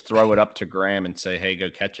 So you just throw it up to Graham and say, "Hey,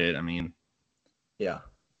 go catch it." I mean, yeah,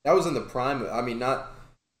 that was in the prime. I mean, not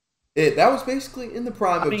it. That was basically in the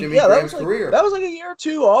prime of Jimmy Graham's career. That was like a year or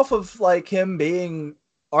two off of like him being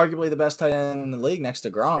arguably the best tight end in the league next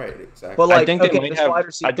to Gronk. Right, exactly. But like, I think they might have.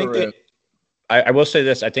 I will say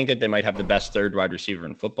this. I think that they might have the best third wide receiver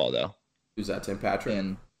in football, though. Who's that, Tim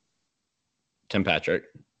Patrick? Tim Patrick.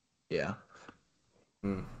 Yeah.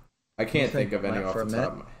 I can't think of any off the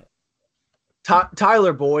top of my head.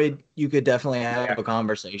 Tyler Boyd, you could definitely have a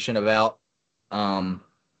conversation about. I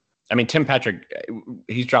mean, Tim Patrick,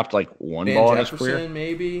 he's dropped like one Van ball Jefferson, in his career.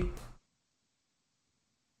 Maybe.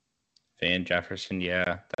 Van Jefferson,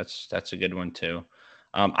 yeah, that's a good one too.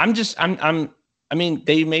 I mean,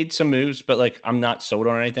 they made some moves, but like I'm not sold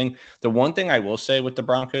on anything. The one thing I will say with the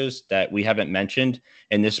Broncos that we haven't mentioned,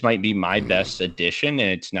 and this might be my best addition, and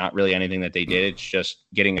it's not really anything that they did. It's just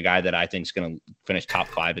getting a guy that I think is going to finish top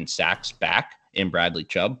 5 in sacks back in Bradley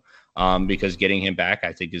Chubb, because getting him back,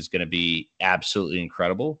 I think, is going to be absolutely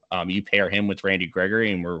incredible. You pair him with Randy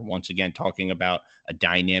Gregory, and we're once again talking about a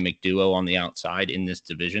dynamic duo on the outside in this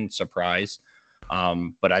division. Surprise.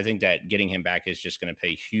 But I think that getting him back is just going to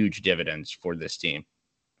pay huge dividends for this team.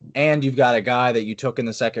 And you've got a guy that you took in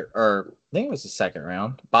the second, or I think it was the second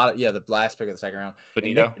round. The last pick of the second round.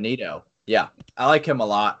 Benito. Yeah, I like him a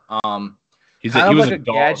lot. He was a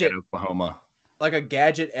dog gadget at Oklahoma. Like a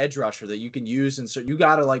gadget edge rusher that you can use, and so you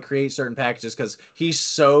got to like create certain packages because he's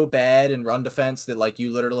so bad in run defense that like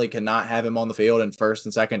you literally cannot have him on the field in first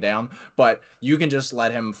and second down, but you can just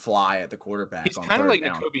let him fly at the quarterback. He's on kind of third like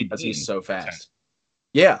down Nakobe because Dean. he's so fast.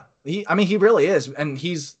 Yeah, he really is, and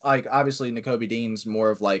he's like obviously Nakobe Dean's more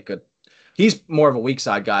of a weak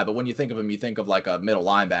side guy, but when you think of him, you think of like a middle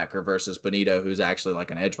linebacker versus Benito, who's actually like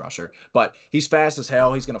an edge rusher. But he's fast as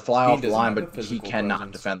hell. He's going to fly off the line, but he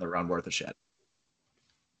cannot defend the run worth a shit.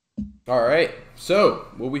 All right. So,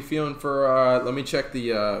 what we feeling for? Let me check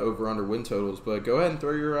the over/under win totals, but go ahead and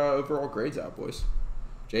throw your overall grades out, boys.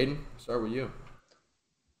 Jaden, start with you.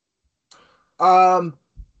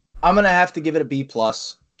 I'm gonna have to give it a B+,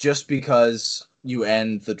 just because you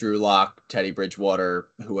end the Drew Lock, Teddy Bridgewater,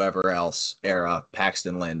 whoever else era,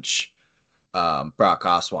 Paxton Lynch, Brock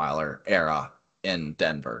Osweiler era in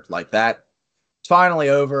Denver. Like that, it's finally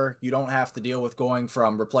over. You don't have to deal with going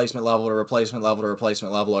from replacement level to replacement level to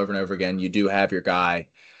replacement level over and over again. You do have your guy.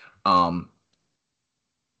 And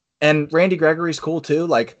Randy Gregory's cool too.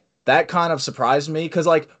 Like, that kind of surprised me because,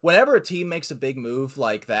 like, whenever a team makes a big move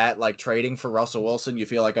like that, like trading for Russell Wilson, you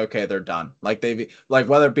feel like, okay, they're done. Like,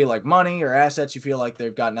 whether it be like money or assets, you feel like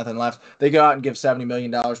they've got nothing left. They go out and give $70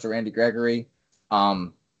 million to Randy Gregory.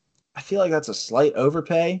 I feel like that's a slight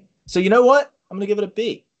overpay. So you know what? I'm gonna give it a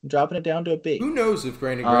B. I'm dropping it down to a B. Who knows if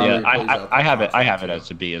Randy Gregory plays out I have it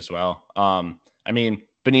as a B as well. I mean,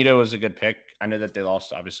 Benito was a good pick. I know that they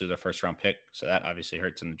lost obviously their first round pick, so that obviously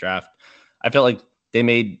hurts in the draft. I felt like they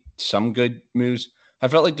made some good moves. I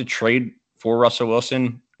felt like the trade for Russell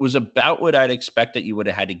Wilson was about what I'd expect that you would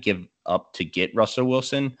have had to give up to get Russell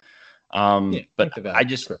Wilson. But I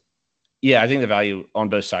think the value on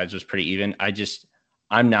both sides was pretty even.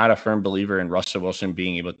 I'm not a firm believer in Russell Wilson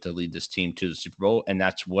being able to lead this team to the Super Bowl, and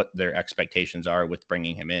that's what their expectations are with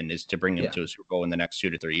bringing him in, is to bring him to a Super Bowl in the next 2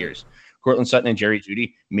 to 3 years. Courtland Sutton and Jerry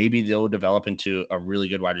Jeudy, maybe they'll develop into a really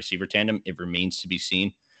good wide receiver tandem. It remains to be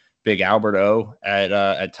seen. Big Albert O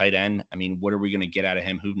at tight end. I mean, what are we going to get out of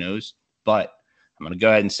him? Who knows? But I'm going to go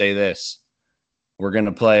ahead and say this. We're going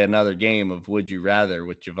to play another game of Would You Rather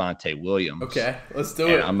with Javonte Williams. Okay, let's do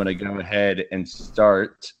it. I'm going to go ahead and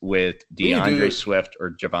start with DeAndre Swift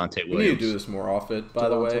or Javonte Williams. We need to do this more often, by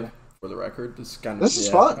the way, for the record. This is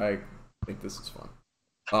fun. I think this is fun.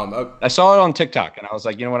 I saw it on TikTok, and I was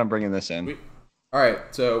like, you know what? I'm bringing this in. All right,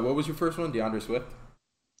 so what was your first one? DeAndre Swift?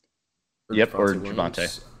 Or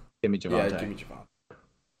Javonte. Give me Javonte. Yeah, give me Javonte.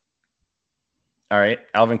 All right,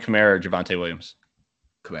 Alvin Kamara or Javonte Williams?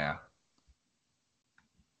 Kamara.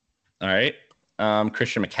 All right.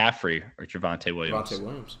 Christian McCaffrey or Javonte Williams? Javonte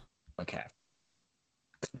Williams. Okay.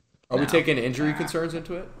 Are we taking injury concerns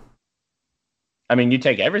into it? I mean, you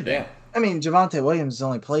take everything. Yeah. I mean, Javonte Williams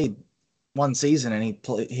only played one season, and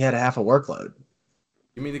he had a half a workload.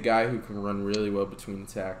 Give me the guy who can run really well between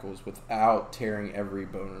the tackles without tearing every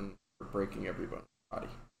bone or breaking every bone in the body.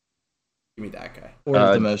 Give me that guy.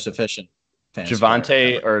 Or the most efficient.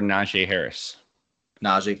 Javonte or Najee Harris?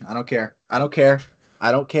 Najee. I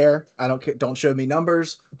don't care. Don't show me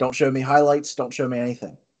numbers. Don't show me highlights. Don't show me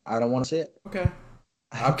anything. I don't want to see it. Okay.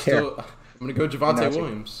 I'm going to go Javonte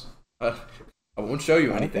Williams. I won't show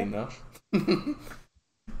you anything, though.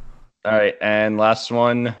 All right. And last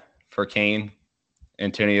one for Kane,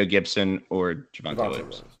 Antonio Gibson or Javonte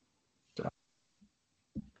Williams. All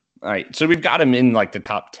right. So we've got him in like the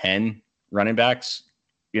top 10 running backs.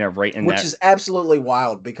 Right in which is absolutely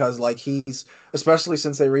wild because, like, he's especially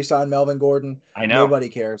since they re-signed Melvin Gordon. I know nobody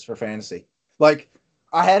cares for fantasy. Like,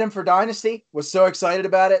 I had him for Dynasty, was so excited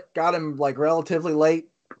about it, got him like relatively late.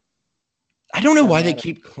 I don't know why they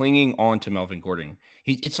keep clinging on to Melvin Gordon.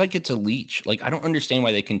 It's like it's a leech. Like, I don't understand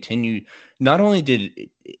why they continue. Not only did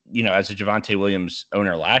as a Javonte Williams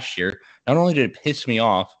owner last year, not only did it piss me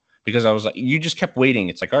off. Because I was like, you just kept waiting.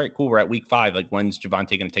 It's like, all right, cool. We're at week 5. Like, when's Javonte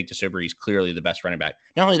going to take this over? He's clearly the best running back.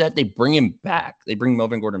 Not only that, they bring him back. They bring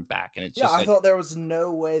Melvin Gordon back. And it's just I thought there was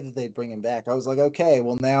no way that they'd bring him back. I was like, okay,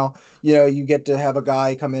 well, now, you get to have a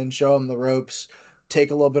guy come in, show him the ropes,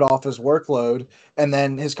 take a little bit off his workload, and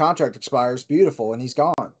then his contract expires. Beautiful. And he's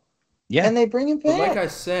gone. Yeah. And they bring him back. But like I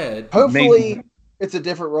said, hopefully it's a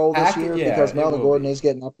different role this year because Melvin Gordon is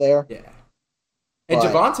getting up there. Yeah. And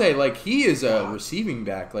Javonte, like, he is a receiving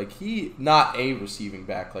back. Like, not a receiving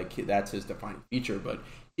back. Like, that's his defining feature. But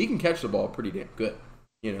he can catch the ball pretty damn good,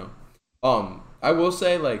 I will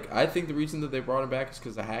say, like, I think the reason that they brought him back is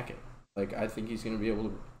because of Hackett. Like, I think he's going to be able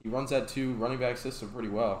to – he runs that 2 running back system pretty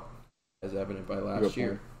well, as evident by last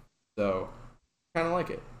year. So, kind of like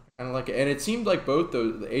it. And it seemed like both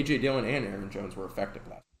the A.J. Dillon and Aaron Jones were effective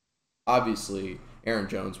last year. Obviously, Aaron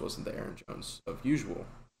Jones wasn't the Aaron Jones of usual,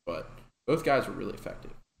 but – both guys were really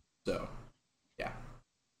effective. So, yeah.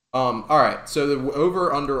 All right. So the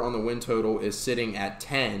over-under on the win total is sitting at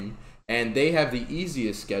 10, and they have the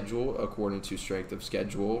easiest schedule according to strength of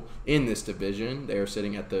schedule in this division. They are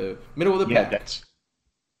sitting at the middle of the pack.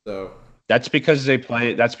 That's because they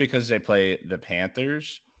play the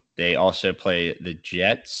Panthers. They also play the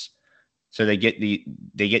Jets. So they get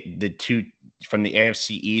the 2 from the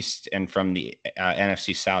AFC East and from the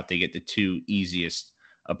NFC South. They get the 2 easiest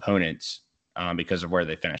opponents because of where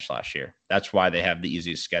they finished last year. That's why they have the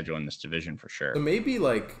easiest schedule in this division for sure. So maybe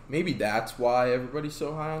that's why everybody's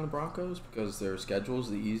so high on the Broncos, because their schedule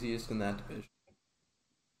is the easiest in that division.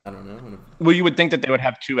 I don't know. Well, you would think that they would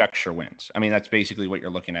have 2 extra wins. I mean, that's basically what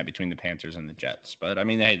you're looking at between the Panthers and the Jets. But I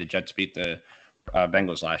mean, hey, the Jets beat the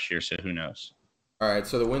Bengals last year, so who knows? All right,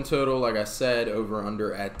 so the win total, like I said, over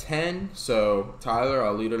under at 10. So Tyler,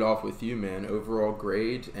 I'll lead it off with you, man. Overall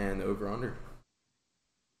grade and over under.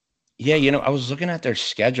 Yeah, I was looking at their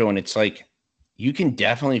schedule, and it's like you can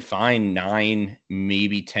definitely find 9,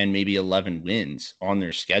 maybe 10, maybe 11 wins on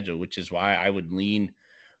their schedule, which is why I would lean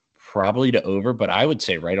probably to over, but I would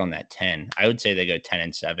say right on that 10. I would say they go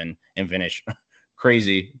 10-7 and finish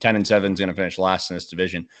crazy. 10-7 is going to finish last in this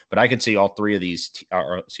division, but I could see all 3 of these,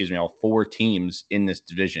 all 4 teams in this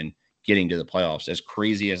division getting to the playoffs. As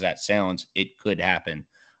crazy as that sounds, it could happen.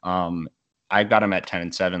 I got them at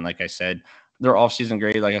 10-7, like I said. Their offseason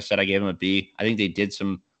grade, like I said, I gave them a B. I think they did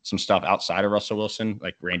some stuff outside of Russell Wilson,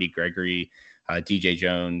 like Randy Gregory, DJ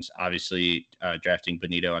Jones, obviously drafting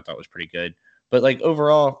Benito I thought was pretty good. But, like,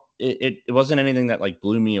 overall, it wasn't anything that, like,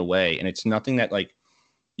 blew me away. And it's nothing that, like,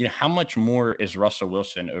 how much more is Russell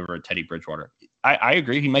Wilson over Teddy Bridgewater? I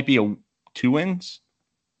agree. He might be 2 wins,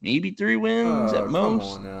 maybe 3 wins at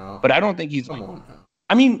most. But I don't think he's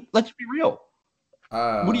I mean, let's be real.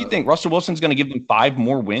 What do you think? Russell Wilson's going to give them 5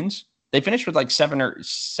 more wins? They finished with like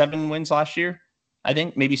 7 wins last year. I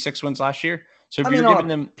think maybe 6 wins last year. So if you're giving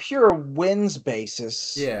them pure wins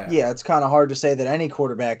basis, yeah, it's kind of hard to say that any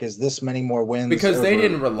quarterback is this many more wins because they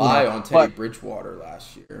didn't rely on Teddy Bridgewater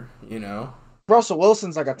last year. You know, Russell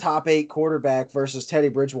Wilson's like a top 8 quarterback versus Teddy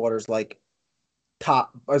Bridgewater's like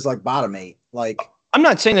bottom 8. Like, I'm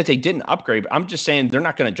not saying that they didn't upgrade, but I'm just saying they're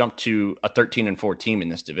not going to jump to a 13-4 team in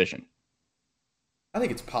this division. I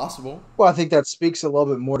think it's possible. Well, I think that speaks a little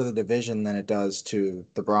bit more to the division than it does to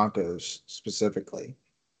the Broncos specifically.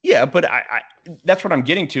 Yeah, but I that's what I'm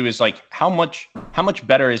getting to is like how much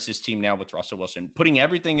better is this team now with Russell Wilson? Putting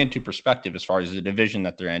everything into perspective as far as the division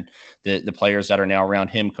that they're in, the players that are now around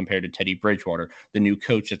him compared to Teddy Bridgewater, the new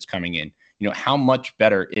coach that's coming in. You know, how much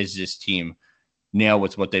better is this team now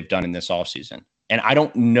with what they've done in this offseason? And I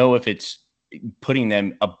don't know if it's putting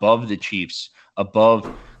them above the Chiefs,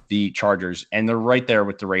 above the Chargers, and they're right there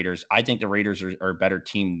with the Raiders. I think the Raiders are a better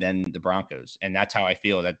team than the Broncos, and that's how I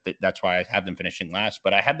feel. That's why I have them finishing last.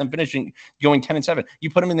 But I have them finishing going 10-7. You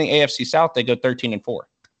put them in the AFC South, they go 13-4.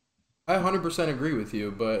 I 100% agree with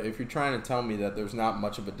you, but if you're trying to tell me that there's not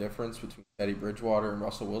much of a difference between Teddy Bridgewater and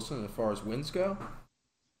Russell Wilson as far as wins go,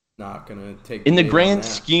 not gonna take in the grand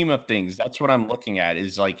scheme of things. That's what I'm looking at.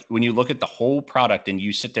 Is like when you look at the whole product and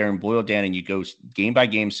you sit there and boil down and you go game by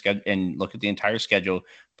game and look at the entire schedule.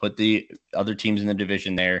 Put the other teams in the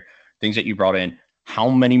division there, things that you brought in. How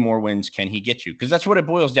many more wins can he get you? Because that's what it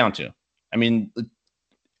boils down to. I mean,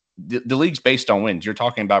 the league's based on wins. You're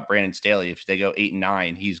talking about Brandon Staley. If they go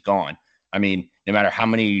 8-9, he's gone. I mean, no matter how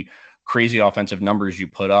many crazy offensive numbers you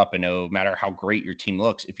put up and no matter how great your team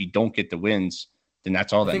looks, if you don't get the wins, then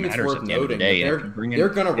that's all that matters at the end of the day. They're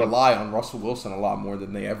going to rely on Russell Wilson a lot more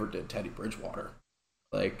than they ever did Teddy Bridgewater.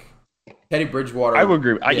 Like, Teddy Bridgewater. I would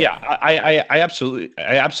agree. I absolutely.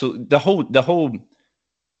 The whole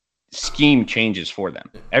scheme changes for them.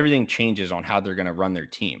 Everything changes on how they're going to run their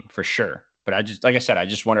team for sure. But I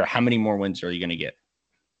just wonder how many more wins are you going to get?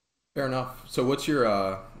 Fair enough. So what's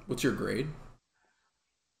your grade?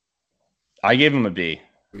 I gave them a B.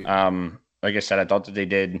 Like I said, I thought that they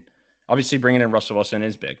did. Obviously, bringing in Russell Wilson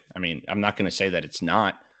is big. I mean, I'm not going to say that it's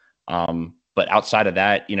not. But outside of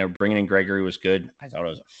that, you know, bringing in Gregory was good. I thought it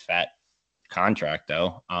was a fat contract,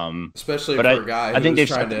 though. Especially for a guy who was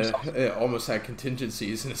trying to almost had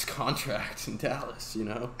contingencies in his contract in Dallas. You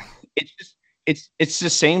know, it's the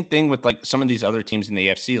same thing with like some of these other teams in the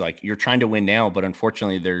AFC. Like you're trying to win now, but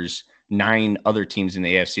unfortunately, there's 9 other teams in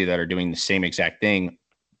the AFC that are doing the same exact thing.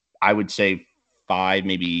 I would say 5,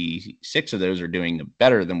 maybe 6 of those are doing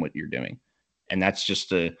better than what you're doing. And that's just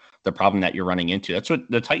the problem that you're running into. That's what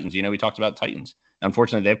the Titans, you know, we talked about Titans.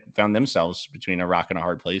 Unfortunately, they've found themselves between a rock and a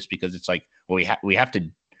hard place because it's like, well,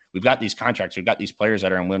 we've got these contracts. We've got these players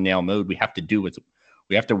that are in win now mode. We have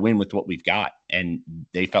to win with what we've got. And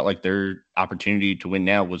they felt like their opportunity to win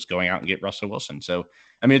now was going out and get Russell Wilson. So,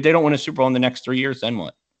 I mean, if they don't win a Super Bowl in the next 3 years, then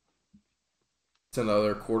what? It's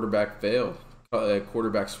another quarterback fail,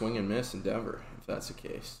 quarterback swing and miss in Denver, if that's the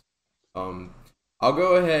case. I'll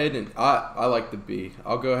go ahead and I like the B.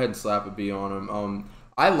 I'll go ahead and slap a B on him.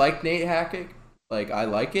 I like Nate Hackett. Like, I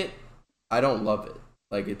like it. I don't love it.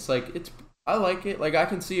 Like, I like it. Like, I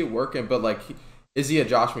can see it working, but like, is he a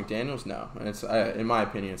Josh McDaniels? No. And it's in my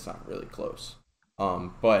opinion, it's not really close.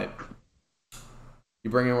 But you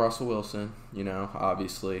bring in Russell Wilson, you know,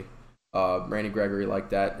 obviously. Randy Gregory like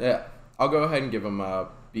that. Yeah. I'll go ahead and give him a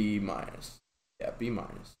B-. Yeah, B-.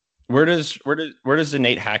 Where does the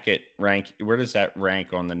Nate Hackett rank? Where does that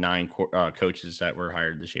rank on the 9 coaches that were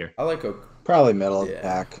hired this year? I like probably middle of the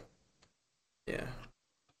pack. Yeah,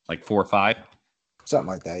 like 4 or 5, something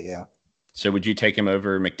like that. Yeah. So would you take him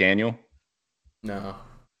over McDaniel? No.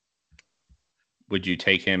 Would you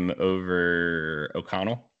take him over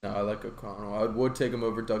O'Connell? No, I like O'Connell. I would take him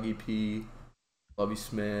over Dougie P, Lovie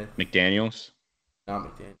Smith. McDaniels? Not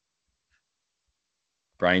McDaniel.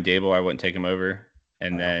 Brian Dable, I wouldn't take him over.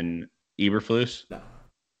 And then Eberflus? No.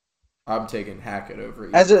 I'm taking Hackett over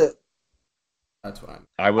Eberflus. That's what I'm.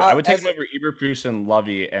 I would take him over Eberflus and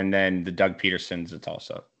Lovey, and then the Doug Petersons. It's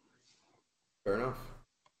also fair enough.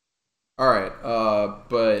 All right,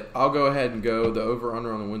 but I'll go ahead and go. The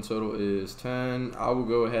over/under on the win total is 10. I will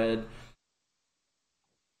go ahead.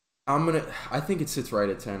 I think it sits right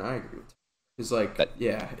at 10. I agree with you. It's like,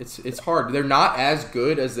 it's hard. They're not as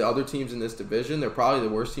good as the other teams in this division. They're probably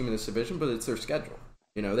the worst team in this division, but it's their schedule.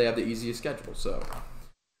 You know, they have the easiest schedule. So,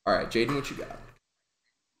 all right, Jaden, what you got?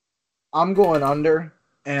 I'm going under,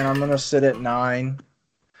 and I'm going to sit at 9.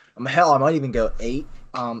 I might even go 8.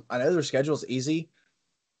 I know their schedule's easy,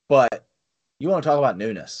 but you want to talk about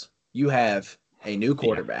newness. You have a new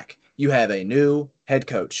quarterback. You have a new head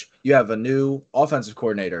coach. You have a new offensive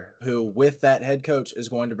coordinator who, with that head coach, is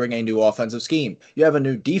going to bring a new offensive scheme. You have a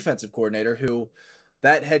new defensive coordinator who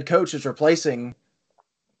that head coach is replacing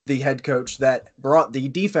the head coach that brought the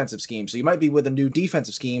defensive scheme. So you might be with a new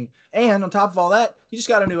defensive scheme. And on top of all that, you just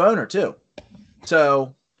got a new owner too.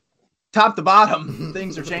 So top to bottom,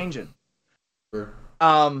 things are changing. Sure.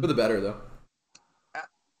 For the better, though.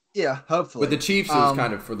 Yeah, hopefully. With the Chiefs, it was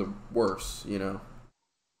kind of for the worse, you know.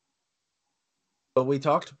 But we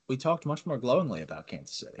talked much more glowingly about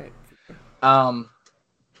Kansas City. But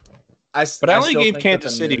I only gave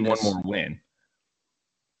Kansas City one more win.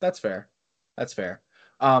 That's fair.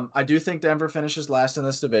 I do think Denver finishes last in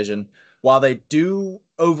this division. While they do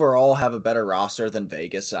overall have a better roster than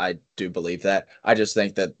Vegas, I do believe that. I just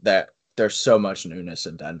think that there's so much newness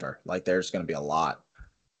in Denver. Like, there's going to be a lot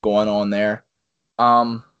going on there.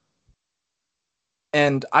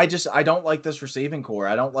 And I don't like this receiving core.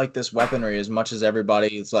 I don't like this weaponry as much as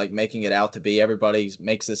everybody is like making it out to be. Everybody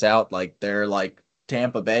makes this out like they're like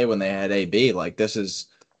Tampa Bay when they had AB. Like, this is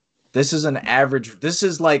an average. This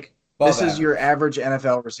is your average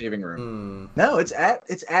NFL receiving room. No, it's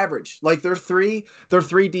average. Like, they're three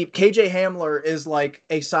deep. KJ Hamler is like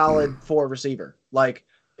a solid 4 receiver. Like,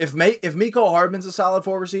 if Mecole Hardman's a solid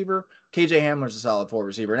 4 receiver, KJ Hamler's a solid 4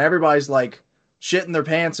 receiver, and everybody's like shitting their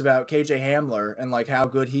pants about KJ Hamler and like how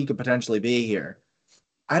good he could potentially be here.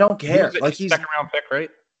 I don't care. Like, he's second round pick, right?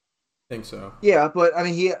 I think so. Yeah, but I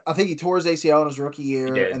mean, I think he tore his ACL in his rookie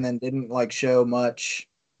year and then didn't like show much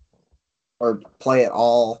or play at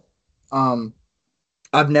all.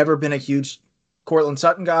 I've never been a huge Cortland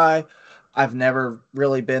Sutton guy. I've never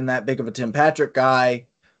really been that big of a Tim Patrick guy.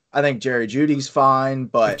 I think Jerry Jeudy's fine,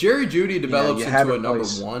 but if Jerry Jeudy develops into a number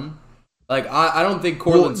one, like I don't think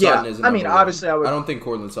Cortland Sutton is a number one. Obviously I don't think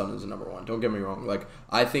Cortland Sutton is a number one. Don't get me wrong. Like,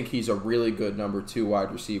 I think he's a really good number 2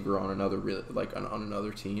 wide receiver on another on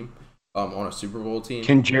another team, on a Super Bowl team.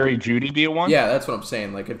 Can Jerry Jeudy be a 1? Yeah, that's what I'm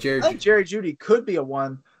saying. Like, if I think Jerry Jeudy could be a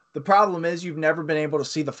 1. The problem is you've never been able to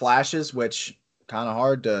see the flashes, which kind of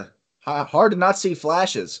hard to not see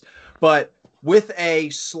flashes. But with a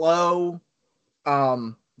slow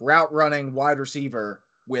route running wide receiver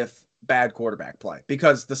with bad quarterback play,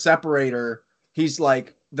 because the separator, he's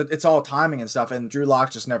like, it's all timing and stuff. And Drew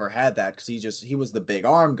Lock just never had that because he was the big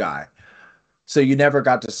arm guy. So you never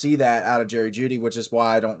got to see that out of Jerry Jeudy, which is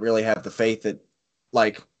why I don't really have the faith that,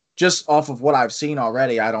 like, just off of what I've seen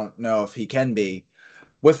already, I don't know if he can be.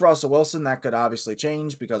 With Russell Wilson, that could obviously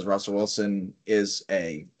change because Russell Wilson is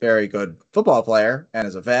a very good football player and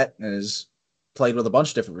is a vet and has played with a bunch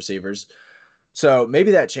of different receivers. So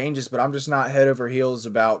maybe that changes, but I'm just not head over heels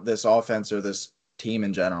about this offense or this team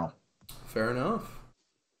in general. Fair enough.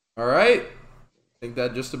 All right. I think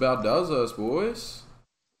that just about does us, boys.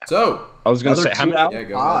 So I was going to say,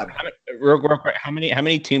 real quick, how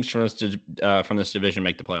many teams from this division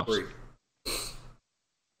make the playoffs? 3.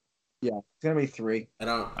 Yeah, it's gonna be 3.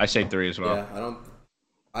 I say 3 as well. Yeah,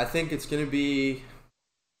 I think it's gonna be.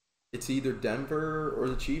 It's either Denver or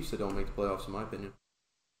the Chiefs that don't make the playoffs, in my opinion.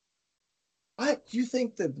 What? You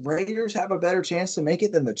think the Raiders have a better chance to make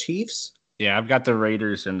it than the Chiefs? Yeah, I've got the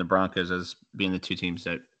Raiders and the Broncos as being the 2 teams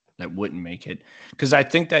that wouldn't make it, because I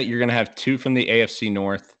think that you're gonna have 2 from the AFC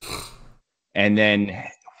North, and then,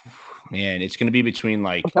 man, it's gonna be between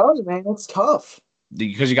like. I'm telling you, man, it's tough.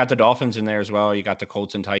 Because you got the Dolphins in there as well. You got the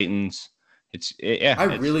Colts and Titans. I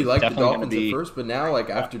really like the Dolphins at first, but now, like,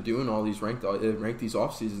 after doing all these ranked these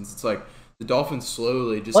off seasons, it's like the Dolphins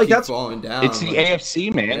slowly just keep falling down. It's the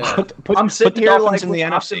AFC, man. Yeah. I'm sitting here like in the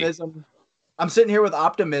with optimism. I'm sitting here with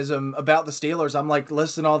optimism about the Steelers. I'm like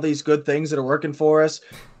listing all these good things that are working for us.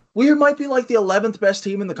 We might be like the 11th best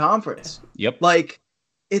team in the conference. Yep. Like,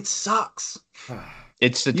 it sucks.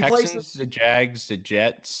 It's the Texans, the Jags, the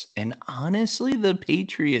Jets, and honestly, the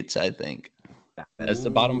Patriots, I think, as the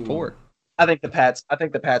bottom 4. I think the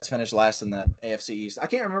Pats finished last in the AFC East. I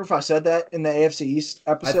can't remember if I said that in the AFC East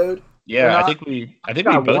episode. I think we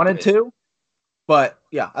both wanted to. But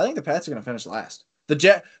yeah, I think the Pats are going to finish last.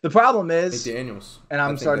 The problem is McDaniels, and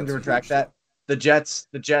I'm starting to retract that. The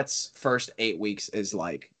Jets' first 8 weeks is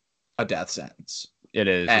like a death sentence. It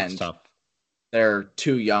is. And it's tough. They're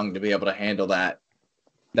too young to be able to handle that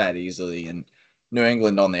easily. And New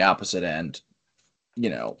England on the opposite end,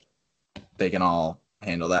 they can all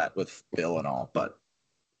handle that with Bill and all. But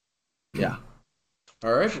yeah.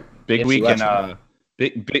 All right. Big weekend.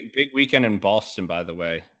 Big weekend in Boston, by the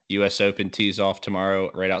way. U.S. Open tees off tomorrow,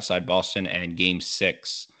 right outside Boston, and Game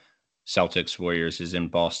 6, Celtics Warriors, is in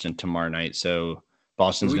Boston tomorrow night. So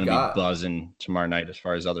Boston's going to be buzzing tomorrow night as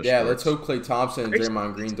far as other sports. Let's hope Klay Thompson and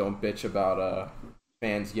Draymond Green don't bitch about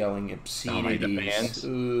fans yelling obscenities. The fans.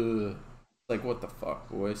 Ugh. Like, what the fuck,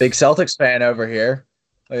 boys? Big Celtics fan over here.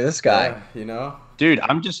 Look at this guy. Yeah, you know? Dude,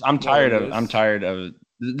 I'm tired of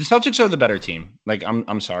the Celtics are the better team. Like,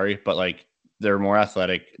 I'm sorry, but like they're more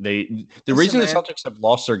athletic. The reason the Celtics have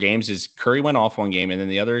lost their games is Curry went off one game, and then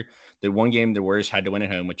the one game the Warriors had to win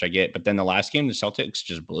at home, which I get. But then the last game, the Celtics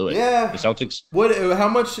just blew it. Yeah. The Celtics. How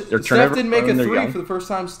much? Steph didn't make a three for the first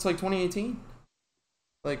time since like 2018.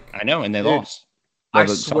 Like, I know, and they lost. I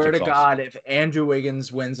swear to God, if Andrew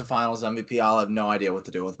Wiggins wins the Finals MVP, I'll have no idea what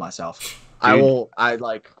to do with myself. Dude,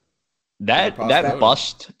 that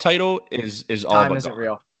bust title is all. Time isn't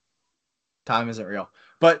real. Time isn't real.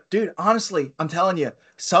 But dude, honestly, I'm telling you,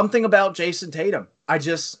 something about Jason Tatum. I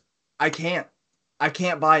can't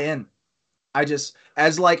buy in.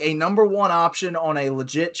 As like a number one option on a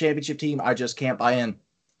legit championship team, I just can't buy in.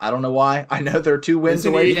 I don't know why. I know they're 2 wins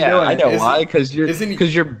away from doing it. I know why. Because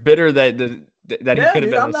you're bitter that he could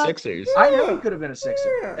have been a Sixers. I know he could have been a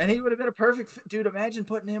Sixer, and he would have been a perfect dude. Imagine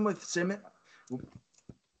putting him with Simmons.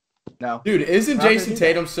 No, dude, isn't Jason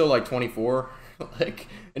Tatum still like 24? Like,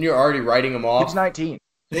 and you're already writing him off? He's 19.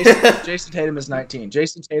 Jason Tatum is 19.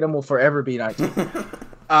 Jason Tatum will forever be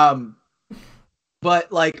 19.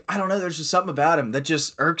 But like, I don't know. There's just something about him that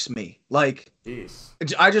just irks me. Like, jeez.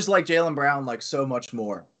 I just like Jaylen Brown like so much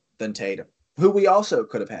more than Tatum, who we also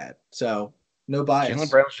could have had. So no bias. Jaylen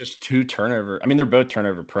Brown's just too turnover. I mean, they're both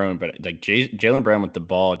turnover prone, but like Jaylen Brown with the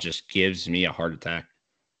ball just gives me a heart attack.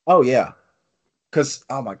 Oh yeah, because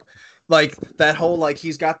like that whole like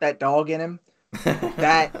he's got that dog in him.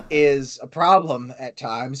 That is a problem at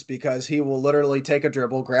times because he will literally take a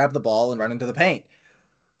dribble, grab the ball, and run into the paint.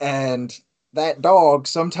 And that dog,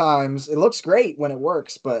 sometimes it looks great when it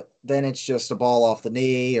works, but then it's just a ball off the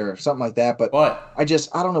knee or something like that. But I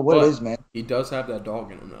don't know what it is, man. He does have that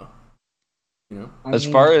dog in him, though. You know, as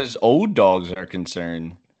far as old dogs are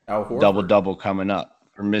concerned, double coming up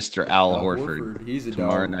for Mr. Al Horford. He's a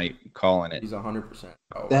tomorrow dog. Night calling it. He's 100%.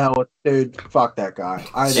 Hell, dude, fuck that guy.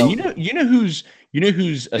 You know who's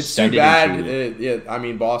it's too bad. Yeah, I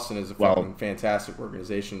mean, Boston is a fucking fantastic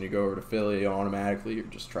organization. You go over to Philly, automatically you're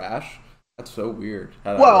just trash. That's so weird.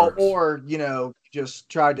 Or just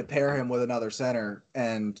tried to pair him with another center,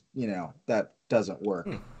 and that doesn't work.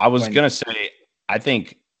 I was gonna say, I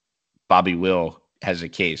think Bobby Will has a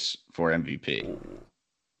case for MVP.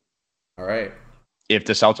 All right. If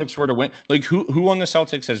the Celtics were to win, like who on the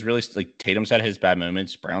Celtics has really, like, Tatum's had his bad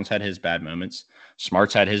moments, Brown's had his bad moments,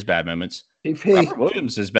 Smart's had his bad moments. Robert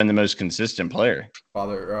Williams has been the most consistent player.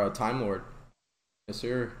 Time Lord. Yes,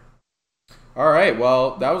 sir. All right.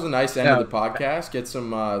 Well, that was a nice end of the podcast. Get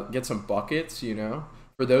some buckets,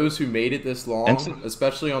 for those who made it this long,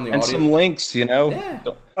 especially on the audio. And some links, Yeah.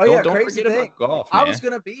 Don't forget about golf, man.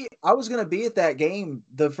 I was gonna be at that game,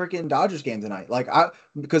 the freaking Dodgers game tonight. Like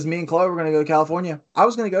because me and Chloe were gonna go to California. I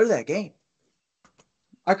was gonna go to that game.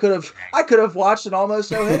 I could have watched an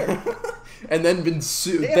almost no hitter. And then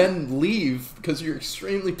then leave because you're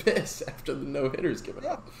extremely pissed after the no hitters given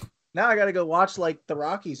up. Now I got to go watch like the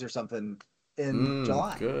Rockies or something in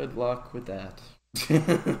July. Good luck with that.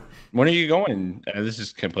 When are you going? This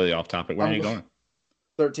is completely off topic. When are you going?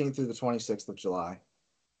 13th through the 26th of July.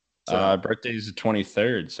 Birthday is the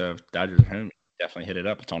 23rd, so if Dodgers are home, definitely hit it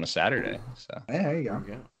up. It's on a Saturday. So there you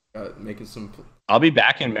go. Making some. I'll be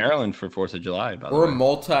back in Maryland for 4th of July. We're a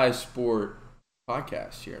multi-sport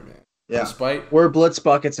podcast here, man. Yeah, we're Blitz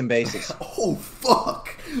Buckets and Bases. Oh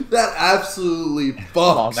fuck! That absolutely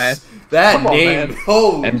fucks. On, man. That name. Man.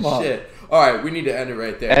 Holy shit! All right, we need to end it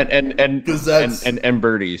right there. And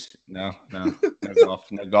birdies. No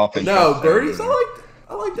golf. No golfing. No birdies. I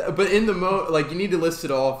like that. But in the you need to list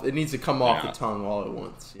it off. It needs to come off the tongue all at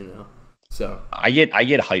once. So I get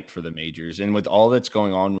hyped for the majors, and with all that's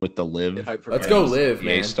going on with the live. Let's go live,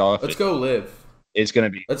 man. Let's go live. It's gonna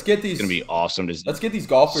be. Let's get these. It's gonna be awesome to see. Let's get these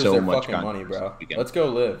golfers their fucking money, bro. Let's go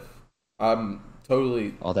live. I'm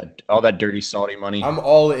totally all that dirty Saudi money. I'm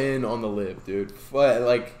all in on the live, dude.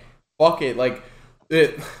 Like, fuck it. Like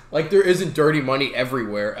there isn't dirty money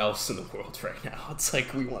everywhere else in the world right now. It's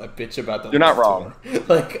like we want to bitch about the. You're not wrong.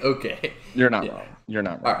 Like, okay. You're not wrong. You're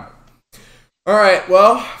not wrong. All right.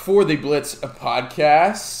 Well, for the Blitz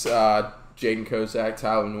podcast, Jaden Kozak,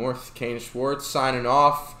 Tyler North, Kane Schwartz signing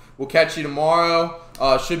off. We'll catch you tomorrow.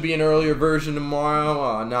 Should be an earlier version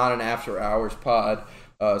tomorrow, not an after hours pod.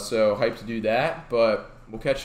 So hyped to do that, but we'll catch you.